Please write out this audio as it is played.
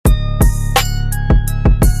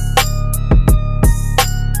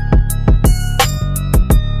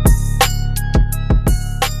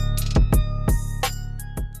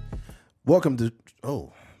Welcome to.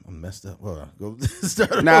 Oh, I messed up. Well, go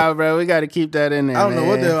start. Nah, bro, we got to keep that in there. I don't know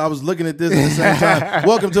what the hell. I was looking at this at the same time.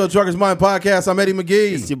 Welcome to a Trucker's Mind podcast. I'm Eddie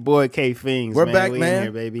McGee. It's your boy K Fings. We're back, we man. In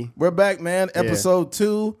here, baby. We're back, man. Episode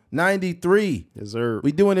 293. Yes, sir.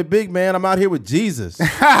 We doing it big, man. I'm out here with Jesus.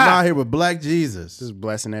 I'm out here with Black Jesus. Just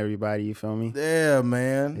blessing everybody. You feel me? Yeah,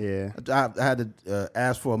 man. Yeah. I had to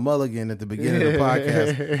ask for a mulligan at the beginning of the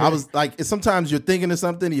podcast. I was like, sometimes you're thinking of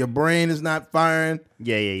something, and your brain is not firing.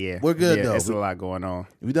 Yeah. We're good, though. There's a lot going on.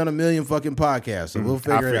 We've done a million fucking podcasts, so we'll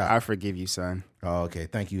figure it out. I forgive you, son. Oh, okay.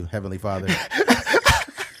 Thank you, Heavenly Father. Shout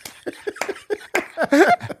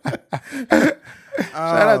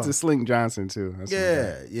out to Slink Johnson, too. That's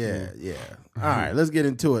Yeah. All right, let's get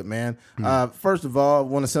into it, man. First of all, I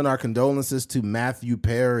want to send our condolences to Matthew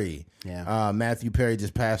Perry. Yeah. Matthew Perry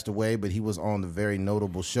just passed away, but he was on the very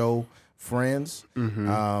notable show, Friends.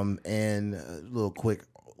 And a little quick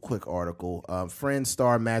article. Friends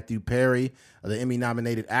star Matthew Perry, the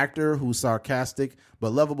Emmy-nominated actor whose sarcastic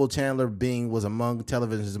but lovable Chandler Bing was among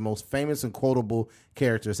television's most famous and quotable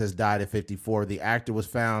characters, has died at 54. The actor was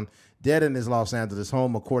found dead in his Los Angeles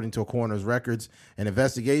home, according to a coroner's records. An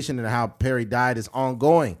investigation into how Perry died is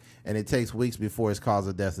ongoing, and it takes weeks before his cause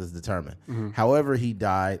of death is determined. However he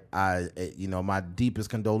died, my deepest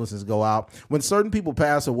condolences go out. When certain people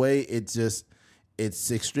pass away, it's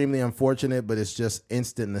extremely unfortunate, but it's just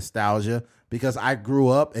instant nostalgia because I grew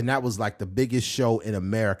up and that was like the biggest show in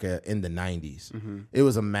America in the 90s. It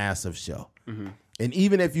was a massive show. And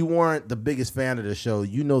even if you weren't the biggest fan of the show,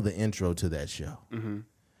 you know the intro to that show.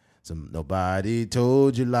 So nobody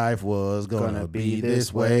told you life was gonna be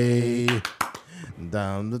this way.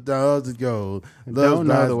 Down the doors it goes. Don't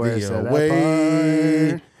know the words to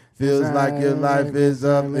that part. Feels like your life is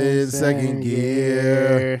up in second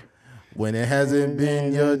gear. When it hasn't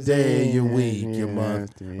been your day, your week, your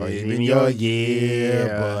month, or even your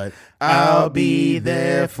year. But I'll be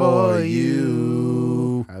there for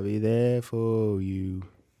you. I'll be there for you.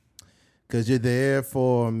 'Cause you're there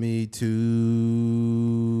for me too.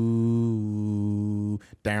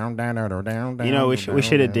 Down. You know, we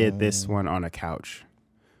should have did this one on a couch.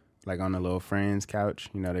 Like on a little friend's couch.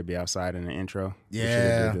 You know, they'd be outside in the intro. Yeah. We should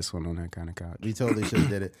have did this one on that kind of couch. We totally should have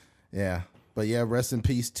did it. Yeah. But yeah, rest in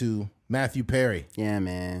peace to Matthew Perry. Yeah,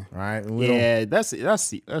 man. All right.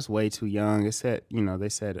 That's way too young. It said, they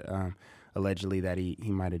said allegedly that he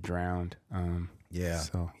might have drowned. Yeah.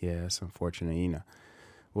 So yeah, it's unfortunate.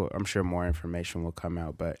 Well, I'm sure more information will come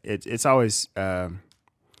out, but it's always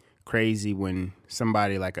crazy when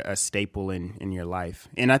somebody like a staple in your life,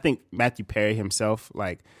 and I think Matthew Perry himself,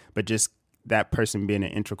 but just that person being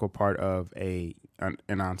an integral part of an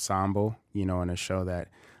ensemble, in a show that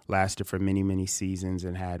lasted for many, many seasons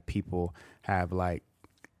and had people have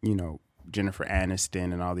Jennifer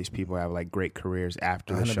Aniston and all these people have great careers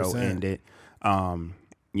after the 100%. Show ended.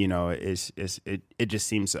 It just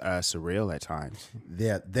seems surreal at times.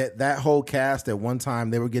 Yeah, that whole cast at one time,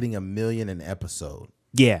 they were getting $1 million an episode.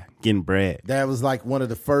 Yeah, getting bread. That was like one of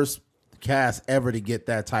the first casts ever to get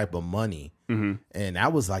that type of money. And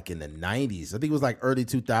that was like in the 90s. I think it was like early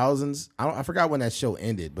 2000s. I forgot when that show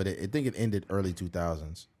ended, but I think it ended early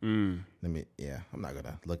 2000s. I'm not going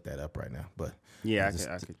to look that up right now, but yeah,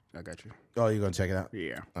 I got you. Oh, you're going to check it out?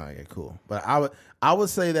 Yeah. Okay, cool. But I would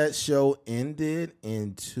say that show ended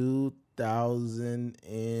in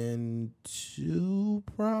 2002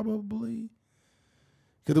 probably.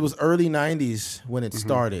 Because it was early 90s when it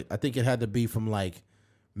started. I think it had to be from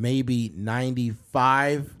maybe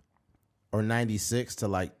 95 or 96 to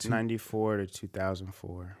 94 to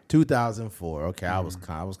 2004. 2004. Okay, I was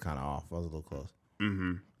kind of off. I was a little close.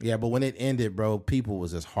 Yeah, but when it ended, bro, people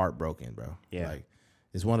was just heartbroken, bro. Yeah.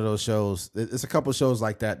 It's one of those shows. It's a couple shows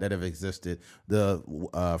like that have existed.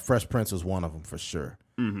 The Fresh Prince was one of them for sure.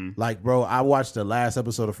 Bro, I watched the last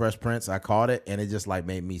episode of Fresh Prince. I caught it, and it just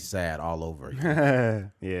made me sad all over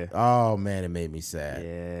again. Yeah. Oh man, it made me sad.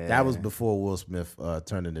 Yeah. That was before Will Smith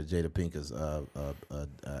turned into Jada Pinkett's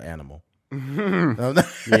animal.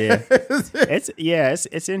 Yeah.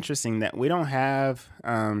 It's interesting that we don't have.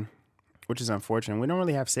 Which is unfortunate. We don't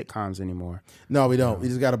really have sitcoms anymore. No, we don't. We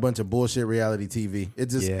just got a bunch of bullshit reality TV.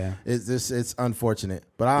 It's unfortunate.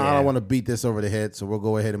 But I don't want to beat this over the head, so we'll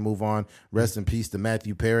go ahead and move on. Rest in peace to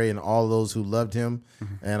Matthew Perry and all those who loved him.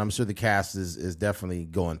 And I'm sure the cast is definitely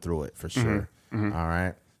going through it for sure. All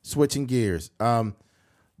right. Switching gears. The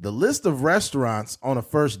list of restaurants on a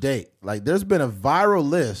first date. There's been a viral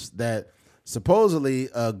list that supposedly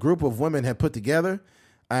a group of women had put together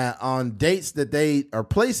on dates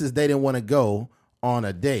places they didn't want to go on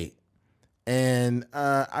a date. And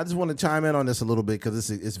I just want to chime in on this a little bit because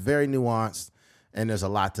it's very nuanced and there's a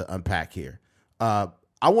lot to unpack here.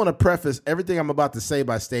 I want to preface everything I'm about to say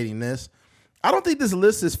by stating this. I don't think this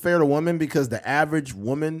list is fair to women because the average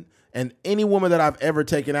woman and any woman that I've ever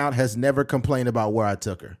taken out has never complained about where I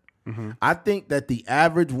took her. Mm-hmm. I think that the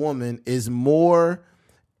average woman is more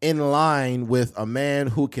in line with a man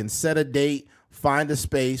who can set a date, find a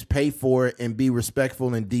space, pay for it, and be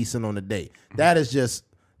respectful and decent on the date. Mm-hmm.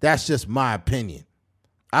 That's just my opinion.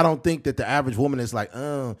 I don't think that the average woman is like,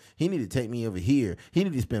 oh, he need to take me over here. He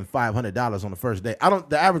need to spend $500 on the first date.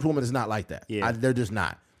 The average woman is not like that. Yeah. They're just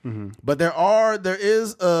not. Mm-hmm. But there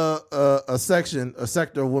is a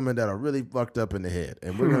sector of women that are really fucked up in the head,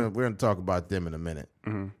 and we're gonna talk about them in a minute.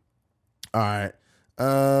 Mm-hmm. All right.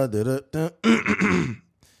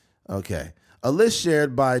 Okay. A list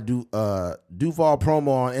shared by Duval Promo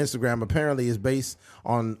on Instagram apparently is based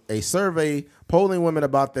on a survey polling women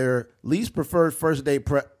about their least preferred first date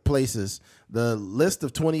places. The list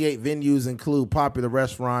of 28 venues include popular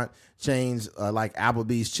restaurant chains like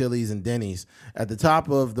Applebee's, Chili's, and Denny's. At the top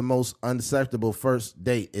of the most unacceptable first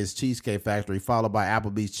date is Cheesecake Factory, followed by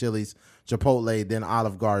Applebee's, Chili's, Chipotle, then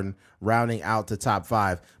Olive Garden, rounding out to top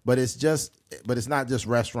 5. But it's not just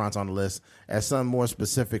restaurants on the list, as some more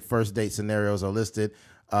specific first date scenarios are listed,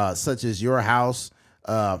 such as your house,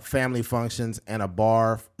 family functions, and a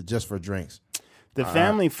bar just for drinks. The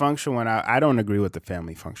family function one, I don't agree with the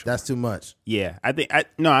family function. That's too much. Yeah, I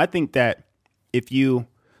think that if you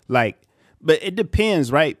like, but it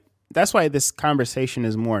depends, right? That's why this conversation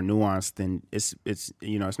is more nuanced than it's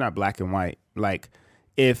not black and white. Like,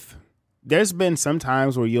 if there's been some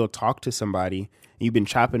times where you'll talk to somebody and you've been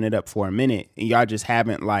chopping it up for a minute and y'all just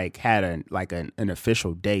haven't like had an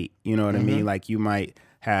official date. You know what I mean? Like you might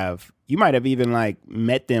have even like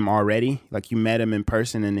met them already. Like you met them in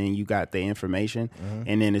person and then you got the information. Mm-hmm.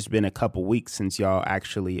 And then it's been a couple weeks since y'all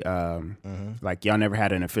actually like y'all never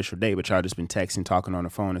had an official date, but y'all just been texting, talking on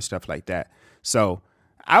the phone and stuff like that. So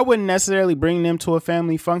I wouldn't necessarily bring them to a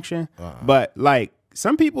family function, but like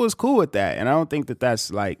some people is cool with that. And I don't think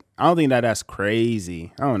that's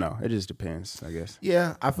crazy. I don't know. It just depends, I guess.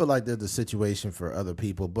 Yeah, I feel like there's a situation for other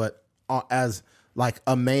people, but as like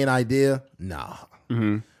a main idea, nah.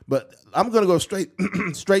 Mm-hmm. But I'm going to go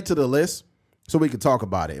straight to the list so we can talk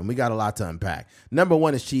about it. And we got a lot to unpack. Number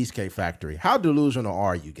 1 is Cheesecake Factory. How delusional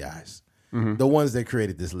are you guys? Mm-hmm. The ones that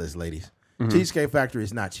created this list, ladies. Mm-hmm. Cheesecake Factory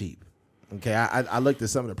is not cheap. Okay, I looked at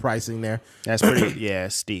some of the pricing there. That's pretty,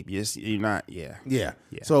 steep. You're not, yeah.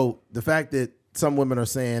 So the fact that some women are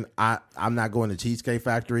saying, I'm not going to Cheesecake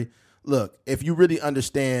Factory. Look, if you really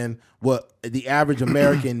understand what the average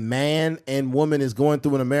American man and woman is going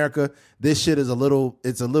through in America, this shit is a little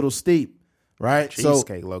steep, right?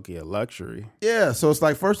 Cheesecake, low-key a luxury. Yeah, so it's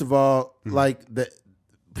like, first of all, like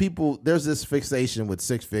there's this fixation with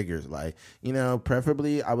 6 figures. Like,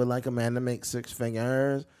 preferably I would like a man to make 6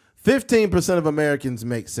 figures. 15% of Americans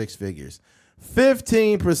make 6 figures.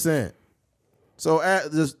 15%. So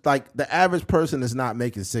just like the average person is not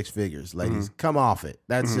making 6 figures, ladies. Mm-hmm. Come off it.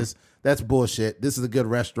 That's bullshit. This is a good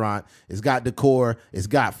restaurant. It's got decor. It's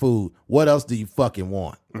got food. What else do you fucking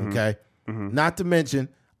want? Okay. Mm-hmm. Not to mention,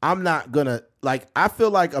 I'm not gonna I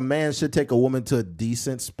feel like a man should take a woman to a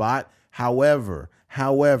decent spot. However,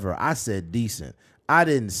 I said decent. I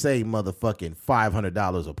didn't say motherfucking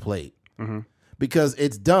 $500 a plate. Mm-hmm. Because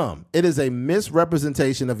it's dumb. It is a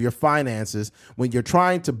misrepresentation of your finances when you're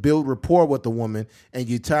trying to build rapport with the woman and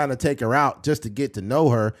you're trying to take her out just to get to know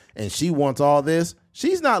her and she wants all this.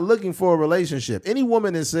 She's not looking for a relationship. Any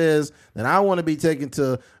woman that says that I want to be taken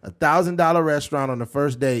to a $1,000 restaurant on the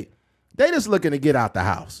first date, they just looking to get out the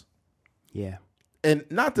house. Yeah. And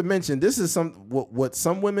not to mention, this is what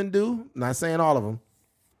some women do. Not saying all of them.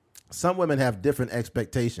 Some women have different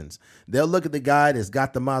expectations. They'll look at the guy that's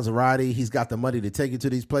got the Maserati. He's got the money to take you to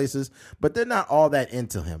these places, but they're not all that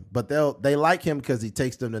into him. But they like him because he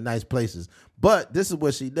takes them to nice places. But this is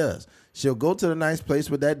what she does. She'll go to the nice place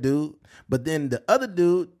with that dude, but then the other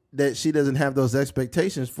dude that she doesn't have those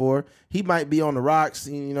expectations for, he might be on the rocks.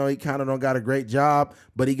 He kind of don't got a great job,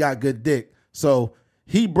 but he got good dick. So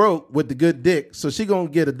he broke with the good dick. So she gonna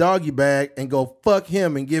get a doggy bag and go fuck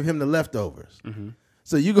him and give him the leftovers. Mm-hmm.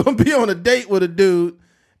 So you're going to be on a date with a dude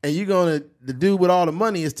and the dude with all the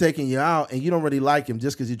money is taking you out and you don't really like him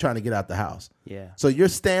just because you're trying to get out the house. Yeah. So your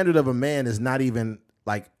standard of a man is not even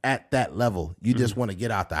like at that level. You just want to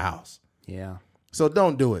get out the house. Yeah. So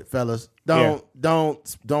don't do it, fellas. Don't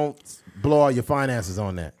blow all your finances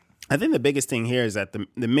on that. I think the biggest thing here is that the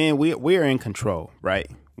men, we're in control,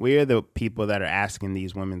 right? We're the people that are asking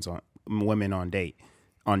these women on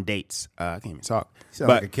dates. I can't even talk. You sound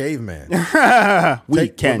like a caveman. We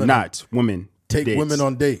cannot women take dates. Women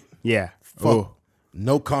on date. Yeah. Fuck.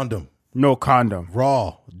 No condom. No condom.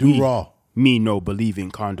 Raw. Do raw. Me no believe in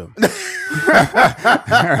condom.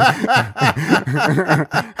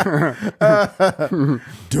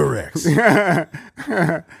 Durex.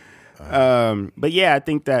 But yeah, I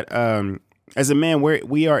think that as a man,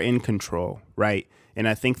 we are in control, right? And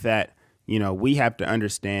I think that, you know, we have to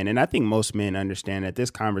understand, and I think most men understand that this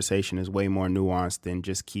conversation is way more nuanced than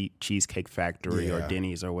just Cheesecake Factory or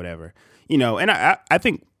Denny's or whatever. You know, and I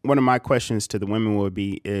think one of my questions to the women would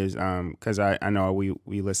be is, because I know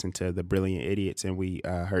we listened to The Brilliant Idiots and we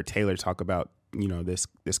heard Taylor talk about, you know, this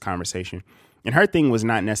conversation. And her thing was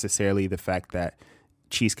not necessarily the fact that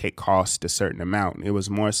cheesecake cost a certain amount. It was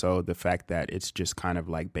more so the fact that it's just kind of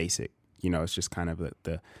like basic. You know, it's just kind of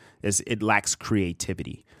it lacks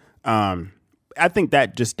creativity. I think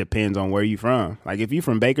that just depends on where you're from. Like if you're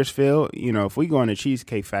from Bakersfield, you know, if we go in a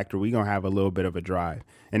Cheesecake Factory, we're going to have a little bit of a drive.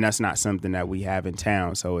 And that's not something that we have in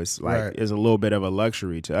town. So it's like, It's a little bit of a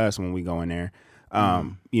luxury to us when we go in there.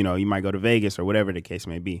 You know, you might go to Vegas or whatever the case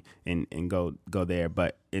may be and go there.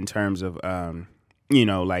 But in terms of, you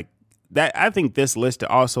know, like that, I think this list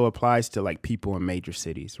also applies to like people in major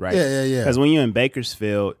cities, right? Yeah. Because when you're in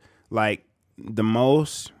Bakersfield, like I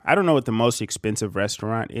don't know what the most expensive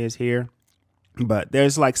restaurant is here, but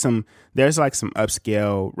there's like some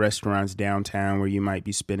upscale restaurants downtown where you might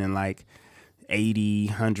be spending like 80,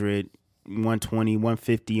 100, 120,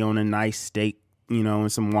 150 on a nice steak, you know,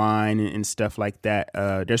 and some wine and stuff like that.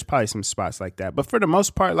 There's probably some spots like that. But for the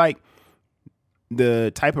most part, like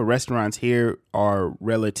the type of restaurants here are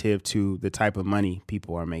relative to the type of money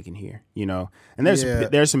people are making here, you know. And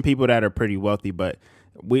there's some people that are pretty wealthy, but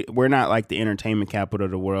we're not like the entertainment capital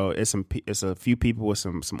of the world. It's a few people with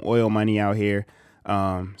some oil money out here,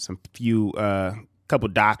 some few couple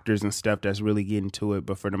doctors and stuff that's really getting to it.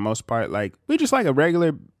 But for the most part, like we just like a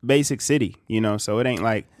regular basic city, you know. So it ain't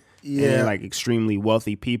like like extremely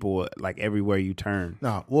wealthy people like everywhere you turn.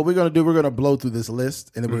 No, what we're gonna do, we're gonna blow through this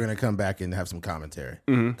list and then we're gonna come back and have some commentary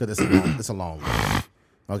because it's a long list.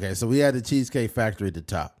 Okay, so we had the Cheesecake Factory at the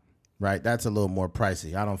top. Right, that's a little more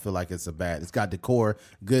pricey. I don't feel like it's it's got decor,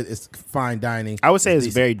 good. It's fine dining. I would say it's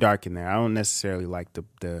very dark in there. I don't necessarily like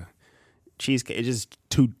the cheesecake.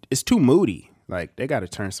 It's too moody. Like they got to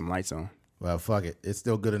turn some lights on. Well, fuck it. It's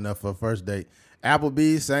still good enough for a first date.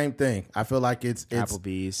 Applebee's, same thing. I feel like it's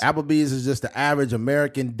Applebee's. Applebee's is just the average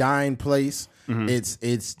American dine place.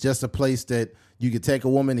 It's just a place that you could take a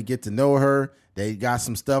woman to get to know her. They got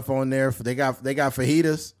some stuff on there. They got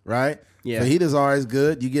fajitas, right? Yeah, fajitas are always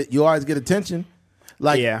good. You always get attention.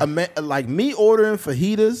 Like like me ordering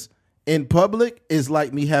fajitas in public is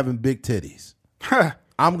like me having big titties.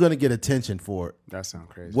 I'm gonna get attention for it. That sounds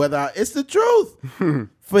crazy. It's the truth.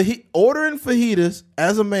 Ordering fajitas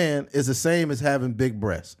as a man is the same as having big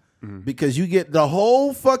breasts. Because you get the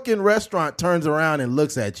whole fucking restaurant turns around and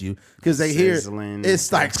looks at you because they sizzling. Hear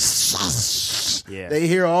it's like they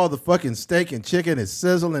hear all the fucking steak and chicken is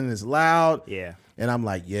sizzling, it's loud. Yeah. And I'm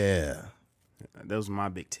like, yeah. Those are my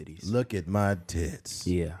big titties. Look at my tits.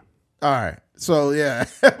 Yeah. All right. So yeah,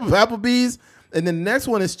 Applebee's, and then the next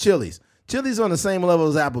one is Chili's. Chili's on the same level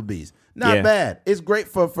as Applebee's. Not bad. It's great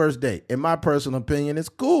for a first date. In my personal opinion, it's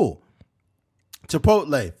cool.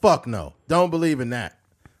 Chipotle, fuck no. Don't believe in that.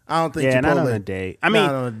 I don't think Chipotle. Not on a date. I mean,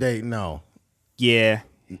 not on a date, no. Yeah.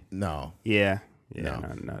 No. Yeah.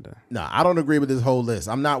 No, I don't agree with this whole list.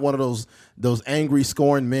 I'm not one of those angry,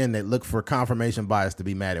 scorned men that look for confirmation bias to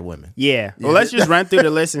be mad at women. Yeah. Well, let's just run through the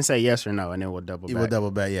list and say yes or no, and then we'll double back. We'll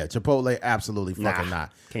double back, yeah. Chipotle, absolutely fucking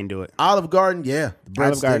not. Can't do it. Olive Garden, yeah.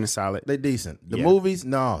 Olive Garden is solid. They decent. The movies,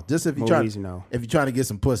 no. Just if you're trying to get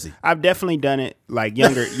some pussy. I've definitely done it like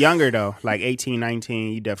younger though, like 18,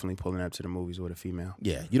 19. You definitely pulling up to the movies with a female.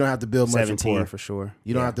 Yeah, you don't have to build much 17 rapport for sure.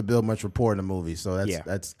 You don't have to build much rapport in the movies. So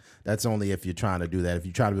that's only if you're trying to do that. If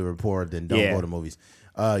you're trying to build rapport, then don't go to movies.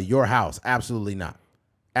 Your house, absolutely not.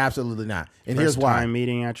 Absolutely not. And here's why. First time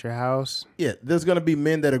meeting at your house? Yeah, there's going to be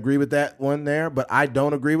men that agree with that one there, but I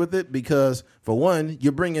don't agree with it because, for one,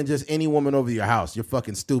 you're bringing just any woman over to your house. You're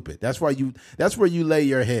fucking stupid. That's where you lay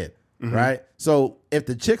your head, right? So if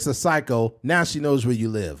the chick's a psycho, now she knows where you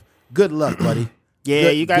live. Good luck, buddy.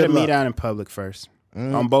 You got to meet out in public first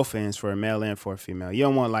on both ends for a male and for a female. You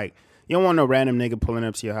don't want no random nigga pulling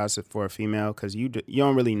up to your house for a female because you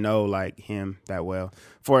don't really know like him that well.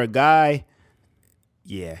 For a guy,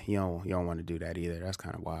 you don't want to do that either. That's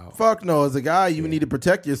kind of wild. Fuck no. As a guy, you need to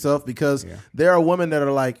protect yourself because there are women that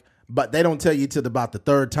are like, but they don't tell you till about the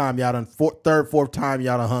fourth time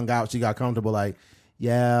y'all done hung out. She got comfortable. Like,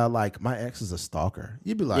 yeah, like my ex is a stalker.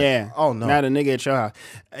 You'd be like, oh no, not a nigga at your house.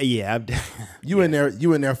 You in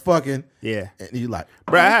there fucking. Yeah, and you like,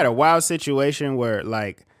 bro. I had a wild situation where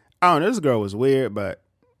like, I don't know, this girl was weird, but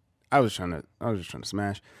I was just trying to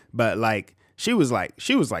smash. But like she was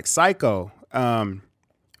like psycho.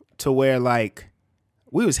 To where like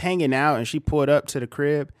we was hanging out and she pulled up to the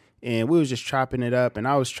crib and we was just chopping it up and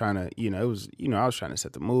I was trying to, I was trying to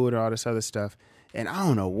set the mood and all this other stuff. And I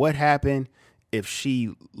don't know what happened, if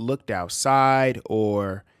she looked outside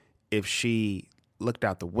or if she looked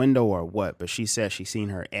out the window or what, but she said she seen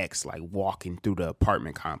her ex like walking through the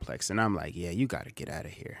apartment complex. And I'm like, yeah, you got to get out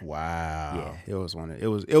of here. Wow. Yeah, it was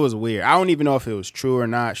weird. I don't even know if it was true or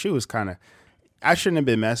not. She was kind of, I shouldn't have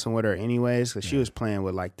been messing with her anyways, because she was playing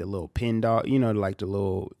with like the little pin dog, like the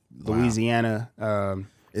little Louisiana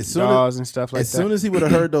dolls and stuff like that. As soon as he would have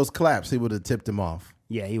heard those claps, he would have tipped him off.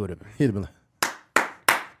 Yeah, he would have. He'd have been like,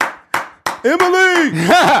 Emily!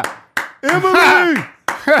 Emily!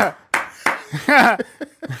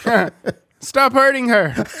 Stop hurting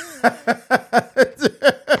her.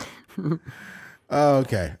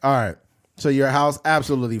 Okay. All right. So your house,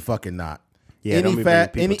 absolutely fucking not. Yeah, don't be bringing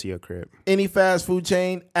people to your crib. Any fast food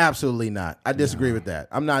chain, absolutely not. I disagree with that.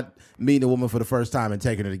 I'm not meeting a woman for the first time and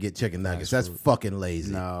taking her to get chicken nuggets. That's fucking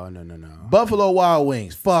lazy. No. Buffalo Wild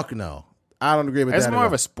Wings, fuck no. I don't agree with that. It's more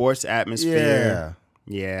of a sports atmosphere. Yeah.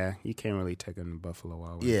 Yeah, you can't really take them to Buffalo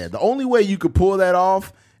Wild Wings. Yeah, the only way you could pull that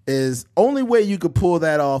off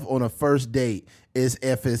on a first date is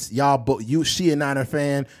if it's y'all, she a Niner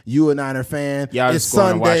fan, you a Niner fan. Y'all it's just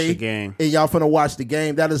going Sunday, to watch the game. And y'all finna watch the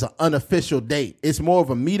game. That is an unofficial date. It's more of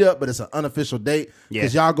a meetup, but it's an unofficial date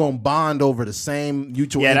because y'all gonna bond over the same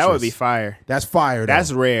mutual interest. That would be fire. That's fire, though.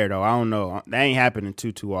 That's rare, though. I don't know. That ain't happening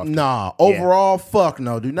too often. Nah, overall, fuck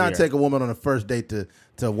no. Do not take a woman on a first date to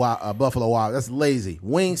Buffalo Wild. That's lazy.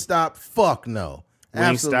 Wingstop, fuck no.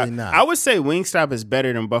 Absolutely not. I would say Wingstop is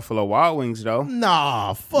better than Buffalo Wild Wings, though.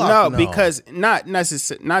 Nah, fuck no. Because not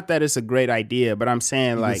that it's a great idea, but I'm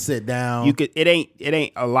saying you like sit down. You could. It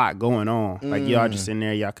ain't a lot going on. Like y'all just in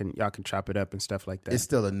there. Y'all can chop it up and stuff like that. It's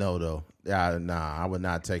still a no though. Yeah, nah, I would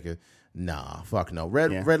not take it. Nah, fuck no.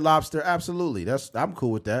 Red Lobster, absolutely. I'm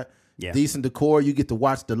cool with that. Yeah. Decent decor. You get to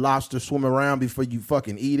watch the lobster swim around before you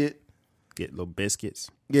fucking eat it. Get little biscuits.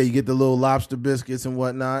 Yeah, you get the little lobster biscuits and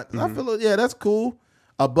whatnot. I feel that's cool.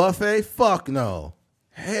 A buffet? Fuck no.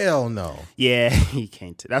 Hell no. Yeah, you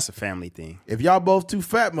can't. That's a family thing. If y'all both too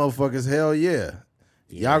fat motherfuckers, hell yeah.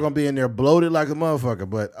 Y'all gonna be in there bloated like a motherfucker.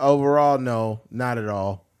 But overall, no. Not at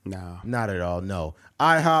all. No. Not at all, no.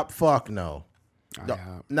 IHOP? Fuck no.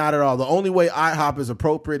 IHOP. Not at all. The only way IHOP is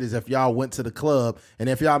appropriate is if y'all went to the club. And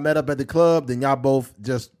if y'all met up at the club, then y'all both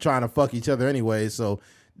just trying to fuck each other anyway. So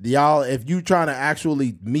y'all, if you trying to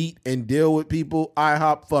actually meet and deal with people,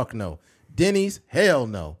 IHOP? Fuck no. Denny's? Hell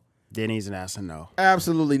no. Denny's and that's a no.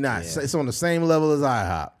 Absolutely not. Yeah. It's on the same level as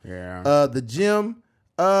IHOP. Yeah. The gym?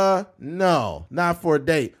 No. Not for a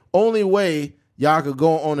date. Only way y'all could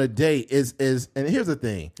go on a date is and here's the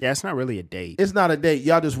thing. Yeah, it's not really a date. It's not a date.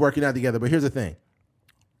 Y'all just working out together. But here's the thing.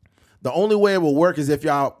 The only way it will work is if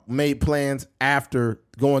y'all made plans after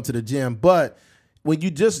going to the gym. But when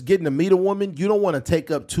you just getting to meet a woman, you don't want to take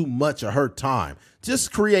up too much of her time.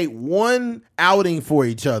 Just create one outing for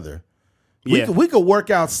each other. We could work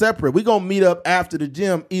out separate. We gonna meet up after the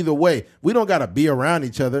gym either way. We don't gotta be around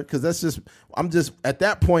each other because at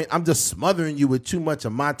that point I'm just smothering you with too much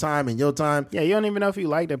of my time and your time. Yeah, you don't even know if you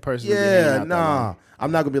like that person. Yeah, nah.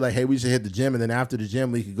 I'm not gonna be like, hey, we should hit the gym, and then after the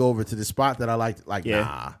gym we could go over to the spot that I like. Like,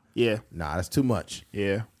 nah, that's too much.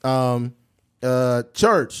 Yeah.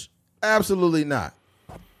 Church, absolutely not.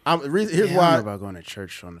 Here's why. I don't know about going to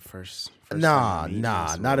church on the first Nah,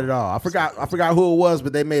 not at all. I forgot who it was,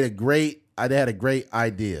 but they had a great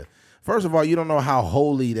idea. First of all, you don't know how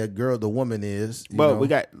holy the woman is.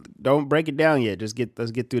 But don't break it down yet. Let's get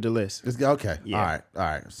through the list. Okay. Yeah. All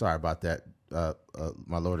right. Sorry about that,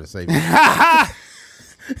 my Lord and Savior.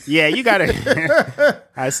 Yeah, you gotta.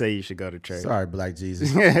 I say you should go to church. Sorry, Black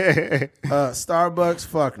Jesus. Starbucks,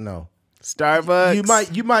 fuck no.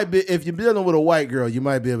 Starbucks. You might be, if you're dealing with a white girl, you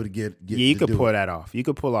might be able to get. Yeah, you could pull that off. You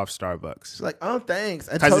could pull off Starbucks. It's like, oh, thanks.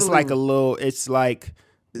 Because it's like it's like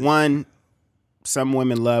some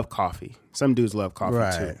women love coffee. Some dudes love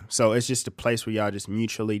coffee too. So it's just a place where y'all just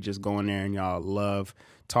mutually just go in there and y'all love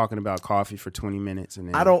talking about coffee for 20 minutes.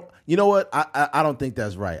 And then you know what? I don't think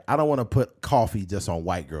that's right. I don't want to put coffee just on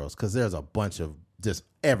white girls because there's a bunch of just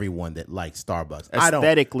everyone that likes Starbucks.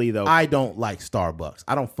 Aesthetically, though. I don't like Starbucks.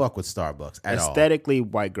 I don't fuck with Starbucks at all. Aesthetically,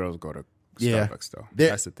 white girls go to Starbucks, though.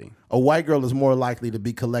 That's the thing. A white girl is more likely to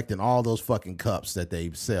be collecting all those fucking cups that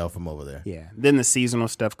they sell from over there. Yeah. Then the seasonal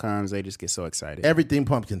stuff comes. They just get so excited. Everything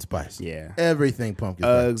pumpkin spice. Yeah. Everything pumpkin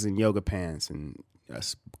spice. Uggs and yoga pants and a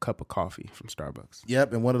cup of coffee from Starbucks.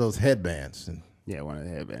 Yep, and one of those headbands. And Yeah, one of the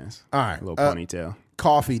headbands. All right. A little ponytail.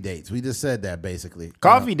 Coffee dates. We just said that basically.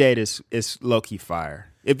 Coffee date is low-key fire.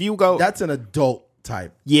 If you go... That's an adult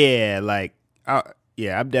type. Yeah, like...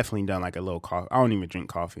 I've definitely done like a little coffee. I don't even drink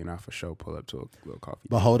coffee, and I for sure pull up to a little coffee date.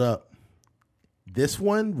 But hold up. This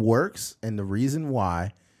one works, and the reason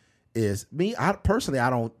why is I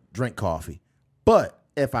don't drink coffee. But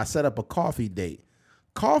if I set up a coffee date,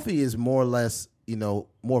 coffee is more or less, more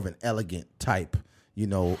of an elegant type,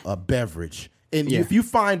 a beverage. And if you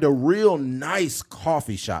find a real nice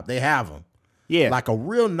coffee shop, they have them. Yeah. Like a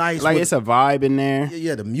real nice. Like it's a vibe in there.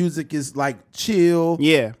 Yeah, the music is like chill.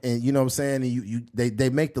 Yeah. And you know what I'm saying? And they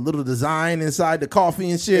make the little design inside the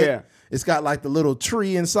coffee and shit. Yeah. It's got like the little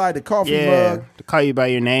tree inside the coffee mug. To call you by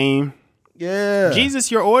your name. Yeah. Jesus,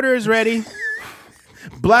 your order is ready.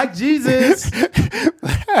 Black Jesus.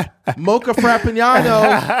 Mocha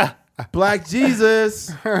Frappuccino. Black Jesus.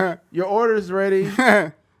 Your order is ready.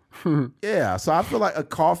 Yeah. So I feel like a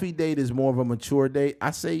coffee date is more of a mature date.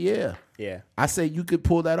 I say yeah. Yeah. I say you could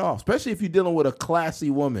pull that off, especially if you're dealing with a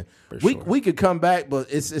classy woman. We could come back, but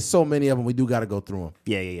it's so many of them. We do got to go through them.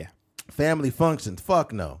 Yeah. Family functions.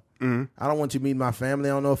 Fuck no. Mm-hmm. I don't want you meeting my family.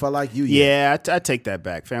 I don't know if I like you yet. Yeah, I take that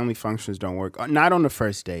back. Family functions don't work. Not on the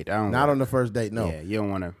first date. Not on the first date, no. Yeah, you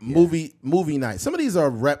don't want to. Movie night. Some of these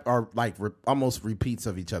are almost repeats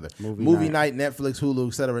of each other. Movie night, Netflix, Hulu,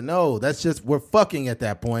 etc. No, that's just, we're fucking at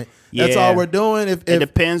that point. That's all we're doing. If it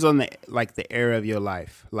depends on the era of your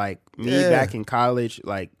life. Like me back in college,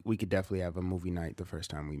 like we could definitely have a movie night the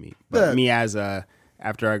first time we meet. But me after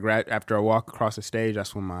I walk across the stage,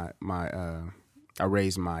 that's when I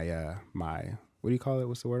raised my what do you call it?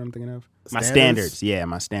 What's the word I'm thinking of? My standards. Yeah,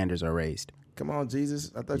 my standards are raised. Come on,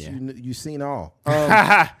 Jesus. I thought you seen all.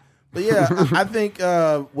 But yeah, I think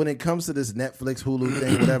when it comes to this Netflix, Hulu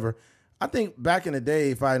thing, whatever, I think back in the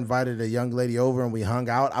day, if I invited a young lady over and we hung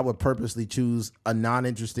out, I would purposely choose a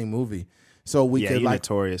non-interesting movie. So we could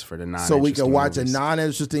notorious for the non-interesting So we could watch movies. a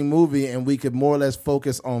non-interesting movie and we could more or less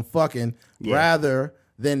focus on fucking rather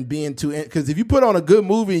than being too. Because if you put on a good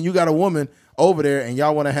movie and you got a woman over there and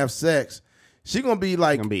y'all want to have sex, she gonna be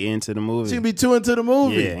like, into the movie. She gonna be too into the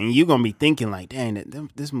movie. Yeah, and you gonna be thinking like, dang,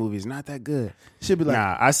 this movie is not that good. She'll be like,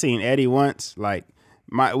 nah. I seen Eddie once. Like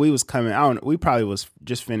we was coming out. We probably was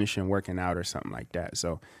just finishing working out or something like that.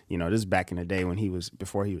 So this is back in the day when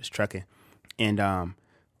before he was trucking, and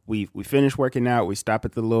we finished working out. We stop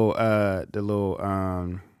at the little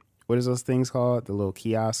what is those things called? The little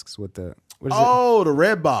kiosks with the. The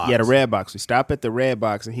red box. Yeah, the red box. We stop at the red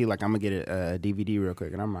box, and he like, I'm gonna get a DVD real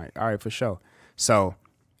quick, and I'm like, all right, for sure. So,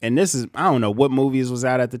 and this is, I don't know what movies was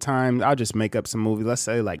out at the time. I'll just make up some movie. Let's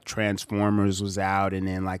say like Transformers was out, and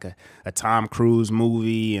then like a Tom Cruise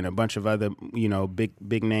movie, and a bunch of other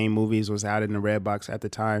big name movies was out in the red box at the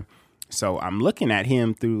time. So I'm looking at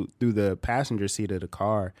him through the passenger seat of the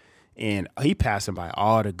car. And he passing by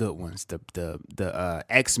all the good ones. The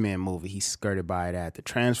X-Men movie, he skirted by that. The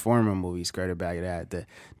Transformer movie, he skirted by that. The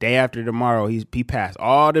Day After Tomorrow, he passed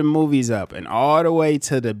all the movies up and all the way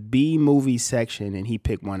to the B movie section, and he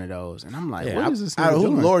picked one of those. And I'm like, what is this nigga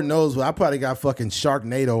doing? Lord knows, I probably got fucking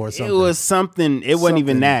Sharknado or something. It was something. It wasn't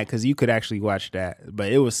even that, because you could actually watch that.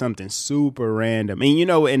 But it was something super random. And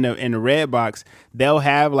in the red box, they'll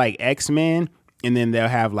have like X-Men, and then they'll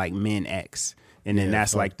have like Men X. And then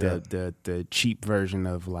that's like the cheap version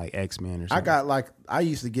of like X-Men or something. I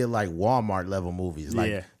used to get like Walmart level movies,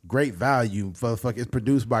 like Great Value. It's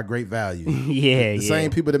produced by Great Value. The same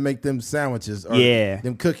people that make them sandwiches or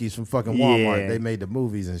them cookies from fucking Walmart. They made the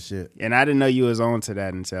movies and shit. And I didn't know you was on to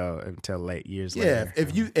that until late years later. Yeah,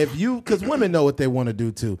 if you because women know what they want to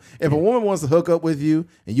do too. If a woman wants to hook up with you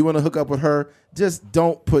and you want to hook up with her, just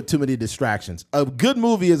don't put too many distractions. A good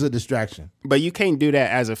movie is a distraction. But you can't do that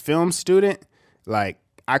as a film student. Like,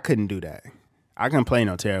 I couldn't do that. I couldn't play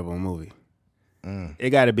no terrible movie. It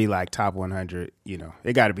got to be like top 100,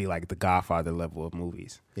 It got to be like the Godfather level of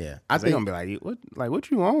movies. Yeah. I think they're going to be what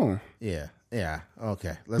you on? Yeah.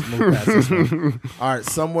 Okay. Let's move past this one. All right.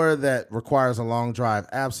 Somewhere that requires a long drive.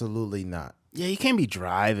 Absolutely not. Yeah, you can't be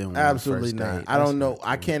driving. Absolutely not. I don't know.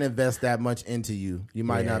 I can't invest that much into you. You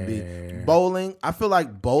might not be. Bowling. I feel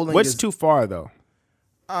like bowling What's too far, though?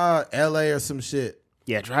 LA or some shit.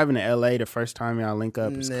 Yeah, driving to LA the first time y'all link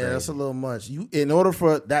up is crazy. That's a little much. In order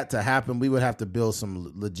for that to happen, we would have to build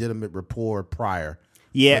some legitimate rapport prior.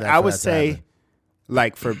 Yeah, I would say,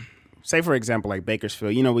 like for example, like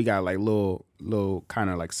Bakersfield. We got like little kind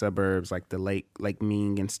of like suburbs, like the Lake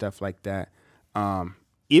Ming and stuff like that.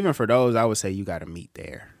 Even for those, I would say you got to meet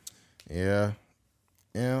there. Yeah.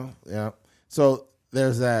 So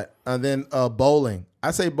there's that, and then bowling.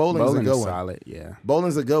 I say bowling's a Bowling good is one. solid, yeah.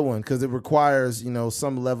 Bowling's a good one because it requires,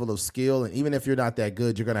 some level of skill. And even if you're not that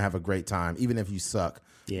good, you're going to have a great time, even if you suck.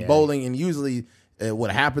 Yeah. Bowling, and usually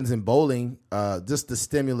what happens in bowling, just the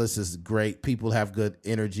stimulus is great. People have good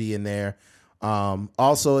energy in there.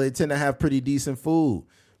 Also, they tend to have pretty decent food.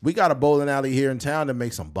 We got a bowling alley here in town that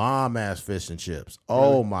makes some bomb-ass fish and chips.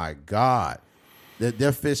 Oh, my God.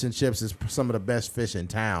 Their fish and chips is some of the best fish in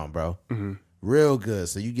town, bro. Mm-hmm. Real good.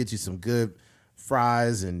 So you get you some good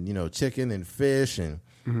fries and, chicken and fish and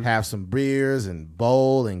have some beers and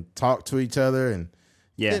bowl and talk to each other and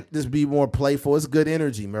just be more playful. It's good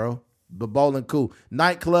energy, bro. But bowling, cool.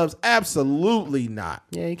 Nightclubs, absolutely not.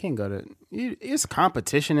 Yeah, you can't go to. It's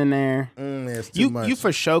competition in there. It's too much. You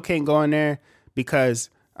for sure can't go in there because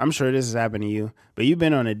I'm sure this has happened to you. But you've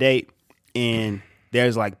been on a date and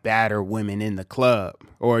there's like badder women in the club,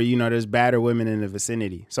 or there's badder women in the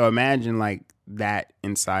vicinity. So imagine like that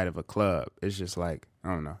inside of a club. It's just like I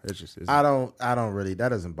don't know. I don't really. That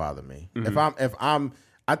doesn't bother me. Mm-hmm.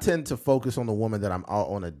 I tend to focus on the woman that I'm out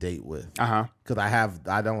on a date with. Because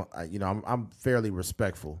I'm fairly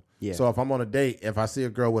respectful. Yeah. So if I'm on a date, if I see a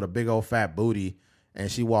girl with a big old fat booty and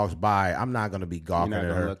she walks by, I'm not going to be gawking at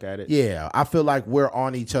her. Look at it. Yeah. I feel like we're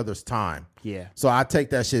on each other's time. Yeah. So I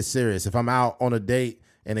take that shit serious. If I'm out on a date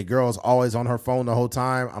and the girl's always on her phone the whole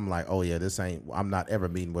time, I'm like, oh yeah, I'm not ever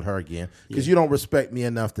meeting with her again. Because you don't respect me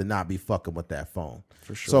enough to not be fucking with that phone.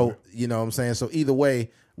 For sure. So, you know what I'm saying? So either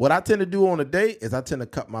way, what I tend to do on a date is I tend to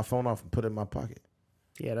cut my phone off and put it in my pocket.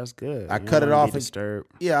 Yeah, that's good. I cut it off.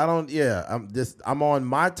 Disturbed. Yeah, I don't. Yeah, I'm on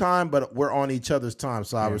my time, but we're on each other's time.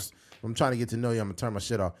 So I'm trying to get to know you. I'm gonna turn my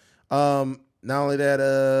shit off. Not only that,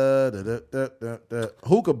 the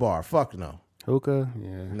hookah bar. Fuck no. Hookah?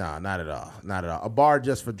 Yeah. Nah, not at all. Not at all. A bar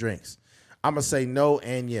just for drinks. I'm gonna say no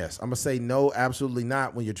and yes. I'm gonna say no, absolutely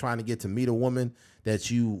not. When you're trying to get to meet a woman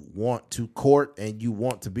that you want to court and you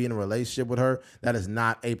want to be in a relationship with her, that is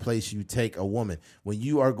not a place you take a woman. When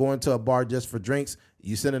you are going to a bar just for drinks,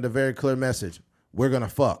 you send it a very clear message. We're going to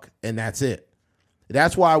fuck, and that's it.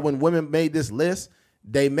 That's why when women made this list,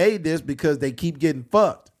 they made this because they keep getting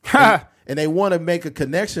fucked. And they want to make a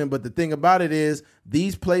connection, but the thing about it is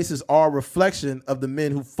these places are a reflection of the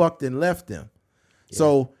men who fucked and left them. Yeah.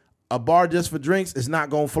 So a bar just for drinks is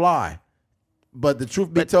not going to fly. But the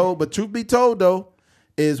truth be told, though,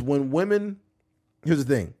 is when women, here's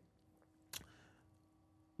the thing.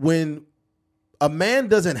 When a man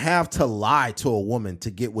doesn't have to lie to a woman to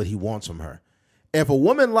get what he wants from her. If a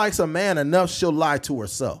woman likes a man enough, she'll lie to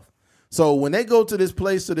herself. So when they go to this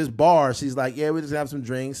place, to this bar, she's like, yeah, we just have some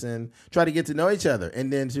drinks and try to get to know each other.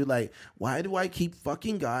 And then she's like, why do I keep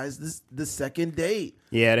fucking guys the second date?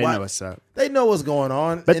 Yeah, they know what's up. They know what's going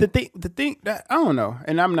on. But the thing that I don't know,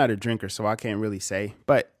 and I'm not a drinker, so I can't really say,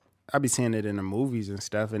 but I be seeing it in the movies and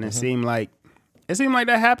stuff, and it seemed like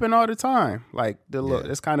that happened all the time. Like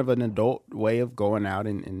it's kind of an adult way of going out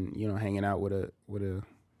and hanging out with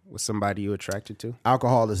somebody you're attracted to.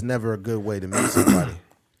 Alcohol is never a good way to meet somebody.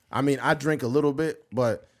 I mean, I drink a little bit,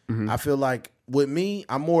 but I feel like with me,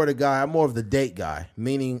 I'm more of the date guy,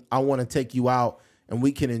 meaning I want to take you out and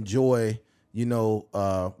we can enjoy,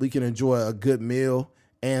 a good meal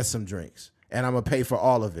and some drinks. And I'm going to pay for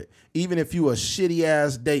all of it. Even if you a shitty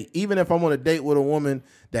ass date, even if I'm on a date with a woman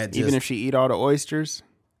even if she eat all the oysters?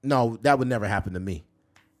 No, that would never happen to me.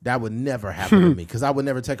 That would never happen to me because I would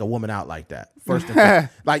never take a woman out like that. First and foremost.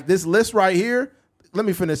 Like this list right here, let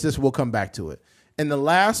me finish this. We'll come back to it. And the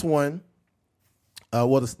last one,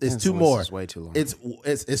 it's two more. Is way too long.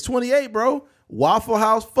 It's 28, bro. Waffle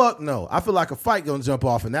House, fuck no. I feel like a fight gonna jump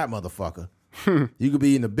off in that motherfucker. You could be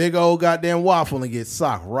eating a big old goddamn waffle and get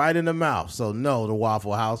socked right in the mouth. So no, the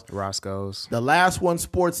Waffle House. Roscoe's. The last one,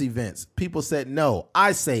 sports events. People said no.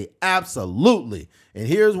 I say absolutely, and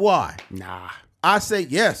here's why. Nah. I say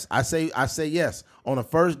yes. I say yes on a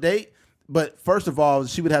first date. But first of all,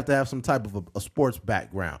 she would have to have some type of a sports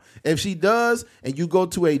background. If she does, and you go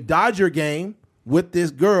to a Dodger game with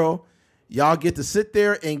this girl, y'all get to sit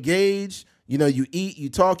there, engage. You eat, you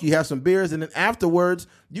talk, you have some beers, and then afterwards,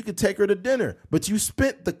 you could take her to dinner. But you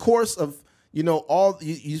spent the course of,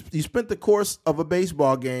 you spent the course of a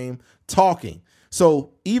baseball game talking.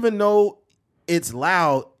 So even though it's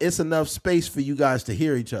loud, it's enough space for you guys to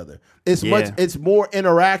hear each other. It's more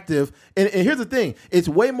interactive. And here's the thing. It's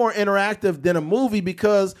way more interactive than a movie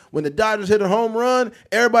because when the Dodgers hit a home run,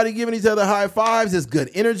 everybody giving each other high fives. There's good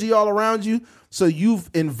energy all around you. So you've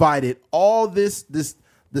invited all the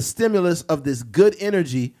stimulus of this good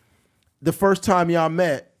energy the first time y'all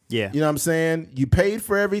met. Yeah. You know what I'm saying? You paid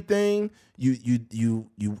for everything. You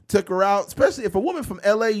took her out. Especially if a woman from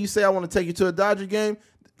LA, you say, I want to take you to a Dodger game,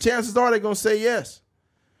 chances are they're going to say yes.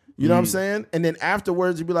 You know what I'm saying? And then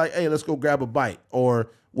afterwards, you'd be like, hey, let's go grab a bite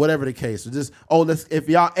or whatever the case. So just, if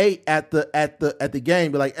y'all ate at the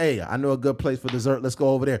game, be like, hey, I know a good place for dessert. Let's go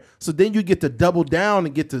over there. So then you get to double down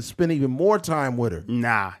and get to spend even more time with her.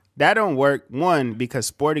 Nah, that don't work. One, because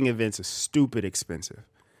sporting events are stupid expensive.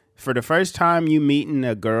 For the first time you meeting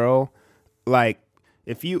a girl, like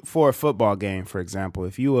for a football game, for example,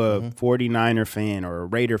 if you a 49er fan or a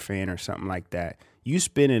Raider fan or something like that, you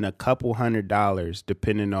spending a couple $100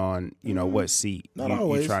 depending on, what seat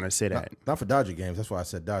you're trying to sit at. Not for Dodger games. That's why I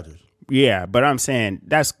said Dodgers. Yeah, but I'm saying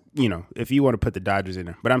that's, if you want to put the Dodgers in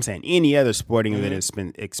there. But I'm saying any other sporting event is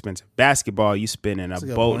expensive. Basketball, you spending a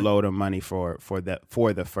boatload of money for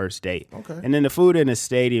the first date. Okay. And then the food in the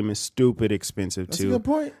stadium is stupid expensive too. That's a good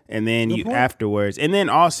point. And then afterwards, and then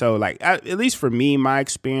also like at least for me, my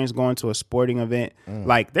experience going to a sporting event,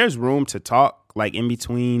 like there's room to talk. Like in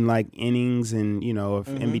between like innings and,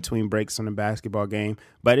 in between breaks on the basketball game.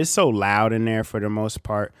 But it's so loud in there for the most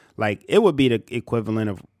part. Like it would be the equivalent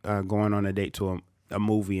of going on a date to a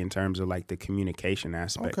movie in terms of like the communication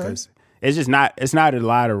aspect. Because it's just it's not a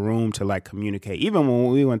lot of room to like communicate. Even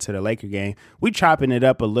when we went to the Laker game, we chopping it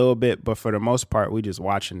up a little bit. But for the most part, we just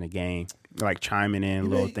watching the game. Like chiming in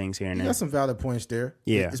little things here and there. You got some valid points there.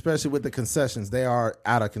 Yeah. Especially with the concessions. They are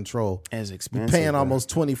out of control. It's expensive. You're paying almost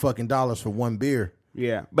 $20 for one beer.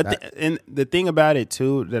 Yeah. But the thing about it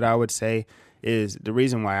too that I would say is the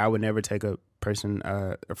reason why I would never take a person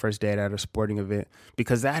a first date at a sporting event,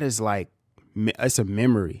 because that is like it's a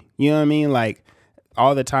memory. You know what I mean? Like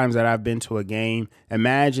all the times that I've been to a game,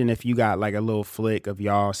 imagine if you got like a little flick of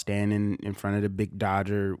y'all standing in front of the big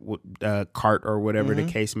Dodger cart or whatever the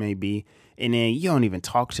case may be, and then you don't even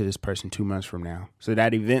talk to this person 2 months from now. So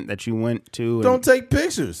that event that you went to, don't take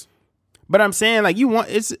pictures. But I'm saying like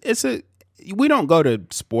we don't go to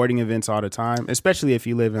sporting events all the time, especially if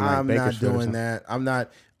you live in like Bakersfield. I'm not doing that.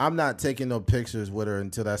 I'm not taking no pictures with her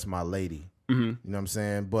until that's my lady. Mm-hmm. You know what I'm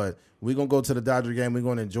saying? But we're going to go to the Dodger game. We're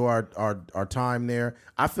going to enjoy our time there.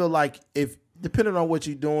 I feel like if, depending on what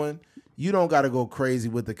you're doing, you don't got to go crazy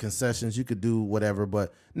with the concessions. You could do whatever.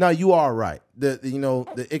 But no, you are right.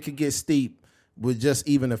 It could get steep with just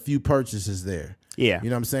even a few purchases there. Yeah. You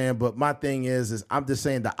know what I'm saying? But my thing is I'm just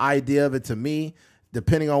saying the idea of it to me,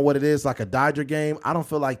 depending on what it is, like a Dodger game, I don't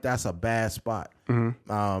feel like that's a bad spot.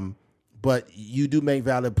 Mm-hmm. But you do make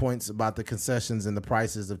valid points about the concessions and the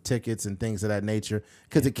prices of tickets and things of that nature,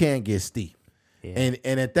 because it can get steep. Yeah.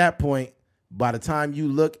 And at that point, by the time you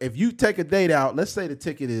look, if you take a date out, let's say the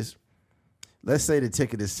ticket is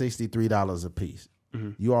 $63 a piece.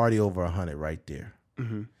 Mm-hmm. You already over 100 right there.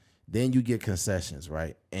 Mm-hmm. Then you get concessions,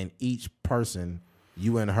 right? And each person,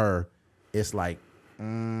 you and her, it's like,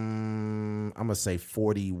 I'm going to say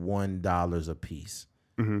 $41 a piece.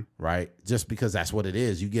 Mm-hmm. Right, just because that's what it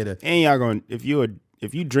is. You get and y'all going if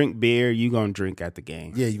you drink beer, you gonna drink at the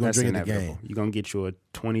game. Yeah, you gonna drink at the game. You gonna get you a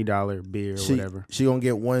 $20 beer or whatever. She gonna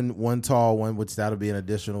get one tall one, which that'll be an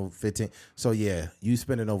additional 15. So yeah, you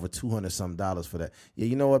spending over $200 something for that. Yeah,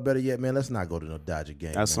 you know what? Better yet, man, let's not go to no Dodger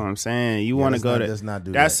game. That's what I'm saying. You want to go to? Let's not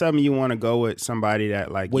do that. That's something you want to go with somebody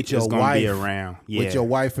that like with your gonna wife, be around. Yeah, with your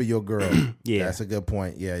wife or your girl. Yeah, that's a good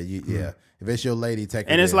point. Yeah, yeah. If it's your lady, take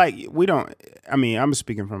it. And it's like I'm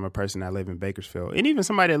speaking from a person that live in Bakersfield, and even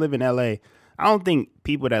somebody that live in LA. I don't think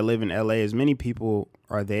people that live in LA, as many people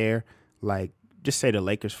are there. Like, just say the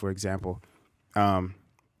Lakers, for example.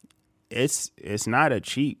 It's not a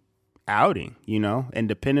cheap outing, and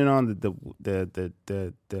depending on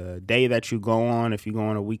the day that you go on, if you go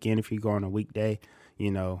on a weekend, if you go on a weekday,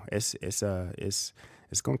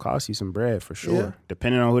 it's gonna cost you some bread for sure. Yeah.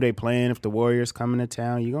 Depending on who they playing, if the Warriors coming to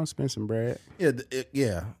town, you're gonna spend some bread.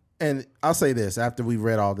 Yeah. And I'll say this, after we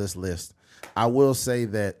read all this list, I will say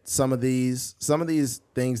that some of these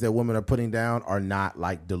things that women are putting down are not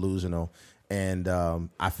like delusional, and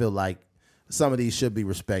I feel like some of these should be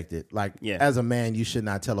respected. Like, as a man, you should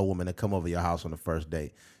not tell a woman to come over your house on the first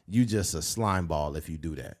date. You just a slime ball if you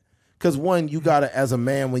do that. Because one, you gotta, as a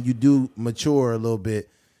man, when you do mature a little bit,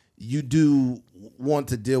 you do want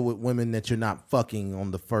to deal with women that you're not fucking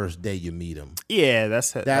on the first day you meet them. Yeah,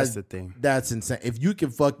 that's the thing. That's insane. If you can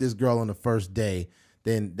fuck this girl on the first day,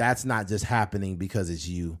 then that's not just happening because it's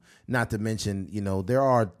you. Not to mention, there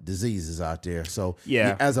are diseases out there. So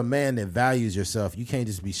as a man that values yourself, you can't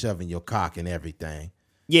just be shoving your cock in everything.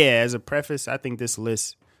 Yeah, as a preface, I think this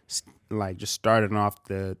list, like just starting off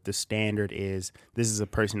the standard is this is a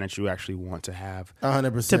person that you actually want to have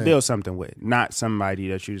 100% to build something with, not somebody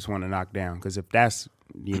that you just want to knock down. Because if that's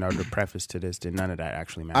the preface to this, then none of that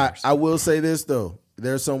actually matters. I will say this though,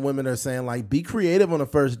 There's some women that are saying, like, be creative on the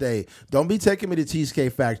first date. Don't be taking me to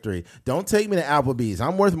Cheesecake Factory. Don't take me to Applebee's.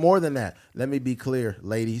 I'm worth more than that. Let me be clear,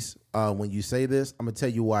 ladies. When you say this, I'm going to tell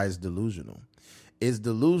you why it's delusional. It's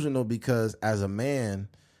delusional because as a man,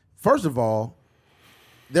 first of all,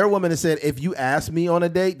 there are women that said, if you ask me on a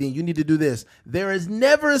date, then you need to do this. There is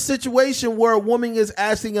never a situation where a woman is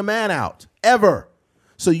asking a man out, ever.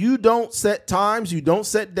 So you don't set times, you don't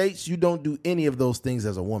set dates, you don't do any of those things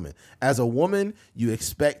as a woman. As a woman, you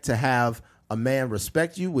expect to have a man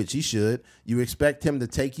respect you, which he should. You expect him to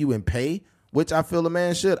take you and pay, which I feel a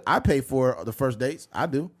man should. I pay for the first dates. I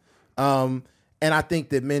do. And I think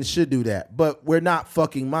that men should do that. But we're not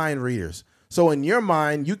fucking mind readers. So in your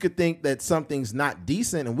mind, you could think that something's not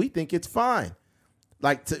decent and we think it's fine.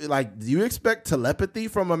 Like, do you expect telepathy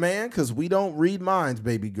from a man? Because we don't read minds,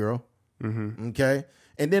 baby girl. Mm-hmm. Okay?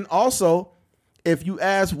 And then also, if you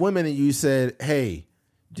ask women and you said, hey,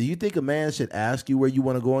 do you think a man should ask you where you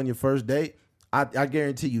want to go on your first date? I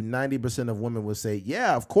guarantee you 90% of women will say,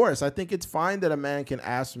 yeah, of course. I think it's fine that a man can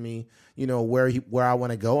ask me, where I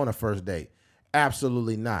want to go on a first date.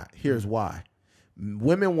 Absolutely not. Here's why.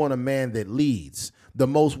 Women want a man that leads.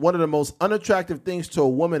 One of the most unattractive things to a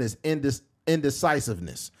woman is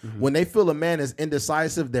indecisiveness. Mm-hmm. When they feel a man is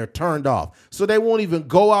indecisive, they're turned off. So they won't even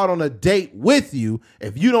go out on a date with you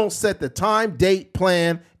if you don't set the time, date,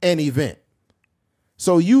 plan, and event.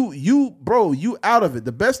 So you out of it.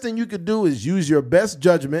 The best thing you could do is use your best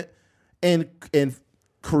judgment and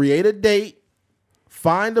create a date,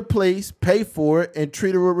 find a place, pay for it, and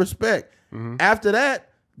treat her with respect. Mm-hmm. After that,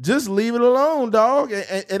 just leave it alone, dog.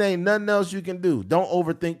 It ain't nothing else you can do. Don't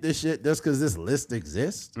overthink this shit just because this list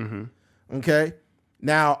exists. Mm-hmm. Okay?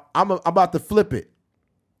 Now, I'm about to flip it.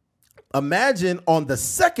 Imagine on the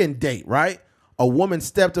second date, right? A woman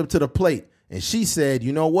stepped up to the plate and she said,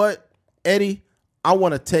 you know what, Eddie, I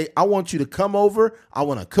want you to come over. I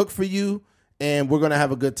want to cook for you and we're going to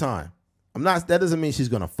have a good time. That doesn't mean she's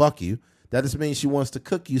going to fuck you. That just means she wants to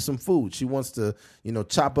cook you some food. She wants to,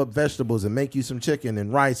 chop up vegetables and make you some chicken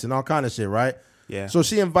and rice and all kind of shit, right? Yeah. So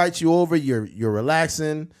she invites you over. You're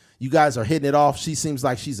relaxing. You guys are hitting it off. She seems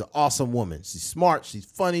like she's an awesome woman. She's smart. She's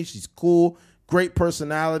funny. She's cool. Great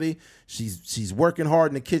personality. She's working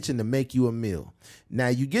hard in the kitchen to make you a meal. Now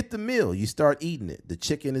you get the meal. You start eating it. The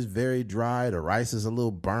chicken is very dry. The rice is a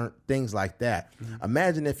little burnt. Things like that. Mm-hmm.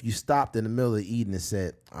 Imagine if you stopped in the middle of eating and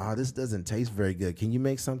said, "Oh, this doesn't taste very good. Can you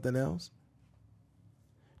make something else?"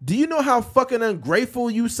 Do you know how fucking ungrateful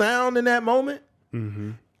you sound in that moment?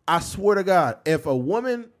 Mm-hmm. I swear to God, if a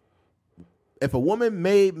woman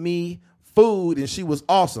made me food and she was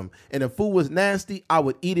awesome and the food was nasty, I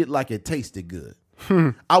would eat it like it tasted good.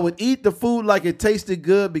 I would eat the food like it tasted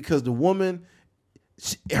good because the woman,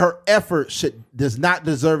 her effort does not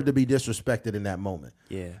deserve to be disrespected in that moment.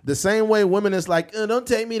 Yeah. The same way women is like, don't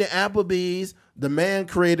take me to Applebee's. The man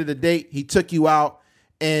created a date. He took you out.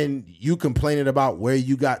 And you complaining about where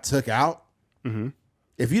you got took out. Mm-hmm.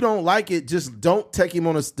 If you don't like it, just don't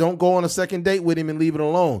go on a second date with him and leave it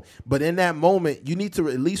alone. But in that moment, you need to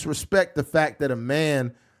at least respect the fact that a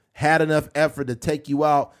man had enough effort to take you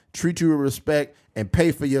out, treat you with respect, and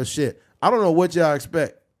pay for your shit. I don't know what y'all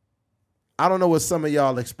expect. I don't know what some of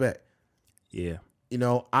y'all expect. Yeah.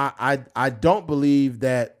 I don't believe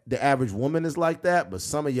that the average woman is like that, but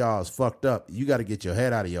some of y'all is fucked up. You got to get your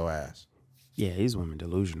head out of your ass. Yeah, these women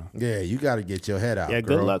delusional. Yeah, you got to get your head out. Yeah,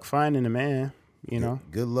 girl. Good luck finding a man.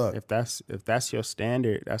 Good luck. If that's your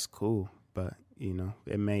standard, that's cool. But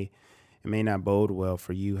it may not bode well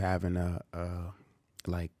for you having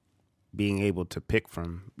like being able to pick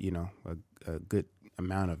from a good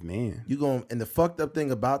amount of men. And the fucked up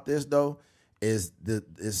thing about this though is there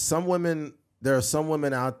are some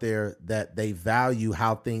women out there that they value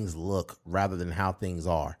how things look rather than how things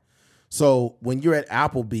are. So when you're at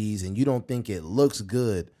Applebee's and you don't think it looks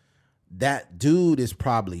good, that dude is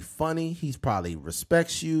probably funny. He's probably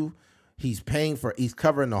respects you. He's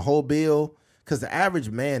covering the whole bill because the average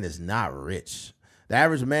man is not rich. The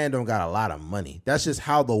average man don't got a lot of money. That's just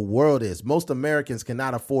how the world is. Most Americans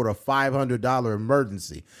cannot afford a $500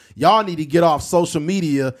 emergency. Y'all need to get off social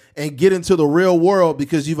media and get into the real world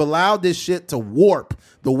because you've allowed this shit to warp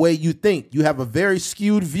the way you think. You have a very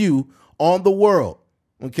skewed view on the world,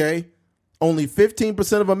 okay? Only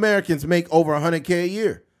 15% of Americans make over $100K a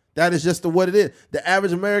year. That is just what it is. The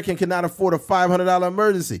average American cannot afford a $500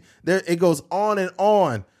 emergency. It goes on and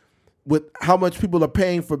on with how much people are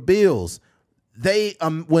paying for bills.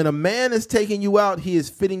 When a man is taking you out, he is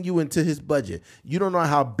fitting you into his budget. You don't know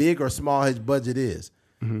how big or small his budget is.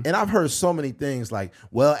 Mm-hmm. And I've heard so many things like,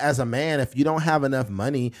 well, as a man, if you don't have enough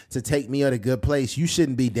money to take me at a good place, you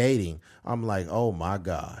shouldn't be dating. I'm like, oh my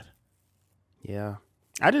God. Yeah.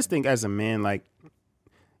 I just think as a man, like,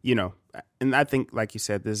 you know, and I think, like you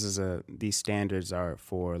said, these standards are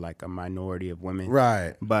for like a minority of women.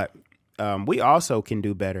 Right. But we also can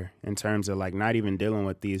do better in terms of like not even dealing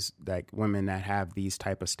with these like women that have these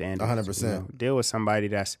type of standards. 100%. You know? Deal with somebody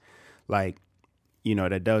that's like, you know,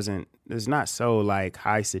 there's not so like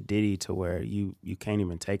high sedity to where you can't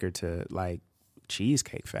even take her to like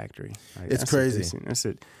Cheesecake Factory. Like, it's crazy.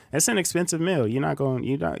 It's an expensive meal. You're not going,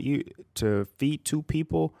 to feed two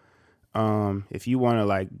people. If you want to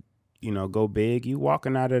like, you know, go big, you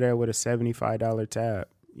walking out of there with a $75 tab.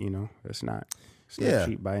 You know, it's not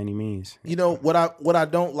cheap by any means. You know what I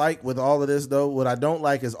don't like with all of this though. What I don't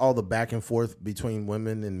like is all the back and forth between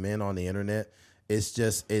women and men on the internet. It's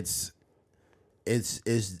just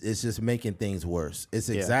just making things worse. It's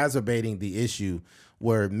exacerbating the issue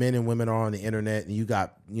where men and women are on the internet, and you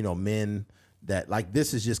got, you know, men that like,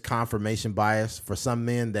 this is just confirmation bias for some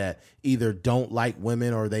men that either don't like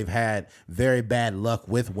women or they've had very bad luck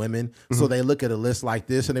with women. Mm-hmm. So they look at a list like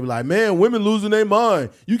this and they be like, man, women losing their mind.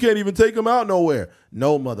 You can't even take them out nowhere.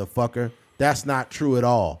 No, motherfucker. That's not true at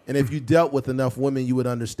all. And if you dealt with enough women, you would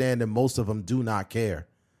understand that most of them do not care.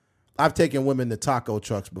 I've taken women to taco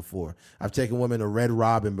trucks before. I've taken women to Red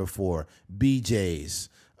Robin before, BJ's,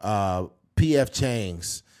 PF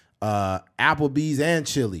Chang's, Applebee's and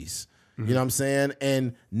Chili's. You know what I'm saying?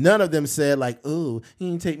 And none of them said like, ooh,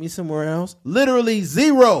 you can take me somewhere else. Literally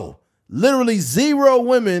zero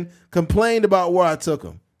women complained about where I took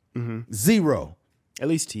them. Mm-hmm. Zero. At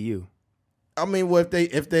least to you. I mean, well,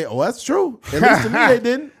 if they, oh, that's true. At least to me, they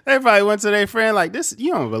didn't. They probably went to their friend like, this,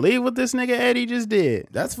 you don't believe what this nigga Eddie just did.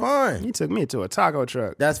 That's fine. He took me to a taco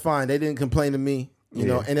truck. That's fine. They didn't complain to me, you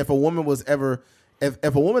know. And if a woman was ever, if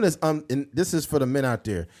a woman is, and this is for the men out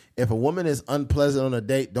there, if a woman is unpleasant on a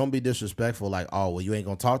date, don't be disrespectful. Like, oh, well, you ain't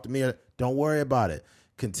gonna talk to me. Don't worry about it.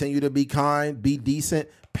 Continue to be kind, be decent,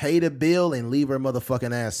 pay the bill, and leave her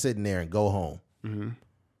motherfucking ass sitting there and go home. Mm-hmm.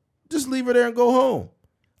 Just leave her there and go home.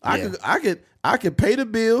 I could pay the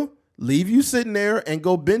bill, leave you sitting there, and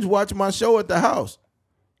go binge watch my show at the house.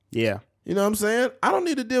 Yeah. You know what I'm saying? I don't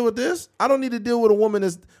need to deal with this. I don't need to deal with a woman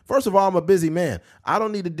that's, first of all, I'm a busy man. I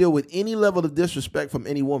don't need to deal with any level of disrespect from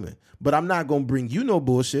any woman. But I'm not going to bring you no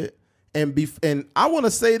bullshit. And I want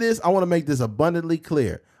to say this. I want to make this abundantly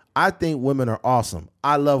clear. I think women are awesome.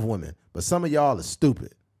 I love women. But some of y'all are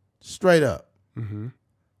stupid. Straight up. Mm-hmm.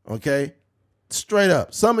 Okay? Straight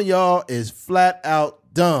up. Some of y'all is flat out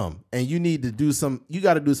dumb, and you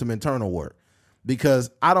got to do some internal work,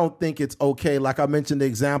 because I don't think it's okay. Like I mentioned the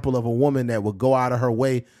example of a woman that would go out of her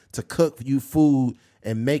way to cook you food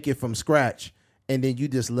and make it from scratch, and then you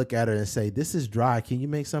just look at her and say, this is dry. Can you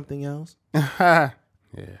make something else? Yeah.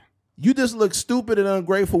 You just look stupid and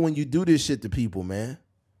ungrateful when you do this shit to people, man.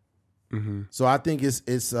 Mm-hmm. So I think it's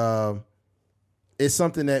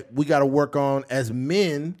something that we got to work on as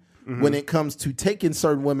men. Mm-hmm. When it comes to taking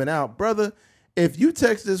certain women out. Brother, if you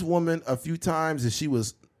text this woman a few times and she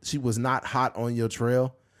was not hot on your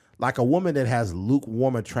trail, like a woman that has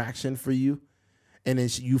lukewarm attraction for you, and then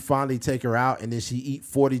you finally take her out and then she eat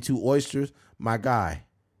 42 oysters, my guy,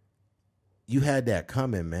 you had that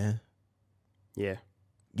coming, man. Yeah.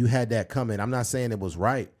 You had that coming. I'm not saying it was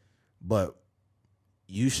right, but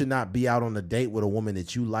you should not be out on a date with a woman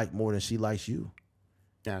that you like more than she likes you.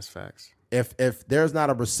 That's facts. If there's not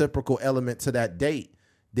a reciprocal element to that date,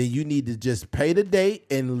 then you need to just pay the date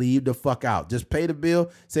and leave the fuck out. Just pay the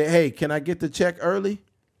bill. Say, hey, can I get the check early?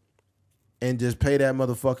 And just pay that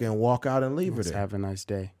motherfucker and walk out and leave her there. Have a nice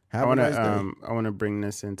day. Have a nice day. I want to bring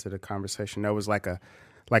this into the conversation. That was like a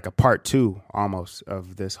part two almost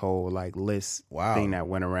of this whole like list thing that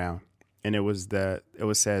went around, and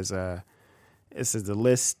it says the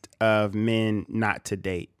list of men not to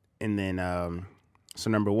date, and then so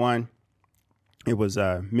number one. It was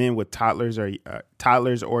men with toddlers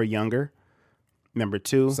or younger. Number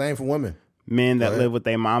two, same for women. Men that live with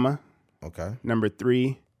their mama. Okay. Number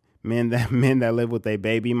three, men that live with their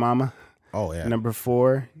baby mama. Oh yeah. Number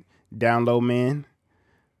four, down low men.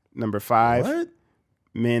 Number five,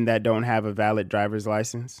 men that don't have a valid driver's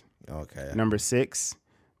license. Okay. Number six,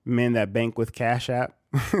 men that bank with Cash App.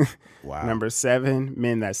 Wow. Number seven,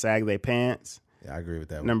 men that sag their pants. Yeah, I agree with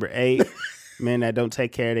that one. Number eight. Men that don't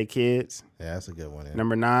take care of their kids. Yeah, that's a good one. Yeah.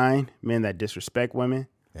 Number 9, men that disrespect women.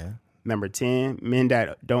 Yeah. Number 10, men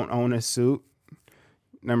that don't own a suit.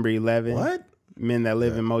 Number 11, men that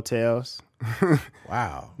live in motels.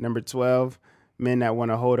 Wow. Number 12, men that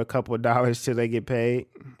want to hold a couple of dollars till they get paid.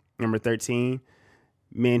 Number 13,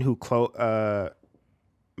 men who clothes are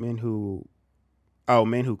in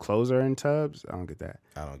tubs. I don't get that.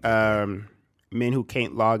 I don't get that. men who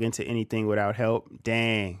can't log into anything without help.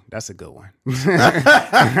 Dang, that's a good one.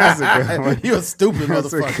 That's a good one. You a stupid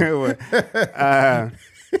motherfucker. That's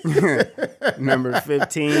a good one. Number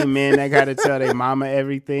 15, men that got to tell their mama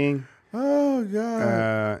everything. Oh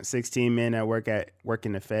God. 16, men that work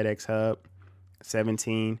in the FedEx hub.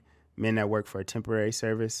 17, men that work for a temporary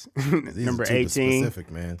service. Number 18, specific,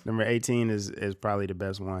 man. Number 18 is probably the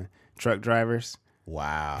best one. Truck drivers.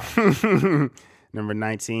 Wow. Number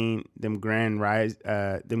 19, them grand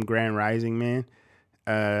rising men.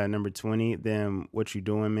 Number 20, them what you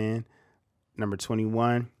doing men. Number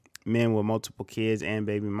 21, men with multiple kids and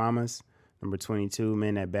baby mamas. Number 22,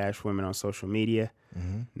 men that bash women on social media.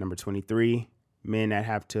 Mm-hmm. Number 23, men that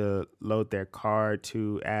have to load their car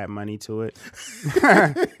to add money to it.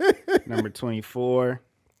 Number 24,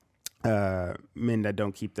 men that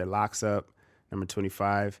don't keep their locks up. Number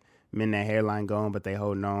 25, men that hairline going but they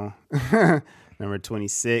holding on. Number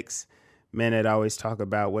 26, men that always talk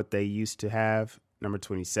about what they used to have. Number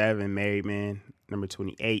 27, married men. Number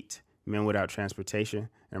 28, men without transportation.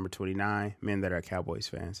 Number 29, men that are Cowboys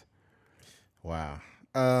fans. Wow.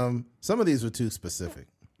 Some of these were too specific,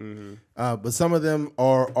 but some of them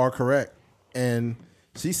are correct. And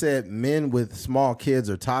she said men with small kids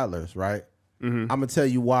or toddlers, right? Mm-hmm. I'm gonna tell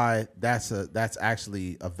you why that's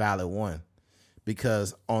actually a valid one,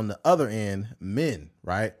 because on the other end, men,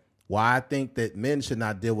 right? Why I think that men should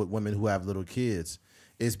not deal with women who have little kids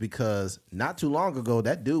is because not too long ago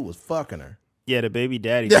that dude was fucking her. Yeah, the baby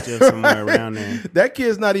daddy's still somewhere around there. That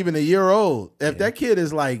kid's not even a year old. If that kid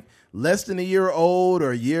is like less than a year old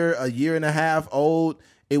or a year and a half old,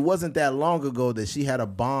 it wasn't that long ago that she had a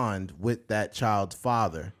bond with that child's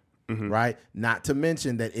father, right? Not to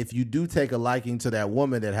mention that if you do take a liking to that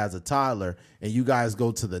woman that has a toddler and you guys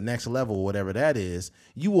go to the next level, whatever that is,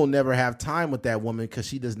 you will never have time with that woman because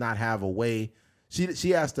she does not have a way.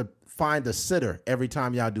 She has to find a sitter every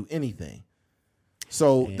time y'all do anything.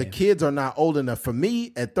 So the kids are not old enough. For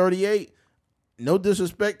me, at 38, no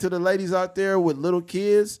disrespect to the ladies out there with little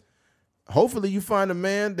kids, hopefully you find a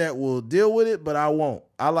man that will deal with it, but I won't.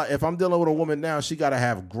 If I'm dealing with a woman now, she got to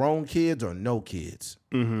have grown kids or no kids.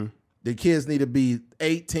 Mm-hmm. The kids need to be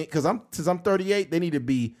 18, because since I'm 38, they need to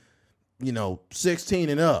be, 16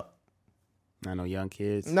 and up. Not no young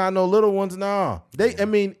kids. Not no little ones, no.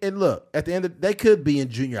 And look, at the end of they could be in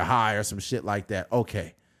junior high or some shit like that.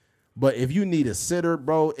 Okay. But if you need a sitter,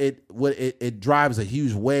 bro, it drives a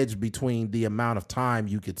huge wedge between the amount of time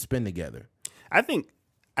you could spend together. I think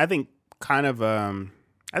kind of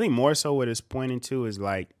I think more so what it's pointing to is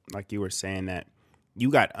like you were saying that you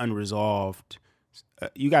got an unresolved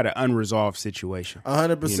situation.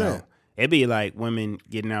 100%. It'd be like women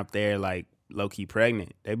getting out there like low key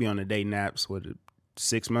pregnant. They be on the dating apps with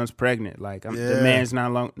 6 months pregnant. Like the man's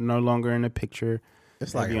no longer in the picture.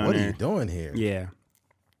 It's like, what are you doing here? Yeah.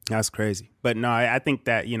 That's crazy. But no, I think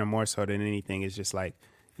that, more so than anything is just like,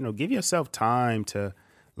 give yourself time to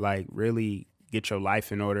like really get your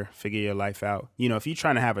life in order, figure your life out. If you're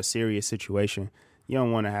trying to have a serious situation, you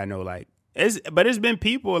don't want to have no like, but it's been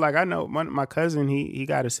people like, I know my cousin, he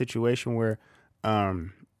got a situation where,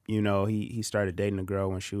 he started dating a girl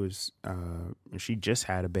when she just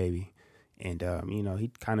had a baby. And,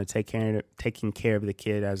 he kind of taking care of the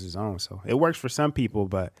kid as his own. So it works for some people,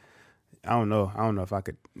 but I don't know if I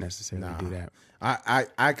could necessarily do that.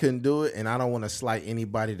 I couldn't do it, and I don't want to slight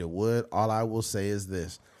anybody that would. All I will say is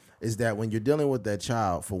this, is that when you're dealing with that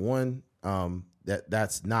child, for one,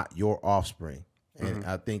 that's not your offspring. And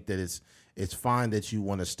I think that it's fine that you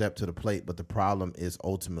want to step to the plate, but the problem is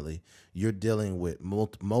ultimately you're dealing with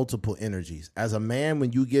multiple energies. As a man,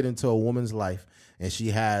 when you get into a woman's life and she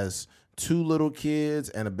has 2 little kids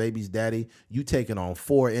and a baby's daddy, you taking on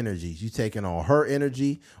 4 energies. You taking on her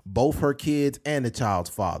energy, both her kids, and the child's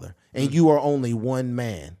father. And you are only one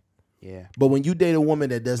man. Yeah. But when you date a woman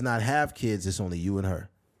that does not have kids, it's only you and her.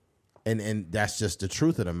 And that's just the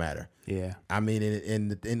truth of the matter. Yeah. I mean,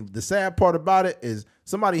 and the sad part about it is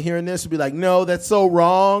somebody hearing this will be like, no, that's so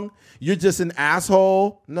wrong. You're just an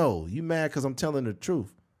asshole. No, you mad because I'm telling the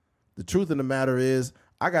truth. The truth of the matter is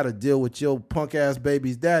I got to deal with your punk ass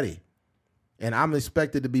baby's daddy. And I'm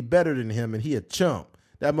expected to be better than him, and he a chump.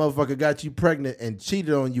 That motherfucker got you pregnant and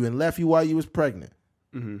cheated on you and left you while you was pregnant.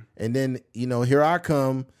 Mm-hmm. And then, here I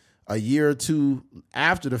come a year or 2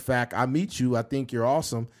 after the fact. I meet you. I think you're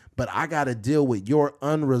awesome. But I got to deal with your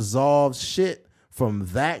unresolved shit from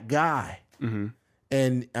that guy. Mm-hmm.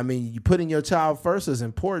 And, I mean, you putting your child first is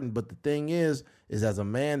important. But the thing is as a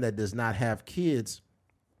man that does not have kids,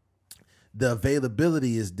 the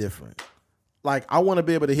availability is different. Like, I want to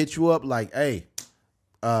be able to hit you up like, hey,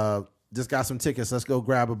 just got some tickets. Let's go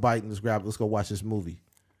grab a bite and let's go watch this movie.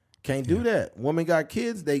 Can't do that. Women got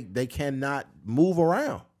kids, they cannot move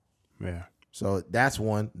around. Yeah. So that's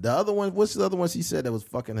one. The other one, what's the other one she said that was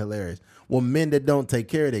fucking hilarious? Well, men that don't take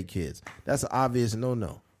care of their kids. That's an obvious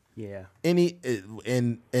no. Yeah. If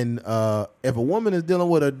a woman is dealing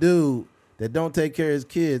with a dude that don't take care of his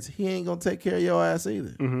kids, he ain't gonna take care of your ass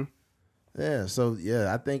either. Mm-hmm. Yeah. So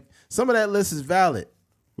yeah, I think some of that list is valid.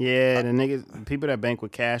 Yeah, people that bank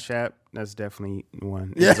with Cash App, that's definitely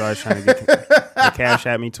one. He's always trying to get Cash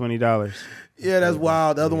App me $20. Yeah, that's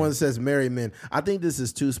wild. The other one says married men. I think this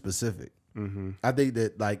is too specific. Mm-hmm. I think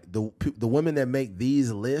that like the women that make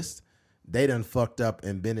these lists, they done fucked up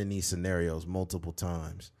and been in these scenarios multiple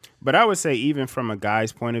times. But I would say even from a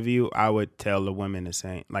guy's point of view, I would tell the women the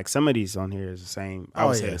same. Like some of these on here is the same. I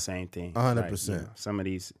would say the same thing. 100%. Some of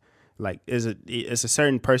these, like, it's a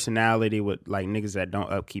certain personality with like niggas that don't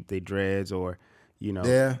upkeep their dreads or, one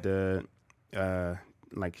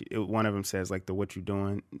of them says like the what you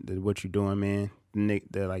doing man. The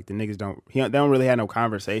niggas don't really have no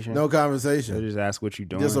conversation. No conversation. They just ask what you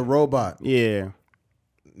doing. Just a robot. Yeah.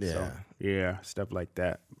 Yeah. So, yeah, stuff like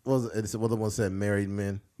that. What the one said married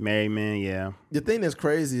men? Married men, yeah. The thing that's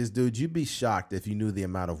crazy is, dude, you'd be shocked if you knew the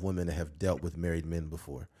amount of women that have dealt with married men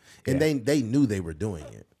before. And they knew they were doing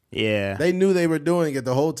it. Yeah. They knew they were doing it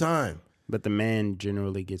the whole time. But the man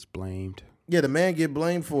generally gets blamed. Yeah, the man get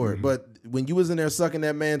blamed for it. But when you was in there sucking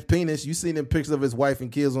that man's penis, you seen them pictures of his wife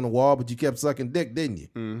and kids on the wall, but you kept sucking dick, didn't you?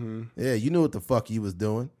 Mm-hmm. Yeah, you knew what the fuck you was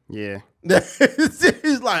doing. Yeah.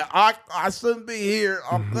 He's like, I shouldn't be here.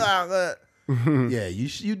 Yeah,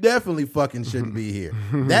 you definitely fucking shouldn't be here.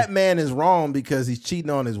 That man is wrong because he's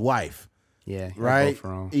cheating on his wife. Yeah, right. Both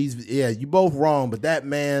wrong. You both wrong. But that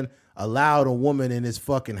man allowed a woman in his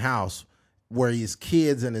fucking house where his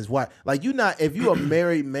kids and his wife. Like if you a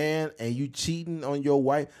married man and you cheating on your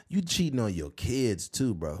wife, you cheating on your kids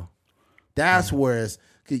too, bro. That's where it's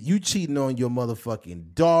you cheating on your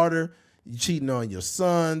motherfucking daughter. You cheating on your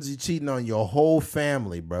sons. You cheating on your whole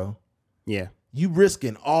family, bro. Yeah. You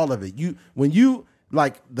risking all of it. When you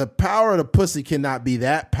like the power of the pussy cannot be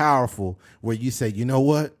that powerful where you say, you know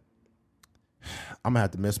what? I'm gonna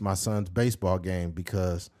have to miss my son's baseball game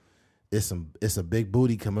because it's a big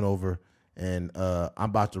booty coming over, and I'm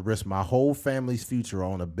about to risk my whole family's future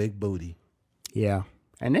on a big booty. Yeah,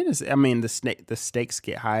 and then the stakes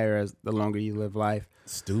get higher as the longer you live life.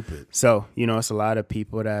 Stupid. So it's a lot of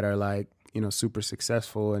people that are like super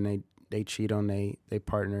successful and they cheat on they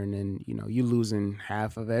partner, and then you losing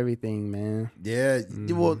half of everything, man. Yeah,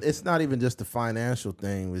 well, it's not even just the financial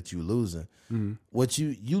thing that you losing. Mm-hmm. What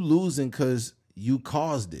you losing because you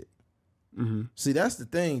caused it. Mm-hmm. See, that's the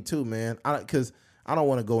thing too, man. Because I don't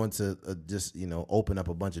want to go into just open up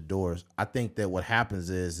a bunch of doors. I think that what happens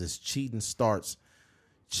is cheating starts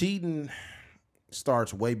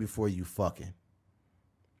way before you fucking.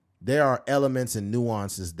 There are elements and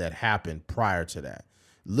nuances that happen prior to that.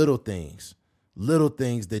 Little things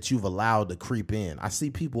that you've allowed to creep in. I see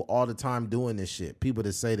people all the time doing this shit. People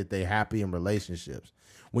that say that they're happy in relationships.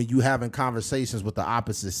 When you having conversations with the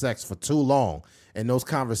opposite sex for too long and those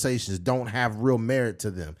conversations don't have real merit to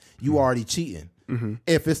them, you already cheating. Mm-hmm.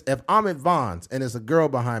 If I'm at Vaughn's and there's a girl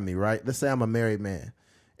behind me, right? Let's say I'm a married man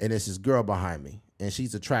and there's this girl behind me and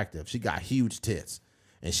she's attractive. She got huge tits.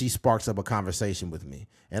 And she sparks up a conversation with me.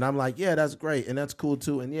 And I'm like, yeah, that's great. And that's cool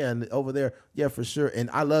too. And yeah, and over there, yeah, for sure.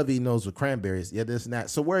 And I love eating those with cranberries. Yeah, this and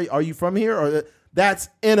that. So where are you from here? Or that's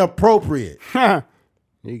inappropriate. You're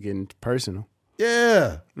getting personal.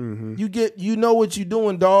 Yeah. Mm-hmm. You know what you're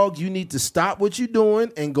doing, dog. You need to stop what you're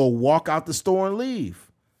doing and go walk out the store and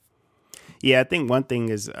leave. Yeah, I think one thing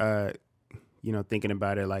is, thinking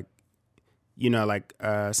about it,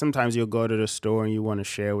 sometimes you'll go to the store and you want to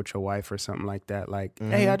share with your wife or something like that. Like,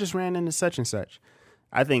 hey, I just ran into such and such.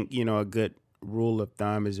 I think, a good rule of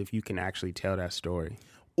thumb is if you can actually tell that story.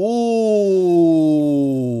 Ooh.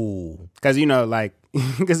 Because,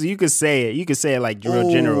 because you could say it. You could say it like real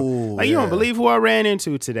general. Like, you don't believe who I ran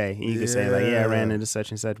into today. And you could say like, yeah, I ran into such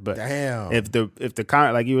and such. But damn. If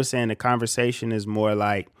like you were saying, the conversation is more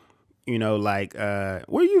like,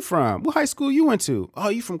 where you from? What high school you went to? Oh,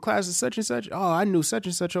 you from class of such and such? Oh, I knew such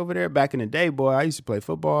and such over there back in the day, boy. I used to play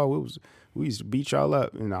football. We used to beat y'all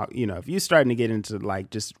up. If you're starting to get into like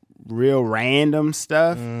just real random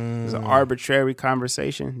stuff, it's an arbitrary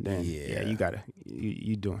conversation, then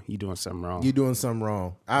you doing something wrong. You're doing something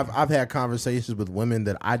wrong. I've had conversations with women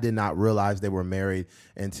that I did not realize they were married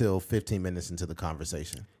until 15 minutes into the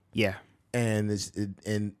conversation. Yeah. And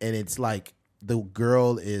it's like the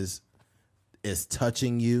girl is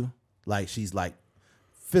touching you, like she's like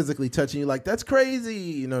physically touching you, like that's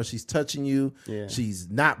crazy. She's touching you. Yeah. She's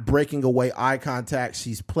not breaking away eye contact.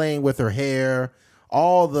 She's playing with her hair,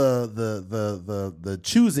 all the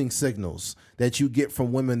choosing signals that you get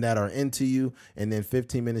from women that are into you, and then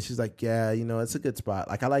 15 minutes she's like, yeah, you know, it's a good spot.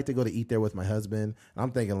 Like, I like to go to eat there with my husband.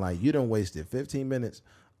 I'm thinking, like, you done wasted 15 minutes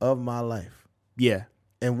of my life. Yeah.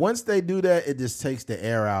 And once they do that, it just takes the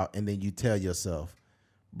air out, and then you tell yourself,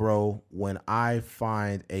 bro, when I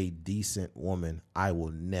find a decent woman, I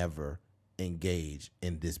will never engage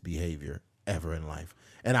in this behavior ever in life.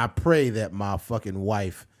 And I pray that my fucking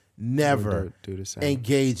wife never do the same.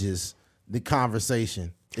 engages the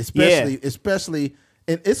conversation, especially,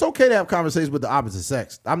 and it's okay to have conversations with the opposite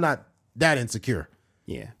sex. I'm not that insecure.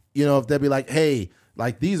 Yeah. You know, if they'll be like, hey,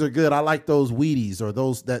 like, these are good. I like those Wheaties, or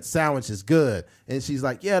that sandwich is good. And she's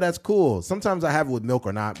like, yeah, that's cool. Sometimes I have it with milk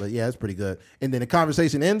or not, but yeah, it's pretty good. And then the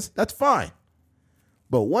conversation ends, that's fine.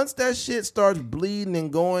 But once that shit starts bleeding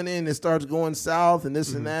and going in, it starts going south and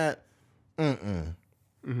this and that, you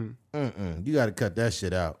got to cut that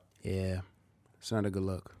shit out. Yeah. It's not a good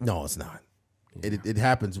look. No, it's not. Yeah. It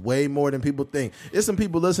happens way more than people think. There's some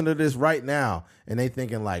people listening to this right now, and they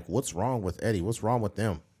thinking like, what's wrong with Eddie? What's wrong with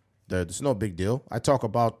them? It's no big deal. I talk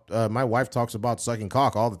about, my wife talks about sucking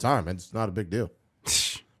cock all the time, and it's not a big deal.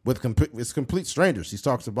 It's complete strangers. She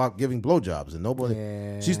talks about giving blowjobs, and nobody.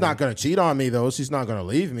 Yeah. She's not gonna cheat on me though. She's not gonna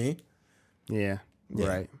leave me. Yeah.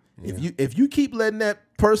 Right. Yeah. If you keep letting that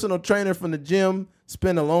personal trainer from the gym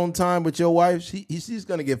spend alone time with your wife, she's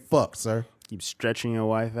gonna get fucked, sir. Keep stretching your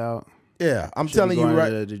wife out. Yeah, I'm telling you right.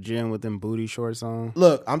 To the gym with them booty shorts on.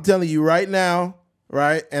 Look, I'm telling you right now,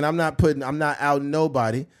 right, and I'm not out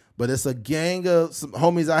nobody. But it's a gang of some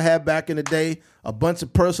homies I had back in the day, a bunch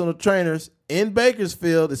of personal trainers in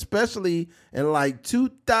Bakersfield, especially in like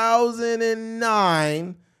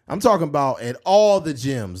 2009. I'm talking about at all the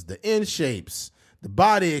gyms, the In Shapes, the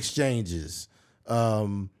Body Exchanges.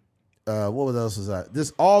 What else was that?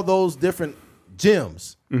 Just all those different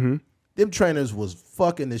gyms. Mm-hmm. Them trainers was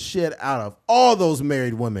fucking the shit out of all those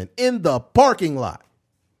married women in the parking lot.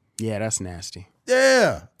 Yeah, that's nasty.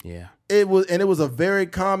 Yeah. Yeah. It was a very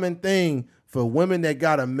common thing for women that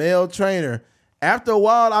got a male trainer. After a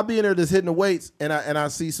while, I'll be in there just hitting the weights, and I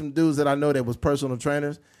see some dudes that I know that was personal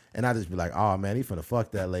trainers, and I just be like, oh man, he finna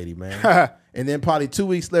fuck that lady, man. And then probably 2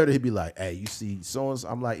 weeks later, he'd be like, hey, you see so-and-so?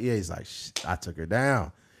 I'm like, yeah. He's like, I took her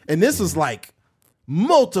down. And this was like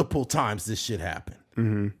multiple times this shit happened.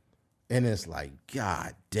 Mm-hmm. And it's like,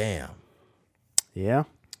 God damn. Yeah.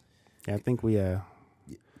 I think we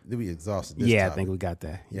exhausted this Yeah, topic. I think we got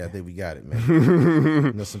that. Yeah, I think we got it, man.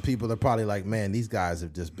 You know, some people are probably like, man, these guys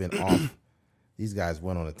have just been off. These guys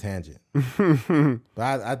went on a tangent.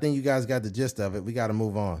 But I think you guys got the gist of it. We got to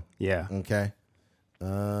move on. Yeah. Okay.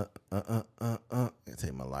 I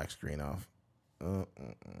take my lock screen off. All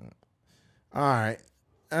right.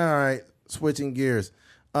 Switching gears.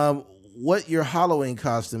 What your Halloween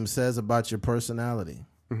costume says about your personality.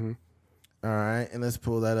 Mm-hmm. All right, and let's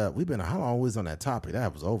pull that up. How long was on that topic?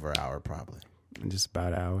 That was over an hour, probably. Just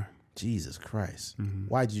about an hour. Jesus Christ. Mm-hmm.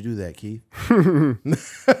 Why'd you do that, Keith?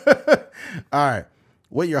 All right.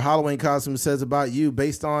 What your Halloween costume says about you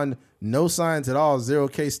based on no science at all, 0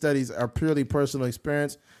 case studies, are purely personal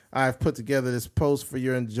experience. I've put together this post for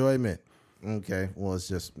your enjoyment. Okay, well,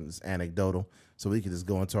 it's anecdotal, so we can just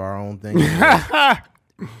go into our own thing.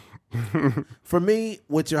 For me,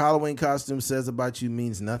 what your Halloween costume says about you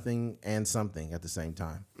means nothing and something at the same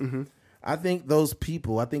time. Mm-hmm. I think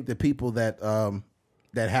the people that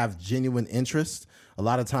have genuine interest, a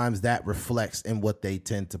lot of times that reflects in what they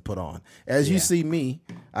tend to put on. As you see me,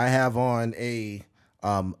 I have on a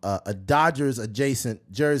Dodgers adjacent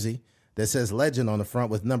jersey that says legend on the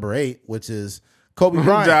front with number 8, which is Kobe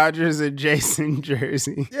Bryant. Dodgers adjacent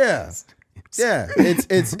jersey. Yeah. Yeah,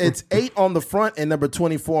 it's 8 on the front and number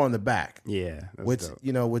 24 on the back. Yeah, which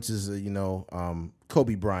is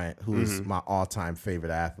Kobe Bryant, who is my all-time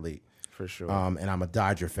favorite athlete for sure. And I'm a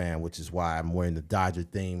Dodger fan, which is why I'm wearing the Dodger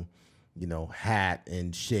theme, hat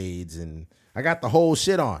and shades, and I got the whole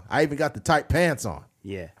shit on. I even got the tight pants on.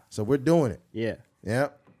 Yeah, so we're doing it. Yeah,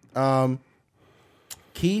 yep.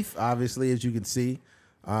 Keith, obviously, as you can see,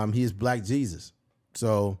 he is Black Jesus.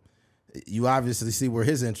 So you obviously see where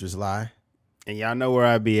his interests lie. And y'all know where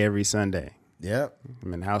I be every Sunday. Yep.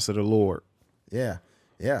 I'm in the house of the Lord. Yeah.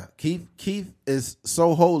 Yeah. Keith is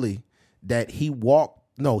so holy that he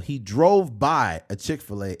drove by a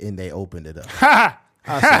Chick-fil-A and they opened it up. I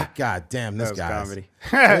was like, God damn, this guy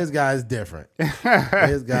is different.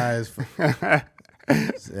 This guy is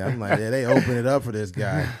I'm like, yeah, they open it up for this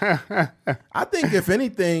guy. I think if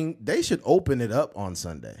anything, they should open it up on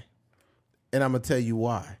Sunday. And I'm going to tell you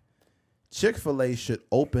why. Chick-fil-A should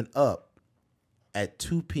open up at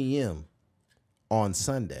 2 p.m. on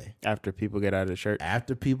Sunday. After people get out of church.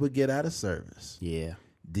 After people get out of service. Yeah.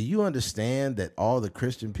 Do you understand that all the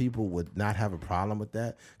Christian people would not have a problem with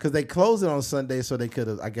that? Because they close it on Sunday so they could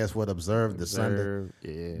have, I guess, observed the Sunday.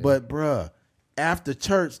 Yeah. But, bruh, after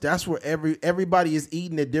church, that's where everybody is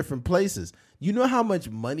eating at different places. You know how much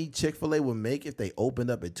money Chick-fil-A would make if they opened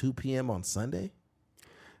up at 2 p.m. on Sunday?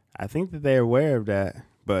 I think that they're aware of that,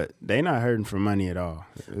 but they're not hurting for money at all.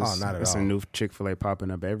 Not at all. It's a new Chick-fil-A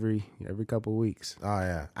popping up every couple of weeks. Oh,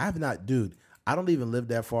 yeah. I don't even live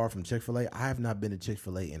that far from Chick-fil-A. I have not been to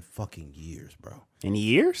Chick-fil-A in fucking years, bro. In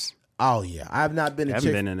years? Oh, yeah. I have not been to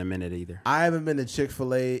Haven't been in a minute either. I haven't been to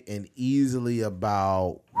Chick-fil-A in easily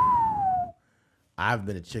about... I've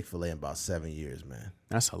been to Chick-fil-A in about 7 years, man.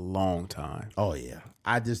 That's a long time. Oh, yeah.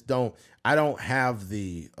 I don't have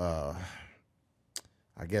the... I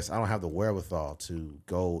guess I don't have the wherewithal to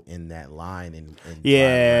go in that line and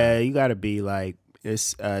yeah, you got to be like...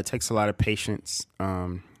 It takes a lot of patience.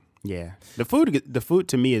 Yeah, the food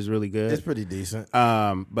to me is really good. It's pretty decent.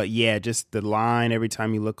 But yeah, just the line. Every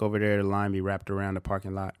time you look over there, the line be wrapped around the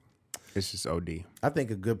parking lot. It's just OD. I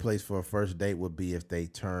think a good place for a first date would be if they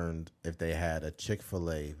had a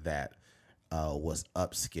Chick-fil-A that was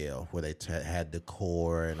upscale, where they had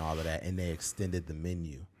decor and all of that, and they extended the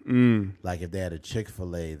menu. Like if they had a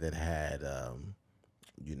Chick-fil-A that had,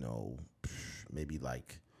 maybe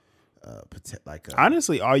like.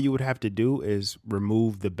 Honestly, all you would have to do is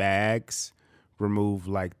remove the bags, remove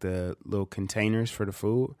like the little containers for the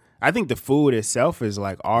food. I think the food itself is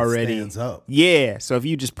like already stands up. Yeah, so if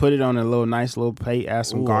you just put it on a nice little plate, add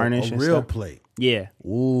some garnish, a and real stuff. plate. Yeah.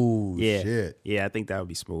 Ooh, yeah. Shit. Yeah, I think that would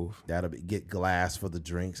be smooth. Get glass for the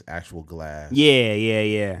drinks, actual glass.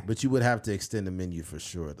 Yeah. But you would have to extend the menu for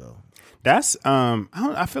sure, though. That's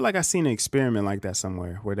I feel like I seen an experiment like that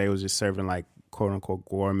somewhere where they was just serving like quote unquote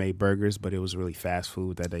gourmet burgers, but it was really fast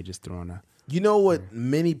food that they just threw on a. You know what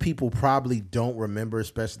many people probably don't remember,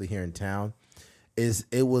 especially here in town, is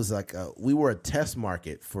it was like we were a test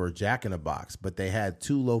market for Jack in the Box, but they had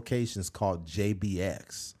 2 locations called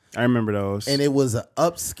JBX. I remember those, and it was an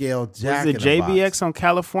upscale Jack in the Box. Was it JBX on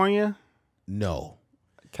California? No,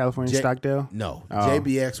 California Stockdale. No,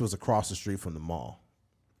 JBX was across the street from the mall.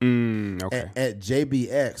 Okay. At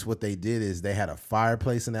JBX, what they did is they had a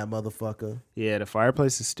fireplace in that motherfucker. Yeah, the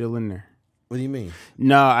fireplace is still in there. What do you mean?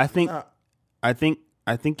 No, I think I'm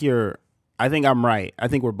right. I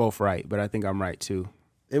think we're both right, but I think I'm right too.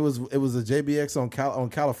 It was a JBX on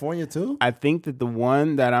California too? I think that the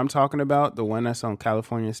one that I'm talking about, the one that's on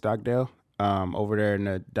California Stockdale, over there in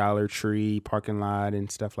the Dollar Tree parking lot and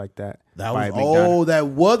stuff like that. That was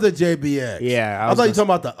a JBX. Yeah, I thought you were talking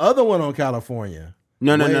about the other one on California.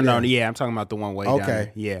 No. Yeah, I'm talking about the one way down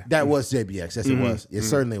there. Yeah. That was JBX. Yes, it was. It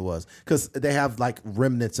certainly was. Because they have like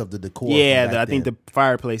remnants of the decor. Yeah, I think the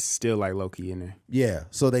fireplace is still like low-key in there. Yeah,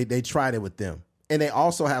 so they tried it with them. And they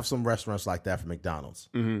also have some restaurants like that for McDonald's.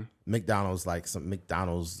 Mm-hmm. McDonald's, like some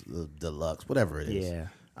McDonald's Deluxe, whatever it is. Yeah.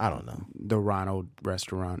 I don't know. The Ronald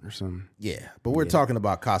restaurant or something. Yeah, but we're talking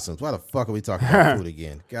about costumes. Why the fuck are we talking about food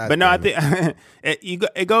again? God but no, I think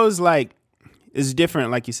it goes like, it's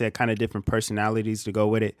different, like you said, kind of different personalities to go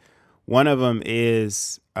with it. One of them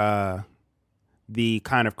is the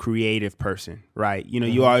kind of creative person, right? You know,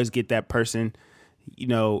 you always get that person, you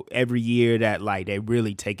know, every year that like they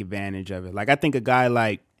really take advantage of it. Like I think a guy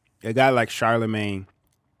like Charlemagne,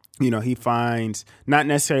 you know, he finds not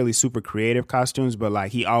necessarily super creative costumes, but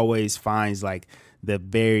like he always finds like the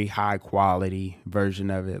very high quality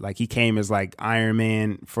version of it. Like he came as like Iron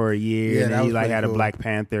Man for a year, and then he like had a Black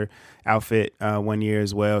Panther outfit 1 year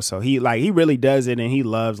as well. So he really does it, and he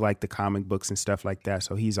loves like the comic books and stuff like that.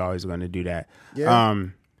 So he's always going to do that. Yeah.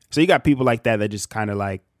 So you got people like that just kind of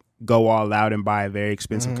like go all out and buy a very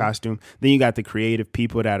expensive costume. Then you got the creative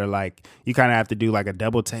people that are like, you kind of have to do like a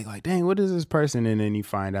double take, like, dang, what is this person? And then you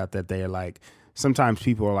find out that they're like, sometimes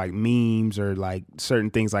people are like memes or like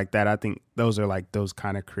certain things like that. I think those are like those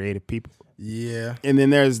kind of creative people. Yeah. And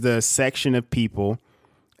then there's the section of people,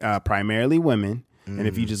 primarily women. And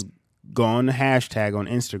if you just go on the hashtag on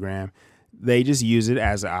Instagram, they just use it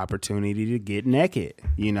as an opportunity to get naked,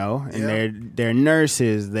 you know? And they're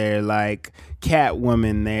nurses, they're like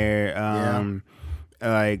Catwoman, they're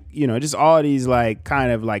like, you know, just all these like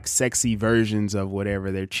kind of like sexy versions of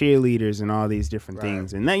whatever. They're cheerleaders and all these different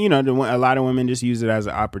things. And then, you know, a lot of women just use it as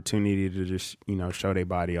an opportunity to just, you know, show their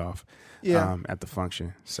body off at the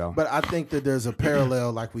function. So, but I think that there's a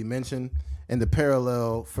parallel, like we mentioned, and the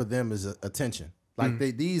parallel for them is attention. Like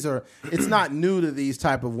it's not new to these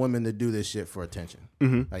type of women to do this shit for attention.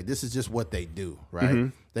 Like this is just what they do,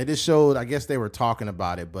 right? They just showed, I guess they were talking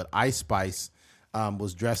about it, but Ice Spice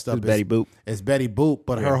was dressed up Betty Boop. as Betty Boop,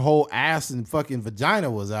 but her whole ass and fucking vagina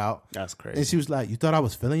was out. That's crazy. And she was like, "You thought I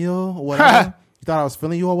was feeling you or whatever? You thought I was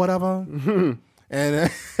feeling you or whatever?" And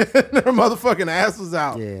her motherfucking ass was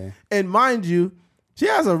out. Yeah. And mind you, she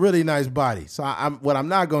has a really nice body. So what I'm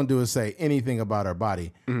not going to do is say anything about her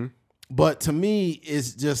body. Mm-hmm. But to me,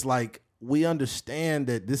 it's just like, we understand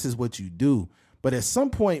that this is what you do. But at some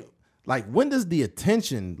point, like, when does the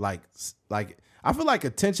attention, like I feel like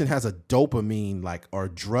attention has a dopamine, like, or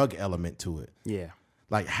drug element to it. Yeah.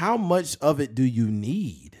 Like, how much of it do you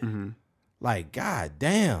need? Mm-hmm. Like, god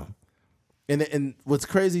damn. And what's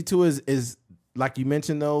crazy too is like you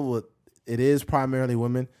mentioned though, it is primarily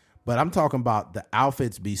women, but I'm talking about the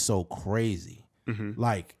outfits be so crazy. Mm-hmm.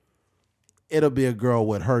 Like, it'll be a girl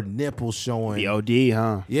with her nipples showing. The OD,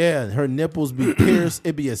 huh? Yeah, her nipples be pierced.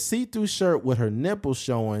 It'd be a see-through shirt with her nipples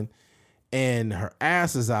showing and her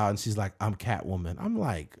ass is out, and she's like, "I'm Catwoman." I'm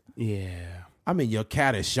like, yeah. I mean, your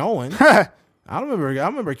cat is showing. I remember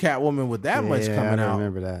Catwoman with that much coming out. I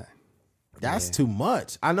remember that. That's too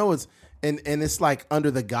much. I know it's and it's like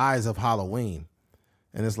under the guise of Halloween.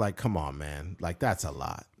 And it's like, come on, man. Like, that's a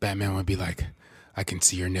lot. Batman would be like, "I can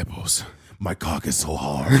see your nipples. My cock is so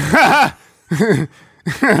hard. I'm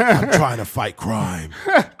trying to fight crime."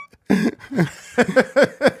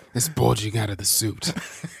 It's bulging out of the suit.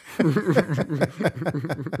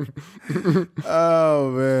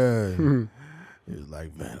 Oh, man. He's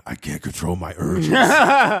like, "Man, I can't control my urges.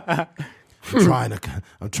 I'm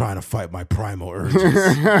trying to fight my primal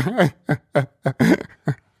urges."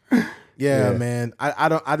 Yeah, man.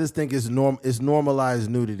 I just think it's normalized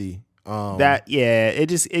nudity.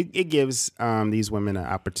 It gives these women an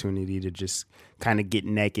opportunity to just kind of get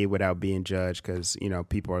naked without being judged, because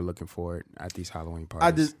people are looking for it at these Halloween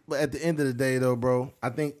parties. But at the end of the day, though, bro, I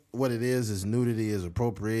think what it is nudity is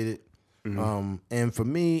appropriated. Mm-hmm. And for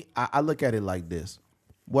me, I look at it like this: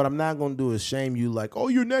 what I'm not gonna do is shame you, like, "Oh,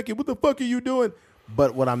 you're naked. What the fuck are you doing?"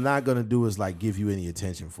 But what I'm not gonna do is like give you any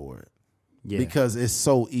attention for it. Yeah. Because it's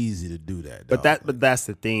so easy to do that. But that's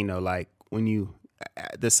the thing though. Like, when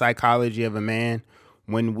the psychology of a man,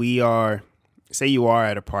 when say you are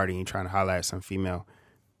at a party and you're trying to holler at some female,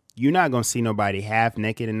 you're not gonna see nobody half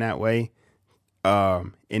naked in that way,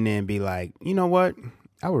 and then be like, "You know what?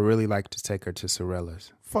 I would really like to take her to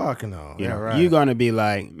Sorella's." Fuck no. Right. You're gonna be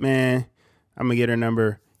like, "Man, I'm gonna get her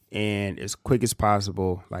number, and as quick as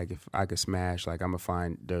possible, like, if I could smash, like, I'm gonna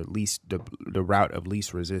find the route of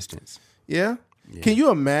least resistance." Yeah. Can you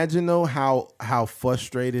imagine though how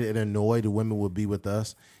frustrated and annoyed the women would be with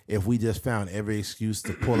us if we just found every excuse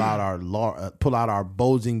to pull out our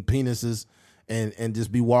bulging penises and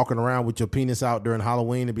just be walking around with your penis out during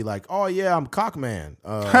Halloween and be like, "Oh yeah, I'm Cockman."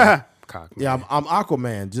 Cockman. Yeah, I'm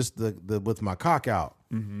Aquaman, just the with my cock out.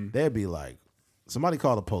 Mm-hmm. They'd be like, "Somebody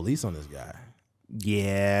call the police on this guy."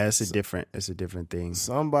 Yeah, it's a different thing.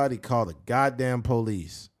 Somebody call the goddamn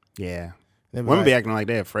police. Yeah. Women be acting like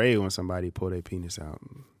they're afraid when somebody pull their penis out.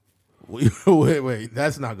 Wait,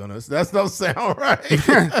 that's don't sound right.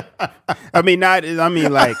 I mean, like,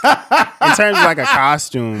 in terms of like a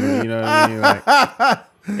costume, you know what I mean? Like,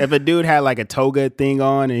 if a dude had like a toga thing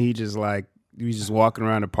on and he just walking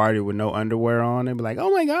around a party with no underwear on, they'd be like,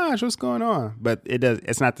 "Oh my gosh, what's going on?" But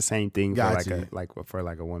it's not the same thing for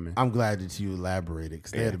a woman. I'm glad that you elaborated,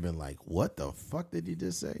 because they'd have been like, "What the fuck did you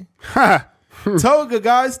just say?" Toga,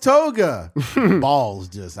 guys, toga. Balls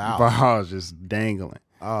just out. Balls just dangling.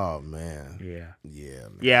 Oh man. Yeah. Yeah.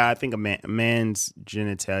 Man. Yeah, I think a man's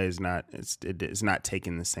genitalia is not it's not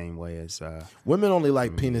taken the same way as women only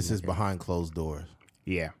like penises behind closed doors.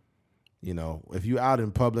 Yeah. If you out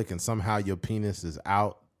in public and somehow your penis is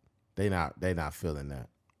out, they not feeling that.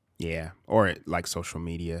 Yeah. Or like social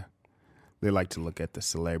media. They like to look at the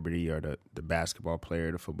celebrity or the basketball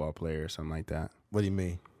player, the football player, or something like that. What do you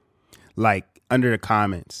mean? Like under the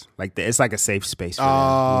comments, like it's like a safe space for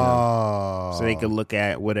them. So they could look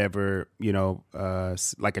at whatever,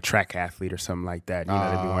 like a track athlete or something like that.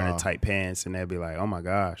 They'd be wearing tight pants and they'd be like, "Oh my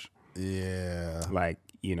gosh." Yeah. Like,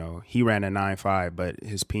 he ran a 9.5, but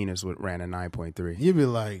his penis ran a 9.3. You'd be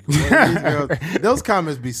like, these girls, those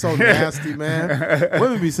comments be so nasty, man.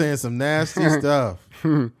 Women be saying some nasty stuff.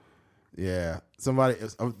 Yeah.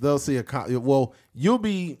 They'll see you'll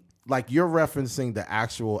be like, you're referencing the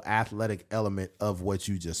actual athletic element of what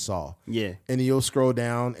you just saw. Yeah. And you'll scroll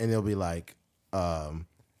down and they'll be like,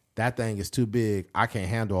 "That thing is too big. I can't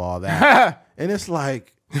handle all that." And it's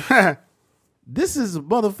like, This is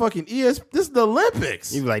motherfucking This is the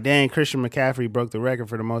Olympics. You'd be like, dang, Christian McCaffrey broke the record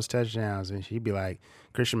for the most touchdowns. And she'd be like,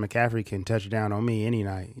 Christian McCaffrey can touch down on me any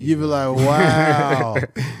night. You'd be like, wow.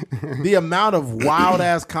 The amount of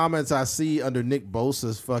wild-ass comments I see under Nick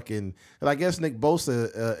Bosa's fucking... I guess Nick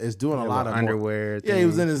Bosa is doing a lot of underwear. Yeah, he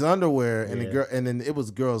was in his underwear, and the girl, and then it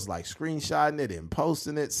was girls like screenshotting it and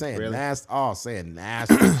posting it, saying saying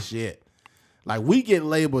nasty shit. Like, we get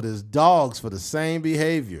labeled as dogs for the same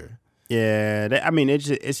behavior. Yeah,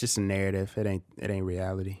 it's just a narrative. It ain't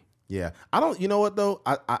reality. Yeah, I don't. You know what though?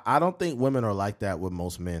 I don't think women are like that with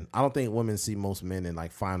most men. I don't think women see most men and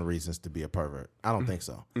like find reasons to be a pervert. I don't think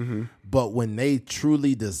so. Mm-hmm. But when they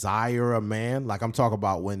truly desire a man, like I'm talking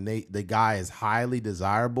about when the guy is highly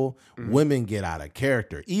desirable, women get out of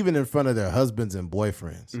character, even in front of their husbands and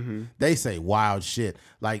boyfriends. Mm-hmm. They say wild shit.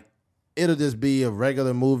 Like it'll just be a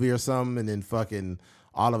regular movie or something, and then fucking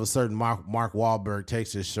all of a sudden Mark Wahlberg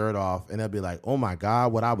takes his shirt off, and they'll be like, "Oh my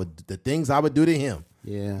God, the things I would do to him."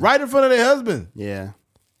 Yeah, right in front of their husband. Yeah,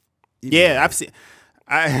 I've seen.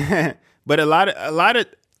 But a lot of.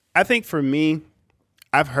 I think for me,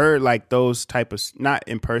 I've heard like those type of, not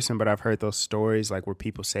in person, but I've heard those stories like where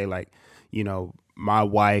people say like, you know, my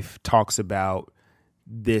wife talks about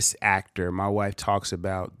this actor, my wife talks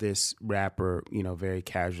about this rapper, you know, very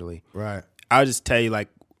casually. Right. I'll just tell you like,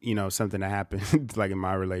 you know, something that happened like in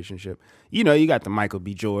my relationship. You know, you got the Michael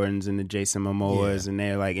B. Jordans and the Jason Momoas, and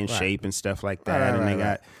they're like in shape and stuff like that. And they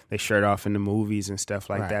got they shirt off in the movies and stuff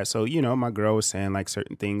like that. So, you know, my girl was saying like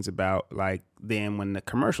certain things about like then when the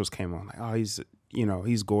commercials came on, like, oh,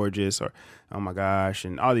 he's gorgeous, or oh my gosh,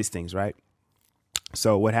 and all these things, right?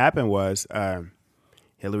 So what happened was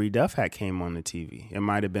Hillary Duff had came on the TV. It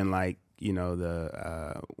might have been like, you know,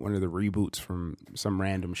 the one of the reboots from some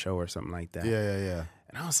random show or something like that. Yeah.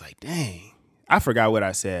 And I was like, dang. I forgot what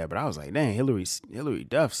I said, but I was like, dang, Hillary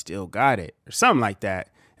Duff still got it. Or something like that.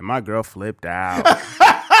 And my girl flipped out.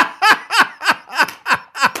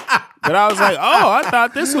 But I was like, oh, I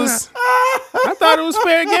thought it was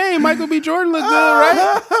fair game. Michael B. Jordan looked good,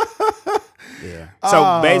 right? Yeah.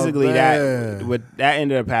 So basically that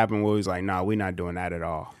ended up happening where he was like, nah, we're not doing that at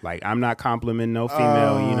all. Like, I'm not complimenting no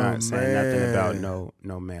female. You're not saying nothing about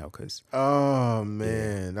no male. Oh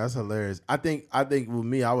man, that's hilarious. I think with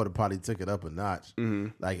me, I would have probably took it up a notch. Mm-hmm.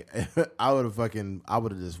 Like I would have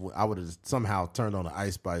just somehow turned on an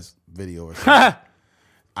Ice Spice video or something.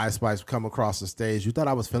 Ice Spice come across the stage. You thought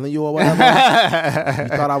I was feeling you or whatever? You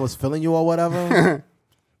thought I was feeling you or whatever?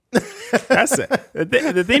 That's it.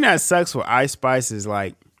 The thing that sucks with Ice Spice is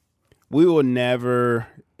like we will never,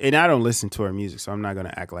 and I don't listen to her music, so I'm not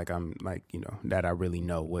gonna act like I'm like, you know, that I really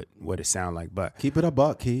know what it sound like. But keep it a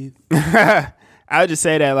buck, Keith. I would just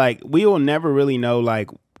say that like we will never really know like,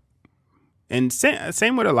 and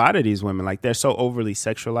same with a lot of these women, like they're so overly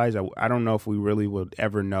sexualized. I don't know if we really would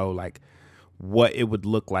ever know like what it would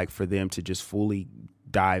look like for them to just fully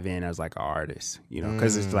dive in as like an artist, you know,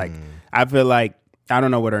 because it's like I feel like. I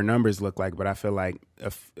don't know what her numbers look like, but I feel like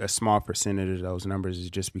a small percentage of those numbers is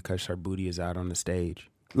just because her booty is out on the stage.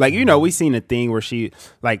 Like, you know, we seen a thing where she,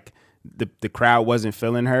 like, the crowd wasn't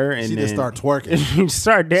feeling her. And she just start twerking. She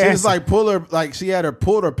started dancing. She just, like,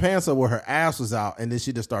 pulled her pants up where her ass was out, and then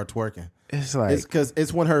she just started twerking. It's like... It's because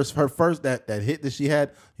it's when her first, that hit that she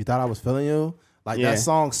had, You Thought I Was Feeling You? Like, that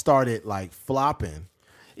song started, like, flopping.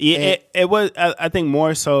 Yeah, it was, I think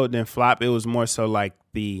more so than flop, it was more so like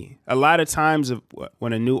a lot of times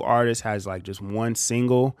when a new artist has like just one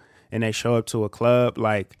single and they show up to a club,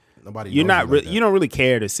 like you don't really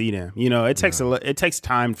care to see them. You know, it takes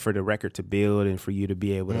time for the record to build and for you to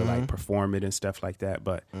be able to like perform it and stuff like that.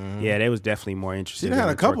 But yeah, they was definitely more interested. She had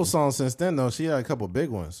a couple songs since then though. She had a couple big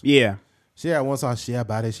ones. Yeah, she had one song. She had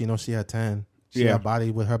body. She had 10. She had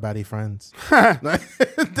body with her body friends. I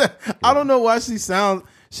don't know why she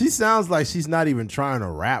sounds like she's not even trying to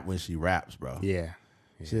rap when she raps, bro. Yeah.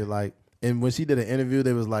 She like, and when she did an interview,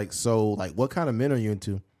 they was like, so like, what kind of men are you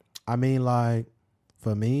into? I mean, like,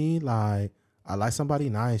 for me, like, I like somebody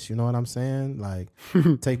nice. You know what I'm saying? Like,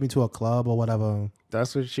 take me to a club or whatever.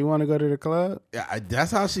 That's what she want to go to the club? Yeah,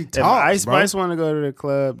 that's how she talks, If Ice Spice want to go to the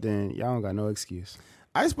club, then y'all don't got no excuse.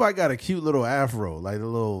 Ice Spice got a cute little afro,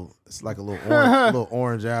 it's like a little orange, little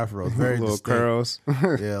orange afro. It's very little distinct. Curls.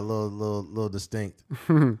 Yeah, a little distinct.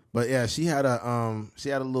 But yeah, she had a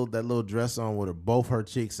little dress on with both her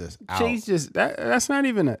cheeks is out. She's just that's not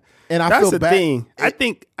even a. And that's feel the bad. Thing. I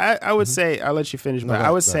think I would say I'll let you finish, but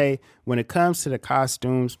I would say when it comes to the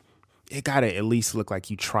costumes, it gotta at least look like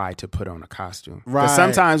you tried to put on a costume. Right.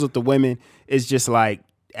 Sometimes with the women, it's just like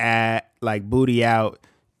booty out,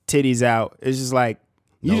 titties out. It's just like.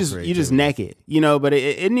 You just naked, but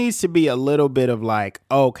it needs to be a little bit of like,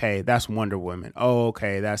 okay, that's Wonder Woman. Oh,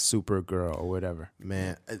 okay, that's Supergirl or whatever.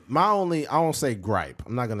 Man, I won't say gripe.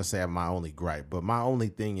 I'm not going to say my only gripe, but my only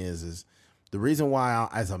thing is the reason why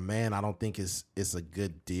as a man, I don't think it's a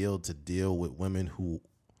good deal to deal with women who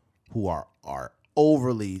are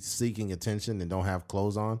overly seeking attention and don't have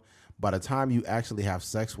clothes on. By the time you actually have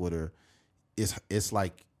sex with her, it's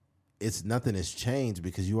like nothing has changed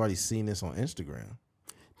because you already seen this on Instagram.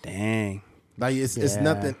 Dang. Like it's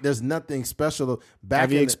nothing. There's nothing special.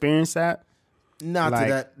 Have you experienced that? Not to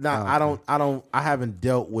that. No, okay. I haven't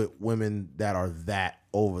dealt with women that are that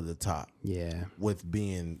over the top. Yeah. With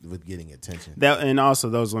getting attention. And also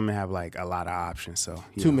those women have like a lot of options. So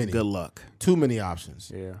too many. Good luck. Too many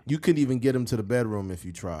options. Yeah. You couldn't even get them to the bedroom if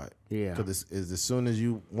you tried. Yeah. Because as soon as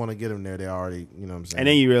you want to get them there, they already, you know what I'm saying? And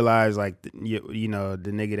then you realize like, the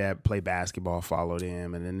nigga that play basketball followed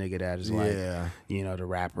him, and the nigga that is like, the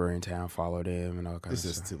rapper in town followed him and all kinds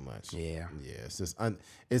of stuff. It's just too much. Yeah. Yeah. It's just,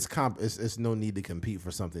 it's no need to compete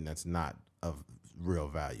for something that's not of real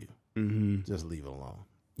value. Mm-hmm. Just leave it alone.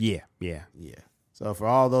 Yeah. So for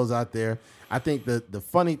all those out there, I think the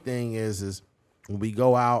funny thing is when we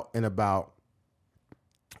go out and about,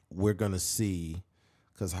 we're gonna see,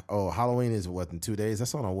 because Halloween is what, in 2 days?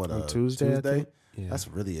 That's on Tuesday. Yeah. That's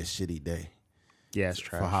really a shitty day. Yeah, it's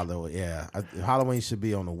trash. For Halloween. Yeah, Halloween should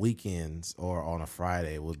be on the weekends or on a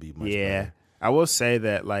Friday would be much better. I will say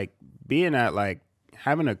that like being at like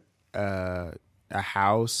having a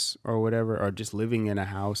house or whatever, or just living in a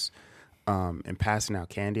house and passing out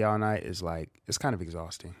candy all night is like, it's kind of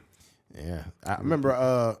exhausting. Yeah. I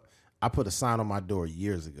remember I put a sign on my door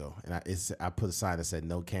years ago, and I put a sign that said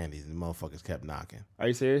no candies, and the motherfuckers kept knocking. Are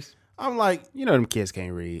you serious? I'm like, them kids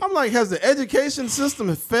can't read. I'm like, has the education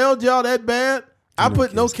system failed y'all that bad? I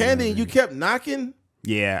put no candy and you kept knocking?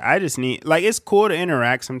 Yeah, I just need, like, it's cool to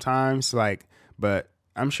interact sometimes, like, but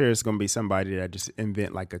I'm sure it's going to be somebody that just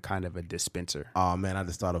invent like a kind of a dispenser. Oh, man, I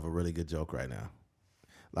just thought of a really good joke right now.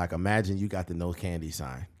 Like, imagine you got the no candy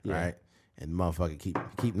sign, right? And motherfucker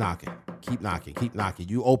keep knocking.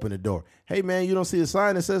 You open the door. Hey, man, you don't see the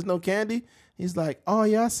sign that says no candy? He's like, oh,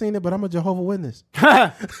 yeah, I seen it, but I'm a Jehovah's Witness.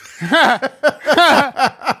 Like,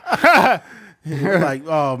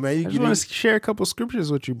 oh, man. I just want to share a couple scriptures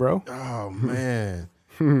with you, bro. Oh, man.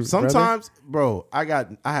 Sometimes, bro, I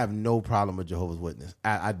have no problem with Jehovah's Witness.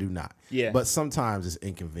 I do not. Yeah. But sometimes it's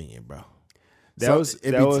inconvenient, bro. It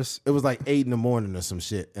was like 8 in the morning or some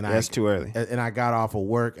shit. And that's too early. And I got off of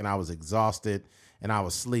work and I was exhausted and I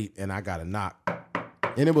was asleep and I got a knock.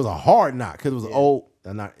 And it was a hard knock because it was old.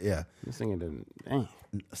 This thing dang.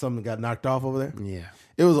 Something got knocked off over there? Yeah.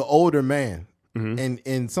 It was an older man. Mm-hmm.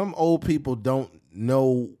 And some old people don't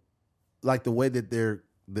know, like, the way that they're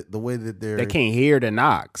they can't hear the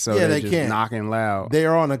knock, so they're just can't. Knocking loud.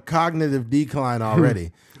 They're on a cognitive decline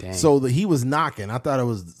already. So he was knocking. I thought it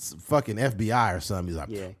was fucking FBI or something. He's like,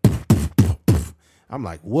 yeah. I'm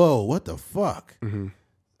like, whoa, what the fuck? Mm-hmm.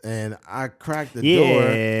 And I cracked the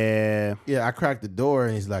door. Yeah, I cracked the door,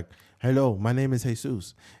 and he's like, hello, my name is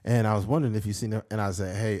Jesus, and I was wondering if you seen it. And I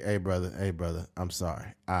said, hey, brother, I'm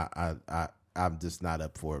sorry. I'm just not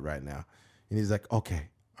up for it right now. And he's like, okay,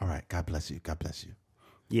 all right, God bless you.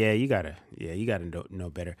 Yeah, you gotta know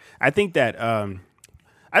better. I think that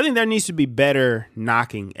there needs to be better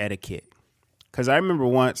knocking etiquette. Because I remember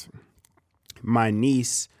once my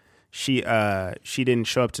niece, she didn't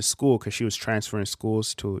show up to school because she was transferring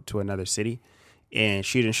schools to another city, and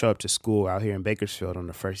she didn't show up to school out here in Bakersfield on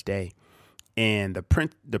the first day. And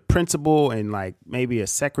the principal and like maybe a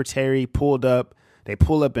secretary pulled up. They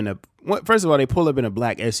pull up in a black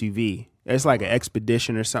SUV. It's like an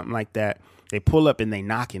expedition or something like that. They pull up and they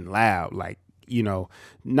knocking loud, like, the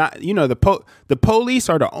police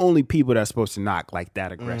are the only people that's supposed to knock like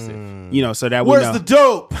that aggressive, so that we know. Where's the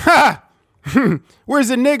dope? Where's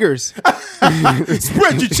the niggers?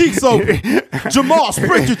 Spread your cheeks open. Jamal,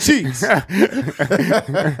 spread your cheeks. That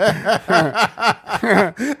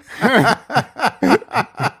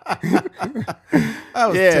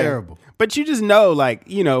was terrible. But you just know, like,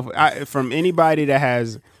 from anybody that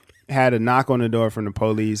has had a knock on the door from the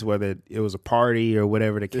police, whether it was a party or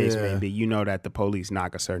whatever the case may be, that the police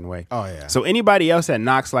knock a certain way. Oh, yeah. So anybody else that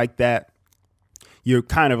knocks like that, you're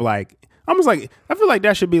kind of like, almost like, I feel like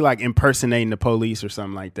that should be like impersonating the police or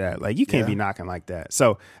something like that. Like, you can't be knocking like that.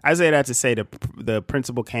 So I say that to say the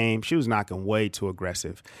principal came, she was knocking way too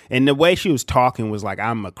aggressive. And the way she was talking was like,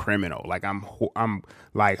 I'm a criminal. Like, I'm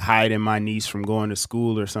like hiding my niece from going to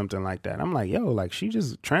school or something like that. I'm like, yo, like, she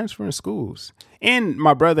just transferring schools. And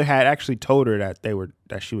my brother had actually told her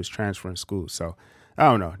that she was transferring schools. So I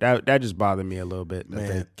don't know. That just bothered me a little bit. Man,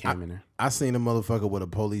 that they came in there. I seen a motherfucker with a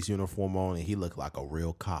police uniform on, and he looked like a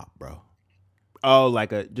real cop, bro. Oh,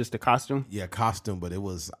 like just a costume? Yeah, costume, but it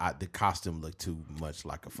was the costume looked too much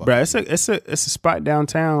like a fucking. Bro, it's a spot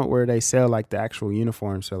downtown where they sell like the actual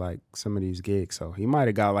uniforms for like some of these gigs. So he might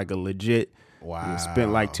have got like a legit. Wow.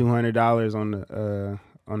 Spent like $200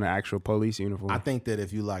 on the actual police uniform. I think that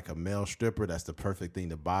if you like a male stripper, that's the perfect thing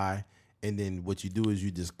to buy. And then what you do is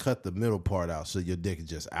you just cut the middle part out so your dick is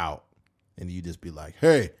just out, and you just be like,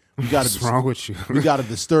 "Hey, we got what's wrong with you? We got a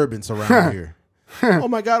disturbance around here." Oh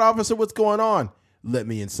my God, officer, what's going on? Let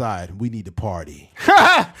me inside. We need to party.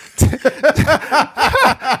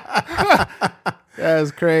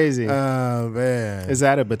 That's crazy. Oh man, is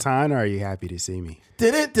that a baton, or are you happy to see me?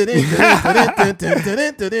 That's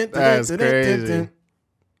crazy.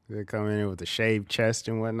 They come in with a shaved chest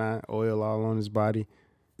and whatnot, oil all on his body.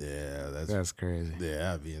 Yeah, that's crazy. Yeah,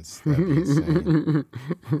 that'd be insane.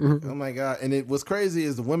 Oh my God. And what's crazy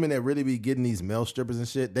is the women that really be getting these male strippers and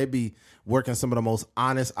shit, they be working some of the most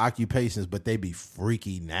honest occupations, but they be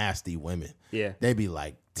freaky, nasty women. Yeah. They be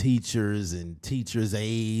like teachers and teachers'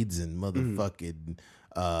 aides and motherfucking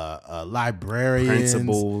librarians,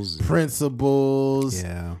 principals,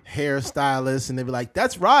 hairstylists, and they be like,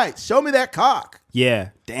 "That's right, show me that cock." Yeah,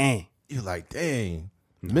 dang. You're like, dang.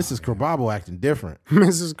 No, Mrs. Kerbabo acting different.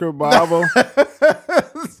 Mrs. Kerbabo.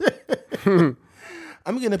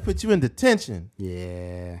 I'm going to put you in detention.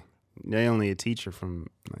 Yeah. They only a teacher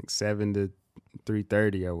from like 7 to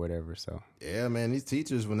 3:30 or whatever. So yeah, man, these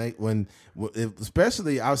teachers,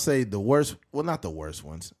 especially I'll say the worst, well, not the worst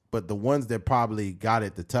ones, but the ones that probably got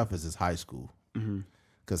it the toughest is high school.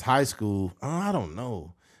 Because high school, I don't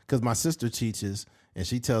know. Because my sister teaches, and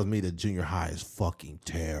she tells me that junior high is fucking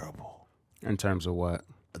terrible. In terms of what?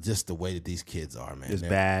 Just the way that these kids are, man. It's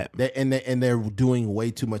bad. They're doing way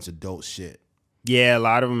too much adult shit. Yeah, a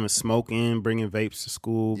lot of them are smoking, bringing vapes to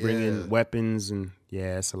school, bringing weapons, and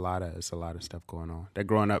it's a lot of stuff going on. They're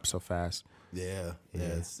growing up so fast. Yeah.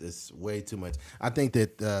 It's way too much. I think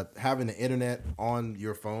that having the internet on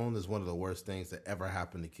your phone is one of the worst things that ever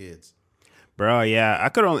happened to kids. Bro, yeah, I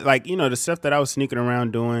could only the stuff that I was sneaking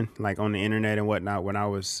around doing like on the internet and whatnot when I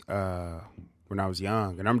was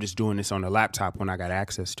young, and I'm just doing this on the laptop when I got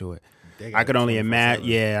access to it. I could only imagine.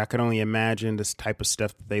 Yeah, I could only imagine this type of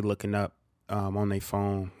stuff that they looking up on their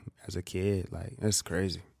phone as a kid. Like, it's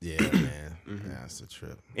crazy. Yeah, man. Yeah, it's a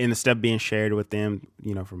trip. And the stuff being shared with them,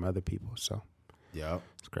 from other people. So, yeah,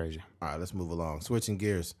 it's crazy. All right, let's move along. Switching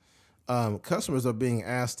gears. Customers are being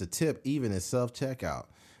asked to tip even in self-checkout.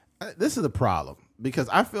 This is the problem, because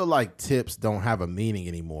I feel like tips don't have a meaning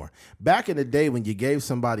anymore. Back in the day when you gave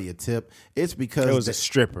somebody a tip, it's because it was a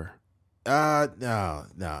stripper. No. I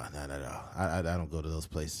don't go to those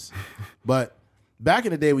places. But back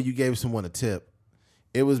in the day when you gave someone a tip,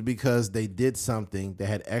 it was because they did something that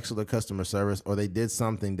had excellent customer service, or they did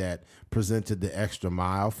something that presented the extra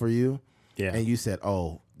mile for you. Yeah. And you said,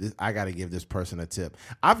 "Oh, I got to give this person a tip."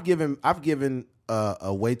 I've given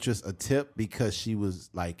a waitress a tip because she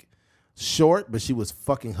was like short, but she was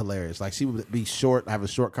fucking hilarious. Like, she would be short, have a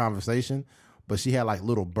short conversation, but she had like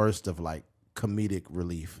little bursts of like comedic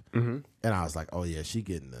relief. And I was like, "Oh yeah, she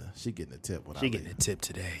getting a tip. She getting a tip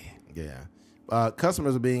today." Yeah.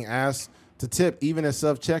 Customers are being asked to tip even at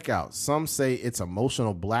self-checkout. Some say it's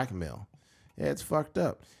emotional blackmail. Yeah, it's fucked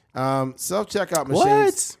up. Self-checkout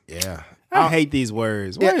machines. What? Yeah. I hate these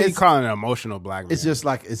words. What are you calling it emotional blackmail? It's just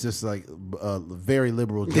like very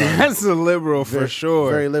liberal jargon. That's a liberal for sure.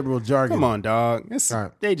 Very liberal jargon. Come on, dog.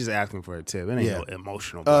 They just asking for a tip. It ain't no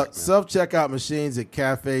emotional blackmail. Self-checkout machines at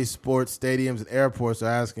cafes, sports, stadiums, and airports are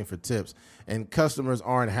asking for tips, and customers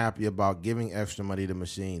aren't happy about giving extra money to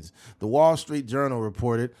machines. The Wall Street Journal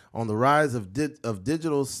reported on the rise of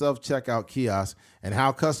digital self-checkout kiosks and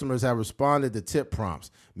how customers have responded to tip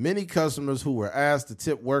prompts. Many customers who were asked to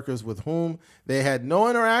tip workers with whom they had no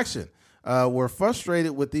interaction were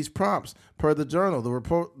frustrated with these prompts. Per the Journal,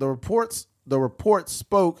 the report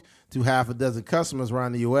spoke to half a dozen customers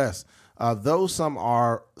around the U.S. Though some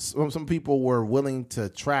people were willing to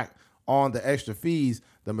track on the extra fees,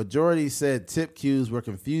 the majority said tip cues were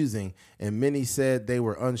confusing, and many said they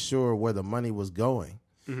were unsure where the money was going.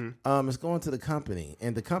 It's going to the company,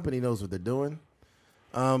 and the company knows what they're doing.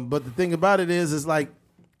 But the thing about it is like,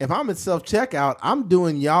 if I'm in self-checkout, I'm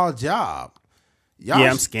doing y'all job.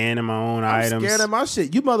 I'm scanning my own items. I'm scanning my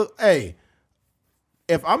shit. Hey,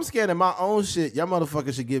 if I'm scanning my own shit, y'all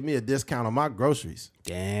motherfuckers should give me a discount on my groceries.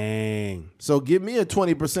 Dang. So give me a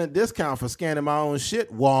 20% discount for scanning my own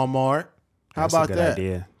shit, Walmart. How about that? That's a good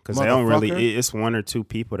idea. Because they don't really, it's one or two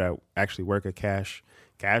people that actually work a cash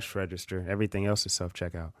register. Everything else is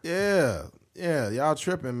self-checkout. Yeah. Yeah, y'all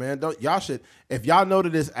tripping, man. Don't y'all should if y'all know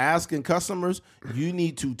that it's asking customers, you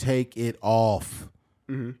need to take it off.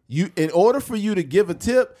 You in order for you to give a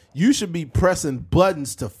tip, you should be pressing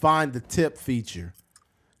buttons to find the tip feature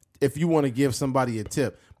if you want to give somebody a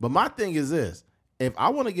tip. But my thing is this. If I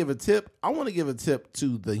want to give a tip, I want to give a tip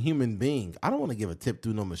to the human being. I don't want to give a tip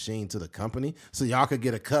through no machine to the company so y'all could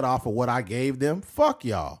get a cut off of what I gave them. Fuck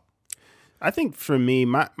y'all. I think for me,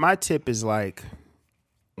 my tip is like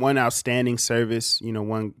one outstanding service,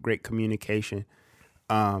 one great communication.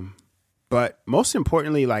 But most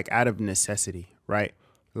importantly, like out of necessity, right?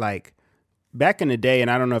 Like back in the day, and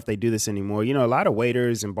I don't know if they do this anymore, a lot of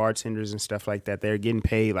waiters and bartenders and stuff like that, they're getting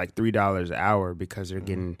paid like $3 an hour because they're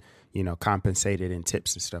getting, compensated in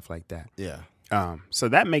tips and stuff like that. Yeah. So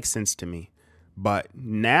that makes sense to me. But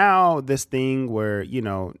now this thing where,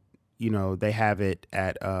 they have it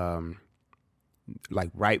at that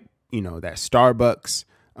Starbucks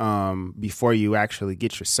before you actually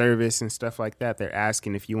get your service and stuff like that. They're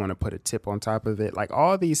asking if you want to put a tip on top of it. Like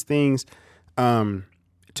all these things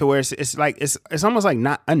to where it's almost like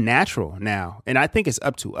not unnatural now. And I think it's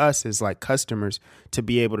up to us as like customers to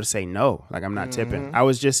be able to say no. Like I'm not tipping. I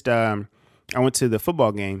was just I went to the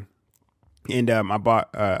football game and I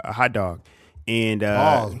bought a hot dog and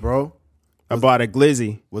Pause, bro. I bought a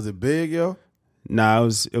glizzy. Was it big, yo? No,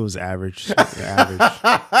 it was average.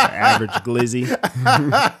 Average glizzy.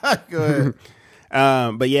 Go ahead.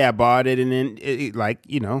 But yeah, I bought it, and then it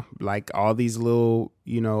like all these little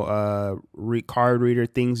card reader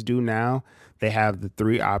things do now. They have the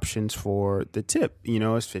 3 options for the tip.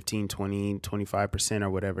 It's 15, 20, 25% or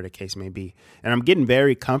whatever the case may be. And I'm getting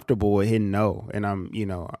very comfortable with hitting no. And I'm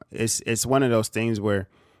it's one of those things where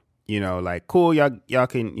like cool, y'all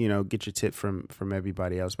can get your tip from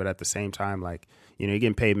everybody else, but at the same time, like you're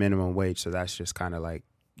getting paid minimum wage, so that's just kind of like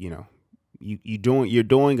you're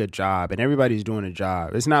doing a job, and everybody's doing a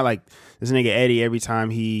job. It's not like this nigga Eddie every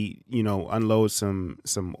time he unloads some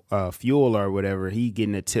fuel or whatever, he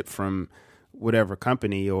getting a tip from whatever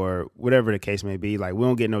company or whatever the case may be. Like we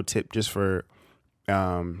don't get no tip just for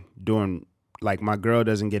doing. Like my girl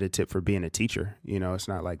doesn't get a tip for being a teacher. It's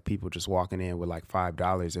not like people just walking in with like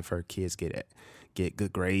 $5 if her kids get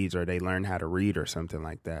good grades or they learn how to read or something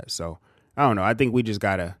like that. So I don't know. I think we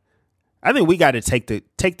gotta take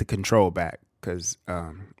the control back because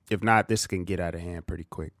if not, this can get out of hand pretty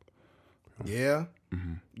quick. Yeah,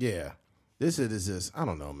 yeah. This is just I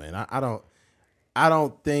don't know, man. I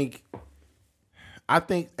don't think. I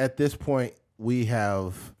think at this point we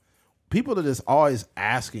have. People are just always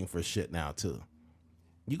asking for shit now, too.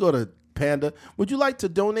 You go to Panda. Would you like to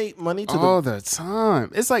donate money to all the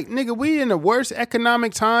time? It's like, nigga, we in the worst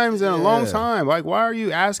economic times in a long time. Like, why are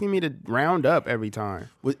you asking me to round up every time?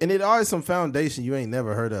 And it always some foundation you ain't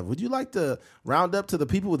never heard of. Would you like to round up to the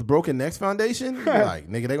people with broken necks foundation? Like,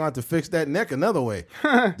 nigga, they gonna have to fix that neck another way.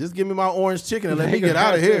 Just give me my orange chicken and let me get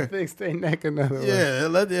out of here. Fix their neck another way.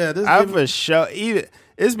 Yeah. For sure.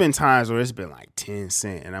 It's been times where it's been like 10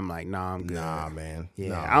 cents, and I'm like, nah, I'm good. Nah, man. Yeah,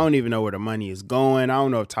 nah. I don't even know where the money is going. I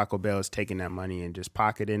don't know if Taco Bell is taking that money and just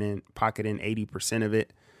pocketing 80% of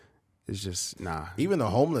it. It's just, nah. Even the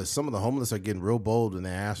homeless, some of the homeless are getting real bold when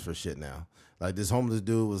they ask for shit now. Like this homeless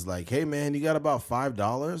dude was like, hey, man, you got about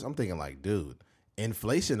 $5? I'm thinking like, dude,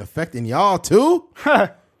 inflation affecting y'all too?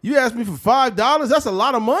 You asked me for $5? That's a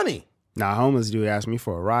lot of money. Nah, homeless dude asked me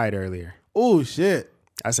for a ride earlier. Oh, shit.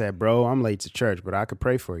 I said, bro, I'm late to church, but I could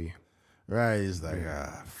pray for you. Right. It's like,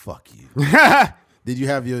 fuck you. Did you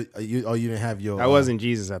have you didn't have your... I wasn't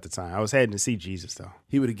Jesus at the time. I was heading to see Jesus, though.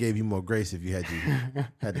 He would have gave you more grace if you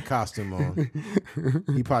had the costume on.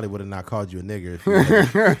 He probably would have not called you a nigger. If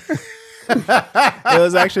you it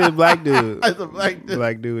was actually a black dude. It's a black dude.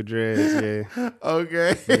 Black dude with dreads, yeah.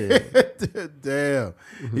 Okay. Yeah. Damn.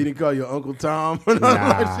 He didn't call you Uncle Tom?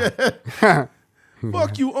 Nah.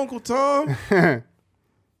 Fuck you, Uncle Tom.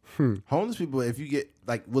 Homeless people, if you get...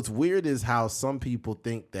 Like, what's weird is how some people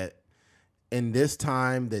think that in this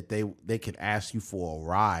time that they can ask you for a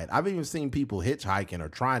ride. I've even seen people hitchhiking or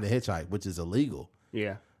trying to hitchhike, which is illegal.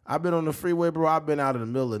 Yeah. I've been on the freeway, bro. I've been out in the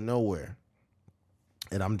middle of nowhere.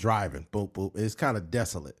 And I'm driving. Boom, boom. It's kind of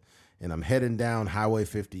desolate. And I'm heading down Highway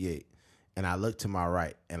 58. And I look to my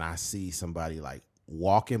right and I see somebody like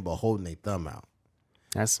walking but holding their thumb out.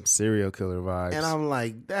 That's some serial killer vibes. And I'm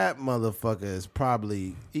like, that motherfucker is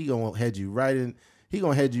probably, he gonna head you right in. He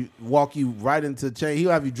gonna walk you right into chain.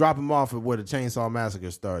 He'll have you drop him off at where the Chainsaw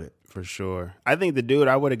Massacre started. For sure. I think the dude,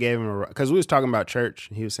 I would have gave him a, because we was talking about church.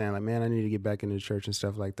 He was saying like, man, I need to get back into church and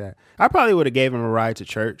stuff like that. I probably would have gave him a ride to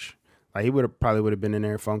church. Like he probably would have been in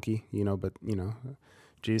there funky, but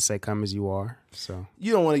Jesus say, "Come as you are." So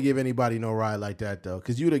you don't want to give anybody no ride like that though,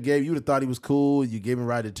 because you'd have thought he was cool. You gave him a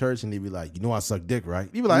ride to church, and he'd be like, "You know I suck dick, right?"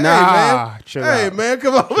 You'd be like, nah, "Hey man,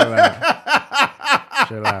 come on, chill out,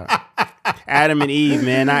 chill out." Adam and Eve,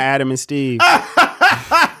 man, not Adam and Steve.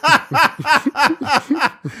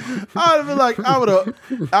 I would have been like, I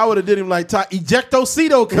would have did him like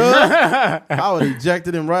ejectocito, cuz. I would have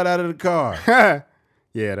ejected him right out of the car.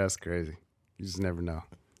 Yeah, that's crazy. You just never know.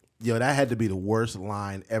 Yo, that had to be the worst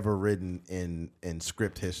line ever written in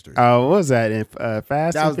script history. Oh, what was that in Fast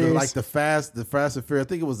That and was Furious? the Fast and Furious. I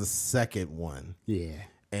think it was the second one. Yeah,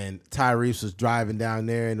 And Tyrese was driving down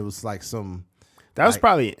there, and it was like some. that was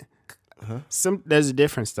probably some. There's a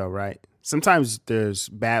difference though, right? Sometimes there's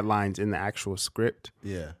bad lines in the actual script,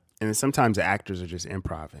 Yeah. and then sometimes the actors are just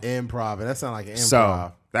improv. Improv. And that sounded like an improv.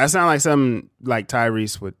 So that sounded like something like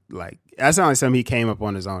Tyrese would like. That sounded like something he came up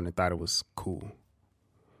on his own and thought it was cool.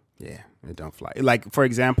 Yeah, it don't fly. Like for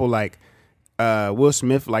example, like Will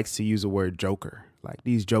Smith likes to use the word joker. Like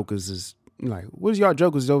these jokers is like, what's y'all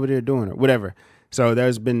jokers over there doing or whatever. So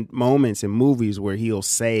there's been moments in movies where he'll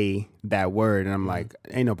say that word, and I'm like,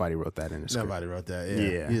 ain't nobody wrote that in the script. Nobody wrote that. Yeah.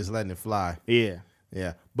 Yeah. He's just letting it fly. Yeah,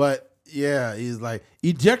 Yeah. But yeah, he's like,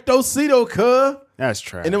 ejectocito, cuh. that's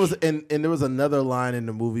trash. And there was another line in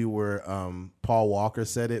the movie where Paul Walker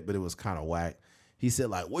said it, but it was kind of whack. He said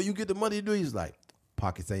like, "Where you get the money to do?" He's like,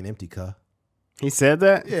 "Pockets ain't empty, cuh." He said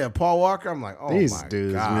that? Yeah, Paul Walker. I'm like, oh These my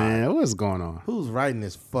dudes, God. man, what's going on? Who's writing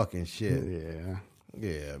this fucking shit? Yeah.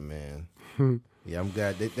 Yeah, man. Yeah, I'm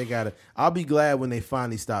glad they got it. I'll be glad when they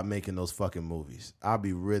finally stop making those fucking movies. I'll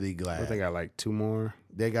be really glad. But they got like 2 more.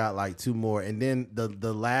 They got like 2 more, and then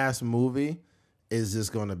the last movie is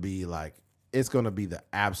just gonna be like, it's gonna be the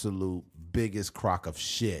absolute biggest crock of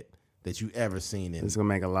shit that you ever seen in. It's gonna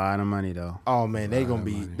make a lot of money though. Oh man, they're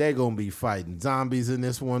gonna be fighting zombies in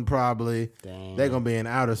this one probably. Damn. They're gonna be in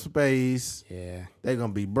outer space. Yeah. They're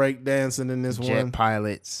gonna be breakdancing in this Jet one.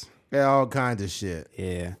 pilots. Yeah, all kinds of shit.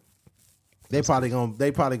 Yeah. They probably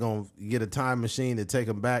gonna get a time machine to take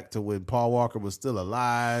them back to when Paul Walker was still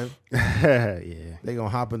alive. Yeah. They gonna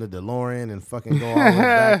hop in the DeLorean and fucking go all the way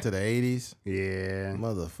back to the 80s. Yeah.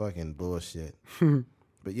 Motherfucking bullshit.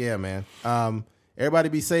 But yeah, man. Everybody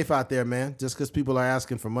be safe out there, man. Just because people are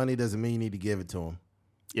asking for money doesn't mean you need to give it to them.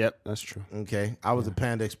 Yep, that's true. Okay. I was at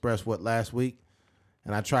Panda Express last week,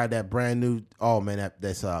 and I tried that brand new. Oh man,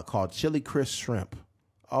 that's called Chili Crisp Shrimp.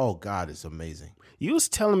 Oh God, it's amazing. You was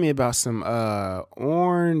telling me about some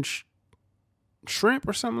orange shrimp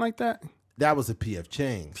or something like that. That was a PF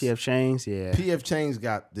Chang's. PF Chang's, yeah. PF Chang's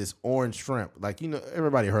got this orange shrimp. Like, you know,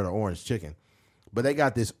 everybody heard of orange chicken. But they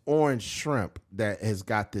got this orange shrimp that has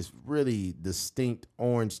got this really distinct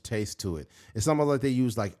orange taste to it. It's almost like they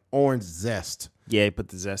use like orange zest. Yeah, put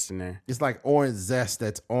the zest in there. It's like orange zest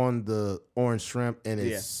that's on the orange shrimp, and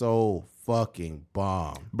it's so fucking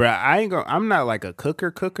bomb. Bruh, I'm not like a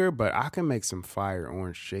cooker, but I can make some fire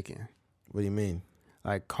orange chicken. What do you mean?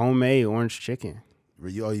 Like homemade orange chicken.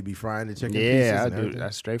 You be frying the chicken pieces? Yeah, I and do. everything?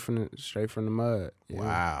 That's straight from the mud. Yeah.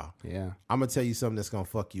 Wow. Yeah. I'm going to tell you something that's going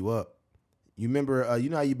to fuck you up. You remember, you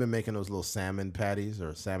know how you've been making those little salmon patties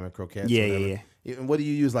or salmon croquettes? Yeah, or whatever? yeah. And what do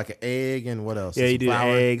you use, like an egg and what else? Yeah, Some you do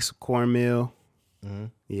flour? eggs, cornmeal. Mm-hmm.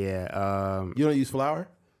 Yeah. You don't use flour?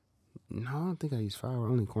 No, I don't think I use flour.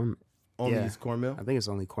 Only cornmeal. Only use cornmeal? I think it's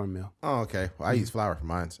only cornmeal. Oh, okay. Well, I use flour for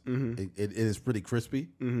mine. Mm-hmm. It is pretty crispy.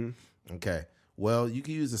 Mm-hmm. Okay. Well, you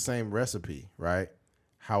can use the same recipe, right?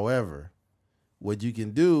 However, what you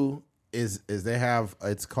can do is they have,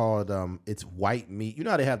 it's called it's white meat. You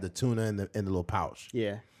know how they have the tuna in the little pouch.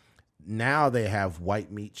 Yeah. Now they have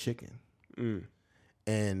white meat chicken.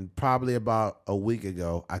 And probably about a week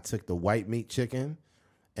ago, I took the white meat chicken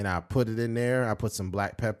and I put it in there. I put some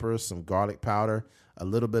black peppers, some garlic powder, a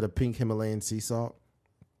little bit of pink Himalayan sea salt,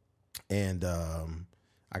 and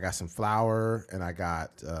I got some flour, and I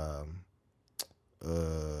got some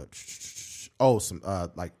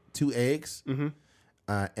like 2 eggs. Mm-hmm.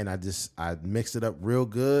 And I mixed it up real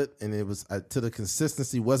good, and it was to the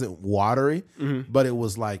consistency wasn't watery, but it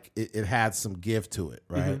was like it had some give to it,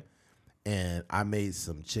 right? Mm-hmm. And I made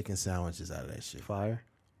some chicken sandwiches out of that shit. Fire.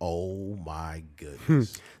 Oh my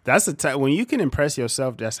goodness! That's when you can impress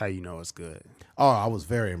yourself. That's how you know it's good. Oh, I was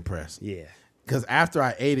very impressed. Yeah. Because after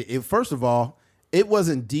I ate it, first of all, it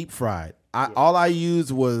wasn't deep fried. All I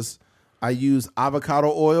used was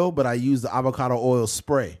avocado oil, but I used the avocado oil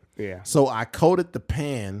spray. Yeah. So I coated the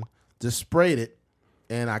pan, just sprayed it,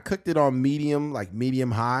 and I cooked it on medium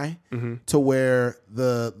high, to where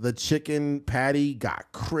the chicken patty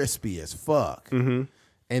got crispy as fuck. Mm-hmm.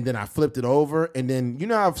 And then I flipped it over, and then you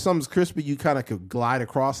know how if something's crispy, you kind of could glide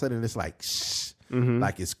across it, and it's like,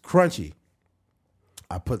 like it's crunchy.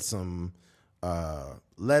 I put some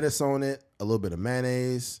lettuce on it, a little bit of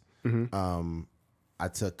mayonnaise. I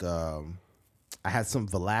took I had some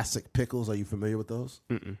Vlasic pickles. Are you familiar with those?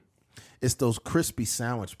 Mm-mm. It's those crispy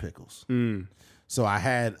sandwich pickles. So I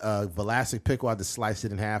had a Vlasic pickle. I just sliced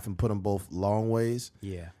it in half and put them both long ways.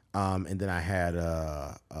 Yeah. And then I had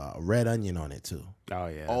a red onion on it too. Oh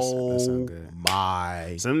yeah. That sounds good.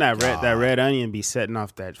 My Some of that red onion be setting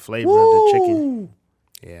off that flavor of the chicken.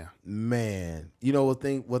 Yeah. Man, you know what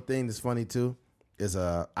thing that's funny too is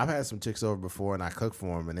I've had some chicks over before and I cooked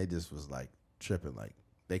for them and they just was like tripping, like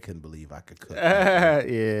they couldn't believe I could cook.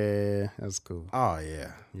 Yeah, that's cool. Oh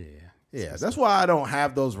yeah. Yeah. Yeah, that's why I don't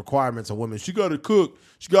have those requirements of women. She got to cook.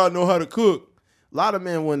 She got to know how to cook. A lot of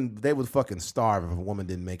men, when they would fucking starve if a woman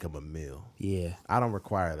didn't make them a meal. Yeah. I don't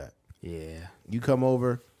require that. Yeah. You come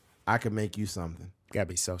over, I can make you something. Gotta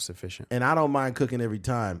be self-sufficient. And I don't mind cooking every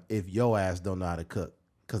time if your ass don't know how to cook.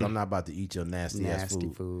 Because I'm not about to eat your nasty ass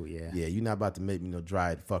food. Yeah. Yeah, you're not about to make me no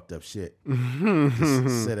dried, fucked up shit.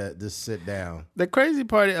 Just sit down. The crazy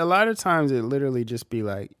part, a lot of times it literally just be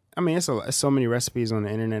like, I mean, it's so many recipes on the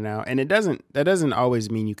internet now, and that doesn't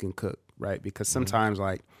always mean you can cook, right? Because sometimes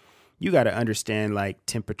like you got to understand like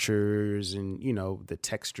temperatures and, you know, the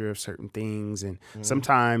texture of certain things, and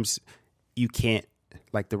sometimes you can't,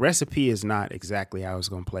 like the recipe is not exactly how it's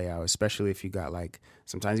going to play out, especially if you got like,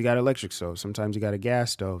 sometimes you got electric stove, sometimes you got a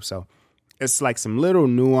gas stove. So it's like some little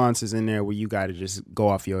nuances in there where you got to just go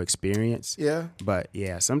off your experience. Yeah. But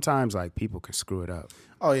yeah, sometimes like people can screw it up.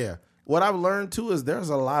 Oh, yeah. What I've learned too is there's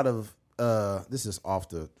a lot of, this is off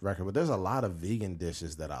the record, but there's a lot of vegan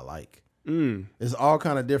dishes that I like. There's all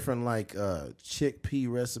kind of different like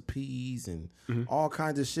chickpea recipes and all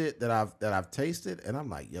kinds of shit that I've tasted, and I'm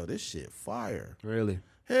like, yo, this shit fire. Really?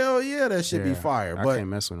 Hell yeah, that shit be fire. I But can't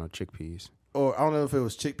mess with no chickpeas. Or I don't know if it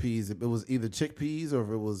was chickpeas. It was either chickpeas or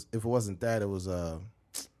if it wasn't that, it was I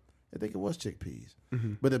think it was chickpeas.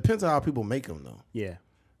 But it depends on how people make them though. Yeah.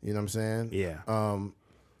 You know what I'm saying? Yeah.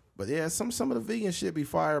 But yeah, some of the vegan shit be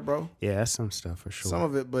fire, bro. Yeah, that's some stuff for sure. Some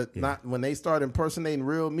of it, but not when they start impersonating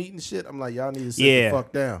real meat and shit. I'm like, y'all need to sit the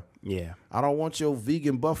fuck down. Yeah. I don't want your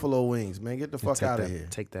vegan buffalo wings, man. Get the fuck out of here.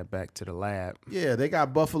 Take that back to the lab. Yeah, they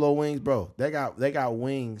got buffalo wings, bro. They got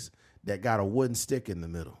wings that got a wooden stick in the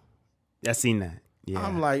middle. I seen that. Yeah.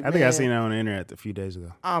 I'm like, I think I seen that on the internet a few days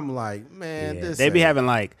ago. I'm like, man, this they be having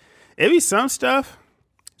like, it be some stuff.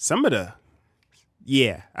 Some of the,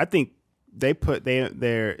 I think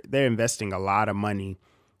they're investing a lot of money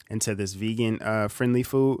into this vegan friendly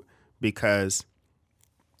food, because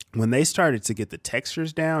when they started to get the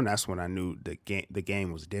textures down, that's when I knew the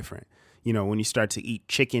game was different. You know, when you start to eat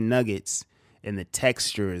chicken nuggets and the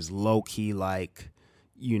texture is low key like,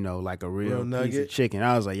 you know, like a real piece of chicken.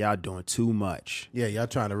 I was like, y'all doing too much. Yeah, y'all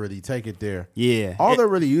trying to really take it there. Yeah. All they're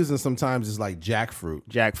really using sometimes is like jackfruit.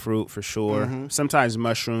 Jackfruit for sure. Sometimes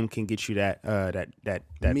mushroom can get you that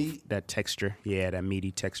meat, that texture. Yeah, that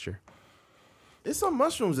meaty texture. It's some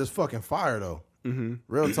mushrooms that's fucking fire though.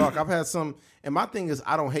 Real talk. I've had some, and my thing is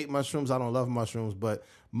I don't hate mushrooms. I don't love mushrooms, but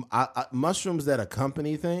mushrooms that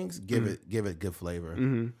accompany things give it good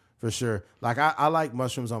flavor for sure. Like I like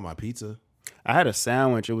mushrooms on my pizza. I had a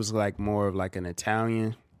sandwich. It was like more of like an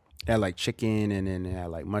Italian. It had like chicken and then it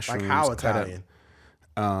had like mushrooms. Like how Italian?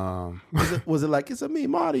 Was it like, it's a me,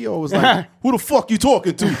 Mario? It was like, who the fuck you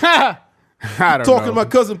talking to? I don't talking know. to my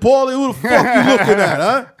cousin Paulie? Who the fuck you looking at,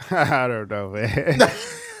 huh? I don't know, man.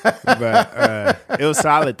 But it was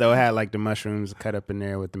solid though. It had like the mushrooms cut up in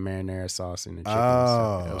there with the marinara sauce and the chicken.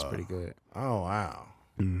 So it was pretty good. Oh wow.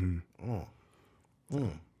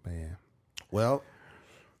 But yeah. Well,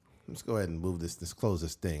 let's go ahead and move this. Let's close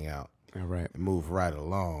this thing out. All right. And move right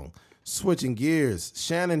along. Switching gears.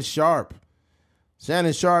 Shannon Sharp.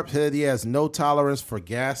 Shannon Sharp said he has no tolerance for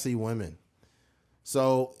gassy women.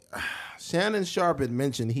 So Shannon Sharp had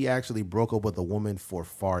mentioned he actually broke up with a woman for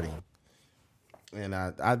farting. And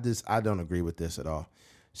I don't agree with this at all.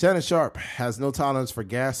 Shannon Sharp has no tolerance for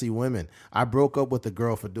gassy women. I broke up with a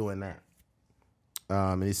girl for doing that.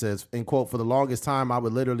 And he says, in quote, for the longest time, I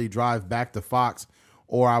would literally drive back to Fox,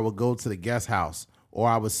 or I would go to the guest house, or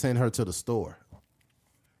I would send her to the store.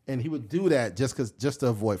 And he would do that just to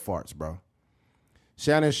avoid farts, bro.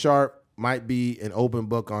 Shannon Sharp might be an open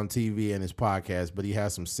book on TV and his podcast, but he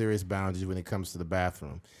has some serious boundaries when it comes to the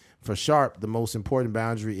bathroom. For Sharp, the most important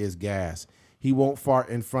boundary is gas. He won't fart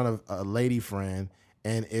in front of a lady friend,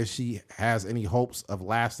 and if she has any hopes of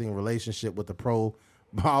lasting relationship with the Pro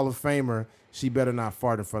Hall of Famer, she better not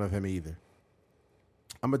fart in front of him either.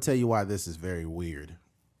 I'm going to tell you why this is very weird.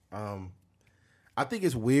 I think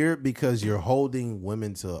it's weird because you're holding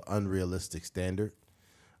women to an unrealistic standard.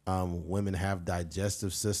 Women have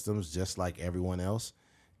digestive systems just like everyone else.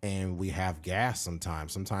 and we have gas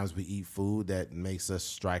sometimes. Sometimes we eat food that makes us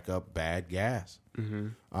strike up bad gas.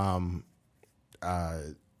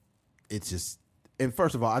 It's just, and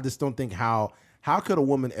first of all, I just don't think how could a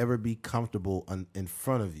woman ever be comfortable in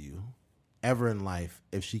front of you ever in life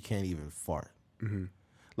if she can't even fart?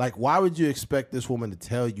 Like, why would you expect this woman to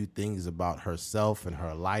tell you things about herself and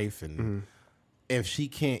her life and if she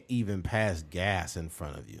can't even pass gas in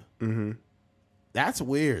front of you? That's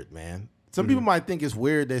weird, man. Some people might think it's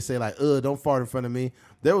weird. They say like, "Ugh, don't fart in front of me."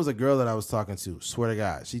 There was a girl that I was talking to. Swear to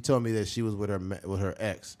God, she told me that she was with her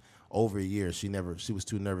ex over a year. She was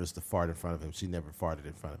too nervous to fart in front of him. She never farted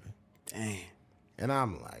in front of him. Dang. And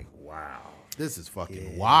I'm like, wow, this is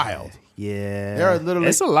fucking wild. Yeah, there are literally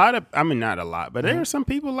it's a lot of. I mean, not a lot, but there are some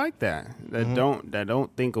people like that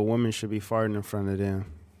don't think a woman should be farting in front of them.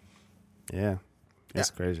 Yeah,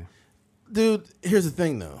 that's crazy, dude. Here's the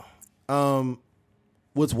thing, though.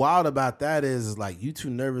 What's wild about that is like you too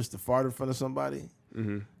nervous to fart in front of somebody.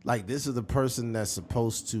 Like this is the person that's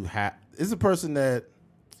supposed to have. This is a person that.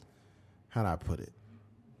 How do I put it?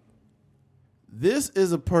 This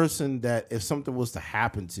is a person that if something was to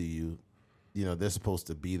happen to you, you know, they're supposed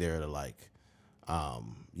to be there to like,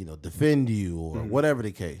 you know, defend you or whatever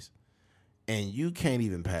the case, and you can't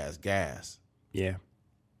even pass gas. Yeah,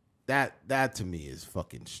 that to me is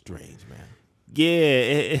fucking strange, man.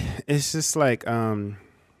 Yeah, it's just like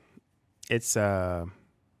it's like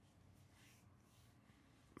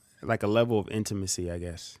a level of intimacy, I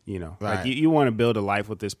guess. You know, Right. like you want to build a life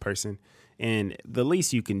with this person, and the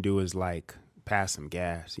least you can do is like pass some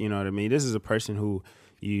gas. You know what I mean? This is a person who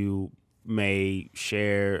you may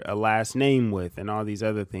share a last name with and all these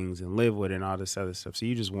other things and live with and all this other stuff. So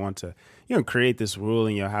you just want to, you know, create this rule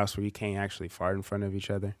in your house where you can't actually fart in front of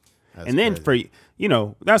each other. That's and then crazy. for, you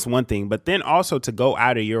know, that's one thing. But then also to go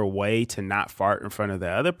out of your way to not fart in front of the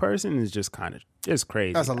other person is just kind of just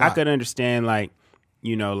crazy. That's a lot. I could understand like,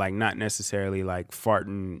 you know, like not necessarily like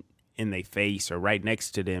farting in their face or right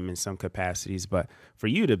next to them in some capacities. But for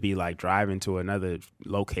you to be like driving to another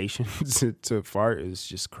location to fart is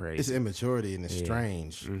just crazy. It's immaturity and it's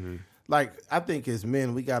strange. Like I think as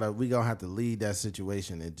men, we gonna have to lead that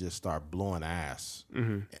situation and just start blowing ass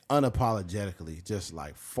unapologetically, just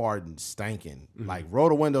like farting, stanking, like roll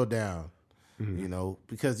the window down, you know,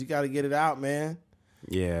 because you got to get it out, man.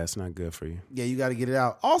 Yeah, it's not good for you. Yeah, you got to get it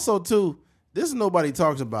out. Also, too, this is nobody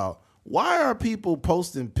talks about. Why are people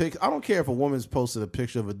posting pics? I don't care if a woman's posted a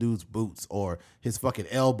picture of a dude's boots or his fucking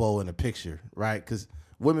elbow in a picture, right? Because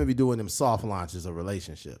women be doing them soft launches of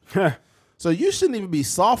relationships. So you shouldn't even be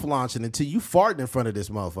soft launching until you farting in front of this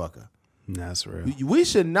motherfucker. That's real. We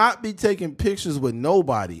should not be taking pictures with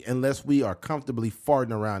nobody unless we are comfortably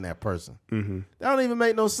farting around that person. That don't even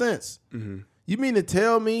make no sense. You mean to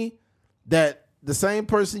tell me that the same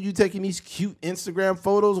person you taking these cute Instagram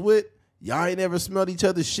photos with, y'all ain't ever smelled each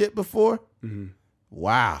other's shit before?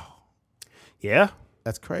 Wow. Yeah.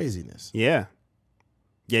 That's craziness. Yeah.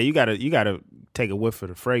 Yeah, you gotta take a whiff of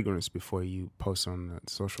the fragrance before you post on the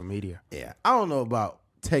social media. Yeah. I don't know about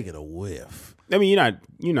taking a whiff. I mean,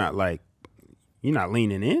 you're not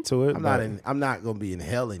leaning into it. I'm not gonna be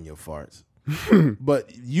inhaling your farts.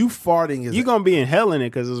 But you farting is You're gonna be inhaling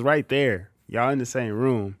it because it's right there. Y'all in the same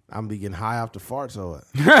room. I'm be getting high off the farts or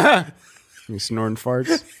what? You snorting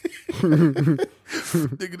farts.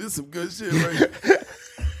 Nigga, this some good shit right here.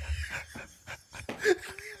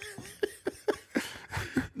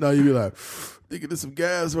 No, you be like, nigga, this some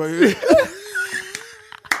gas right here.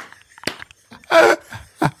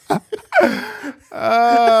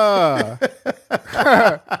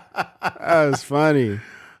 That's funny.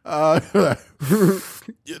 Like,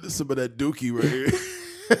 yeah, this some of that dookie right here.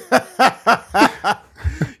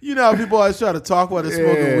 You know how people always try to talk while they're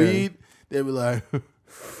smoking weed? They be like,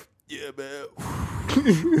 yeah, man.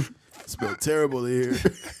 Smell terrible in here.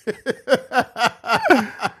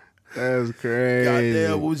 That's crazy.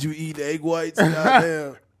 Goddamn, what would you eat? Egg whites?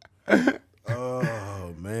 Goddamn.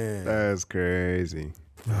 Oh, man. That's crazy.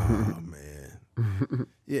 Oh, man.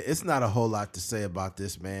 Yeah, it's not a whole lot to say about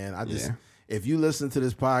this, man. If you listen to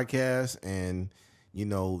this podcast and, you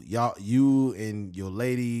know, you and your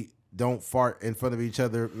lady don't fart in front of each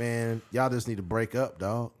other, man, y'all just need to break up,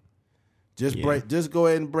 dog. Just go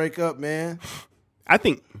ahead and break up, man. I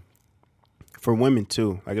think for women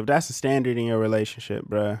too, like if that's the standard in your relationship,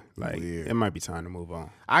 bruh, like it might be time to move on.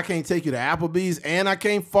 I can't take you to Applebee's and I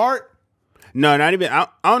can't fart. No, not even. I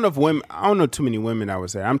don't know if women. I don't know too many women. I would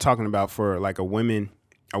say I'm talking about for like a woman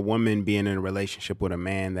being in a relationship with a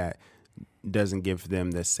man that doesn't give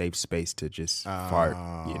them the safe space to just fart.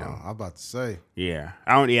 You know, I'm about to say. Yeah,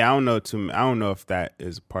 I don't know. I don't know if that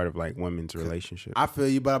is part of like women's relationship. I feel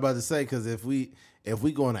you, but I'm about to say because if if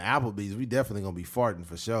we going to Applebee's, we definitely gonna be farting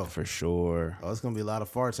for sure. For sure. Oh, it's gonna be a lot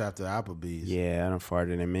of farts after Applebee's. Yeah, I done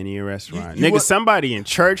farted in many a restaurant. You Nigga, somebody in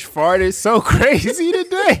church farted so crazy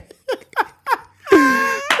today.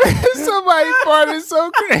 Somebody farted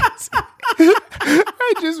so crazy.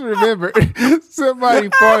 I just remembered. Somebody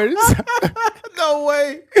farted. No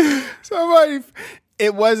way. Somebody.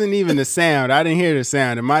 It wasn't even the sound. I didn't hear the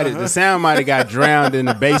sound. It might have. The sound might have got drowned in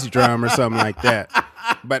the bass drum or something like that.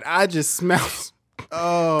 But I just smelled.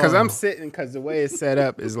 Oh, because I'm sitting. Because the way it's set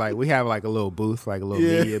up is like we have like a little booth, like a little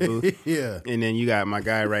media booth. Yeah. And then you got my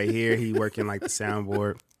guy right here. He working like the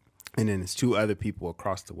soundboard. And then there's 2 other people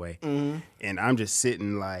across the way. Mm-hmm. And I'm just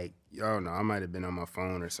sitting like, I don't know, I might have been on my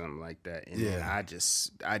phone or something like that. And then I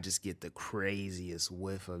just get the craziest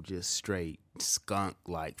whiff of just straight skunk,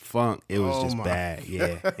 like funk. It was just bad,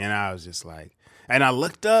 yeah. And I was just like, and I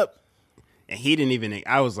looked up, and he didn't even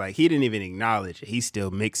acknowledge it. He's still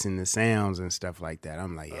mixing the sounds and stuff like that.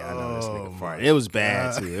 I'm like, yeah, I know this nigga farted. It was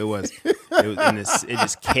bad too. It was and it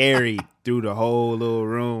just carried through the whole little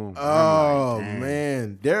room. Oh like,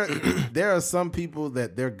 man, there are some people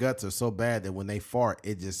that their guts are so bad that when they fart,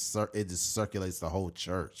 it just circulates the whole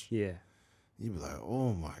church. Yeah, you be like,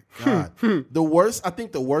 oh my god. I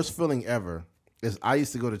think the worst feeling ever is I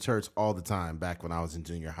used to go to church all the time back when I was in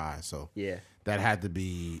junior high. So yeah. That had to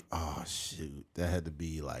be, that had to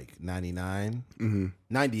be like 99,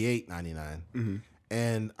 98, 99. Mm-hmm.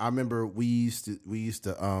 And I remember we used to,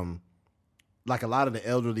 like a lot of the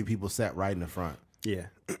elderly people sat right in the front. Yeah.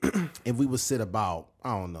 And we would sit about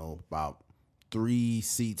 3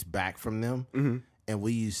 seats back from them. Mm-hmm. And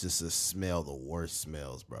we used to smell the worst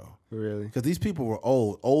smells, bro. Really? Because these people were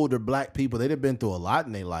older black people. They done been through a lot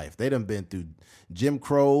in their life. They done been through Jim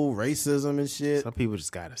Crow, racism and shit. Some people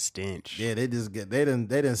just got a stench. Yeah, they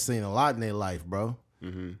done seen a lot in their life, bro.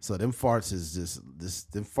 Mm-hmm. So them farts is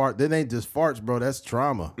That ain't just farts, bro. That's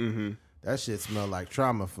trauma. Mm-hmm. That shit smell like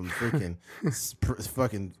trauma from freaking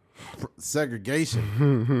fucking segregation.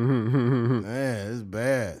 Man, it's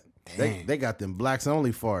bad. They got them blacks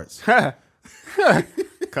only farts.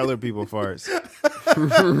 Colored people farts.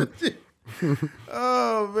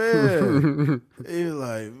 Oh man, he was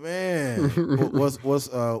like, man,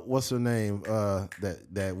 what's her name?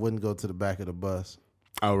 That wouldn't go to the back of the bus.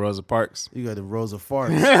 Oh, Rosa Parks. You got the Rosa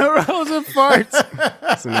Farts. Rosa Farts.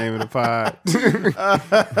 That's the name of the pod.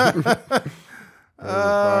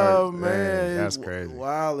 Oh man, that's crazy.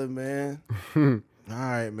 Wildin', man. All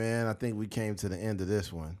right, man. I think we came to the end of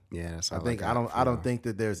this one. Yeah, that's all I don't think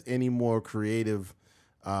that there's any more creative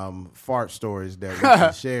fart stories that we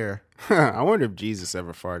can share. I wonder if Jesus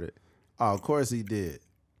ever farted. Oh, of course he did.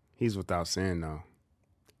 He's without sin, though.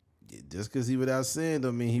 Just because he without sin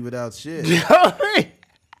don't mean he without shit.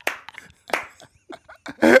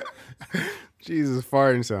 Jesus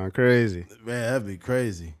farting sound crazy. Man, that'd be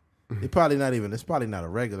crazy. It's probably not a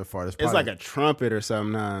regular fart. It's like a trumpet or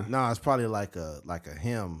something, huh? No, it's probably like a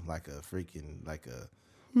hymn, like a freaking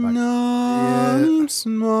no,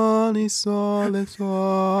 smally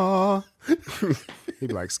solitaire. He'd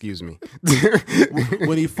be like, excuse me.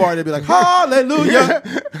 When he farted, he'd be like, hallelujah.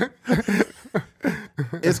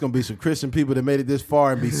 It's gonna be some Christian people that made it this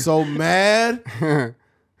far and be so mad.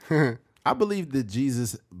 I believe that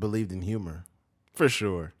Jesus believed in humor. For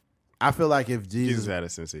sure. I feel like if Jesus had a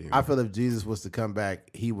sense of humor. I feel if Jesus was to come back,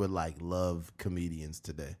 he would love comedians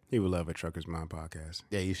today. He would love a Trucker's Mind podcast.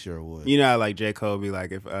 Yeah, he sure would. You know how like J. Cole be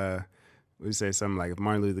like, if we say something like if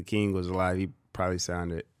Martin Luther King was alive, he probably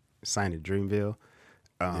signed it Dreamville.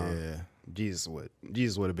 Yeah. Jesus would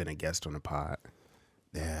have been a guest on the pod.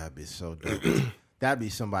 Yeah, that'd be so dope. That'd be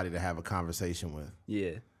somebody to have a conversation with.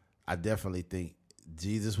 Yeah. I definitely think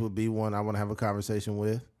Jesus would be one I want to have a conversation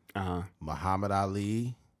with. Muhammad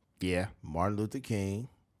Ali. Yeah. Martin Luther King.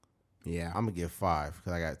 Yeah. I'm going to give 5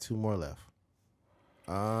 because I got 2 more left.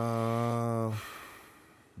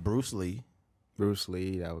 Bruce Lee. Bruce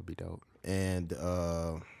Lee, that would be dope. And,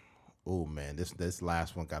 oh man, this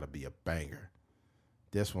last one got to be a banger.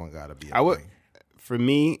 This one got to be a banger. For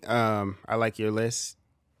me, I like your list.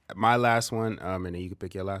 My last one, and then you can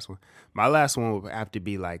pick your last one. My last one would have to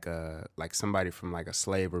be like somebody from like a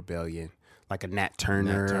slave rebellion. Like a Nat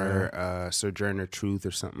Turner. Sojourner Truth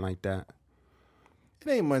or something like that.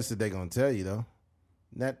 It ain't much that they gonna tell you though.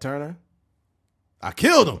 Nat Turner, I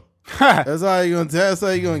killed him. That's all you're gonna tell. That's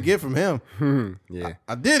all you're gonna get from him. Yeah,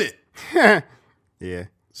 I did it. Yeah.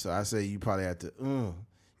 So I say you probably have to.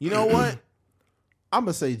 You know what? I'm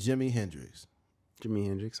gonna say Jimi Hendrix. Jimi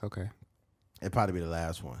Hendrix. Okay. It'd probably be the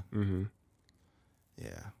last one. Mm-hmm.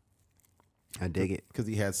 Yeah. I dig it because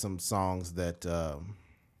he had some songs that.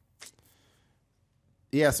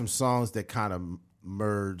 He had some songs that kind of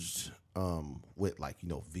merged with like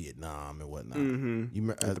Vietnam and whatnot.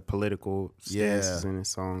 Mm-hmm. The political stances in his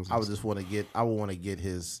songs. I would want to get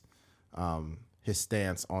his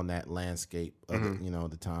stance on that landscape of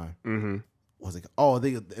the time. Mm-hmm. Was it? Oh, I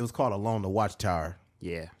think it was called Along the Watchtower.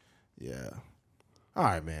 Yeah. All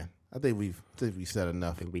right, man. I think we said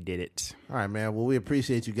enough. I think we did it. All right, man. Well, we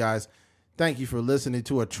appreciate you guys. Thank you for listening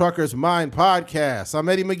to a Trucker's Mind podcast. I'm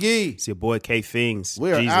Eddie McGee. It's your boy K Fings.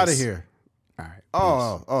 We are out of here. All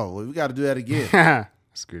right. Well, we got to do that again.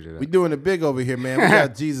 Screwed it up. We doing it big over here, man. We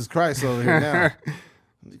got Jesus Christ over here now.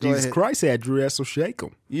 Jesus Christ had Drew Essel shake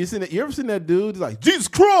him. You ever seen that dude? He's like, Jesus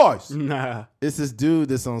Christ! Nah. It's this dude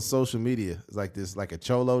that's on social media. It's like a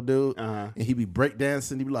cholo dude. And he be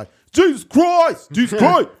breakdancing. He be like, Jesus Christ! Jesus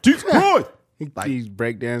Christ! Jesus Christ! He's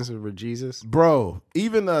breakdancing for Jesus. Bro,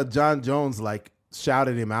 even John Jones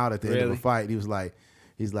shouted him out at the end of the fight. He's like,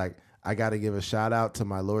 I got to give a shout out to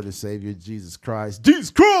my Lord and Savior, Jesus Christ.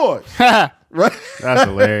 Jesus Christ! Right? That's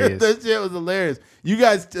hilarious. That shit was hilarious. You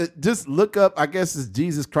guys just look up, I guess it's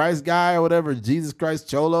Jesus Christ guy or whatever, Jesus Christ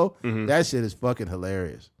Cholo. Mm-hmm. That shit is fucking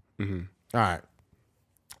hilarious. Mm-hmm. All right.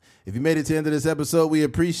 If you made it to the end of this episode, we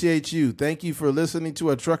appreciate you. Thank you for listening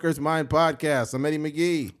to a Trucker's Mind podcast. I'm Eddie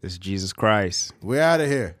McGee. It's Jesus Christ. We're out of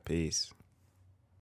here. Peace.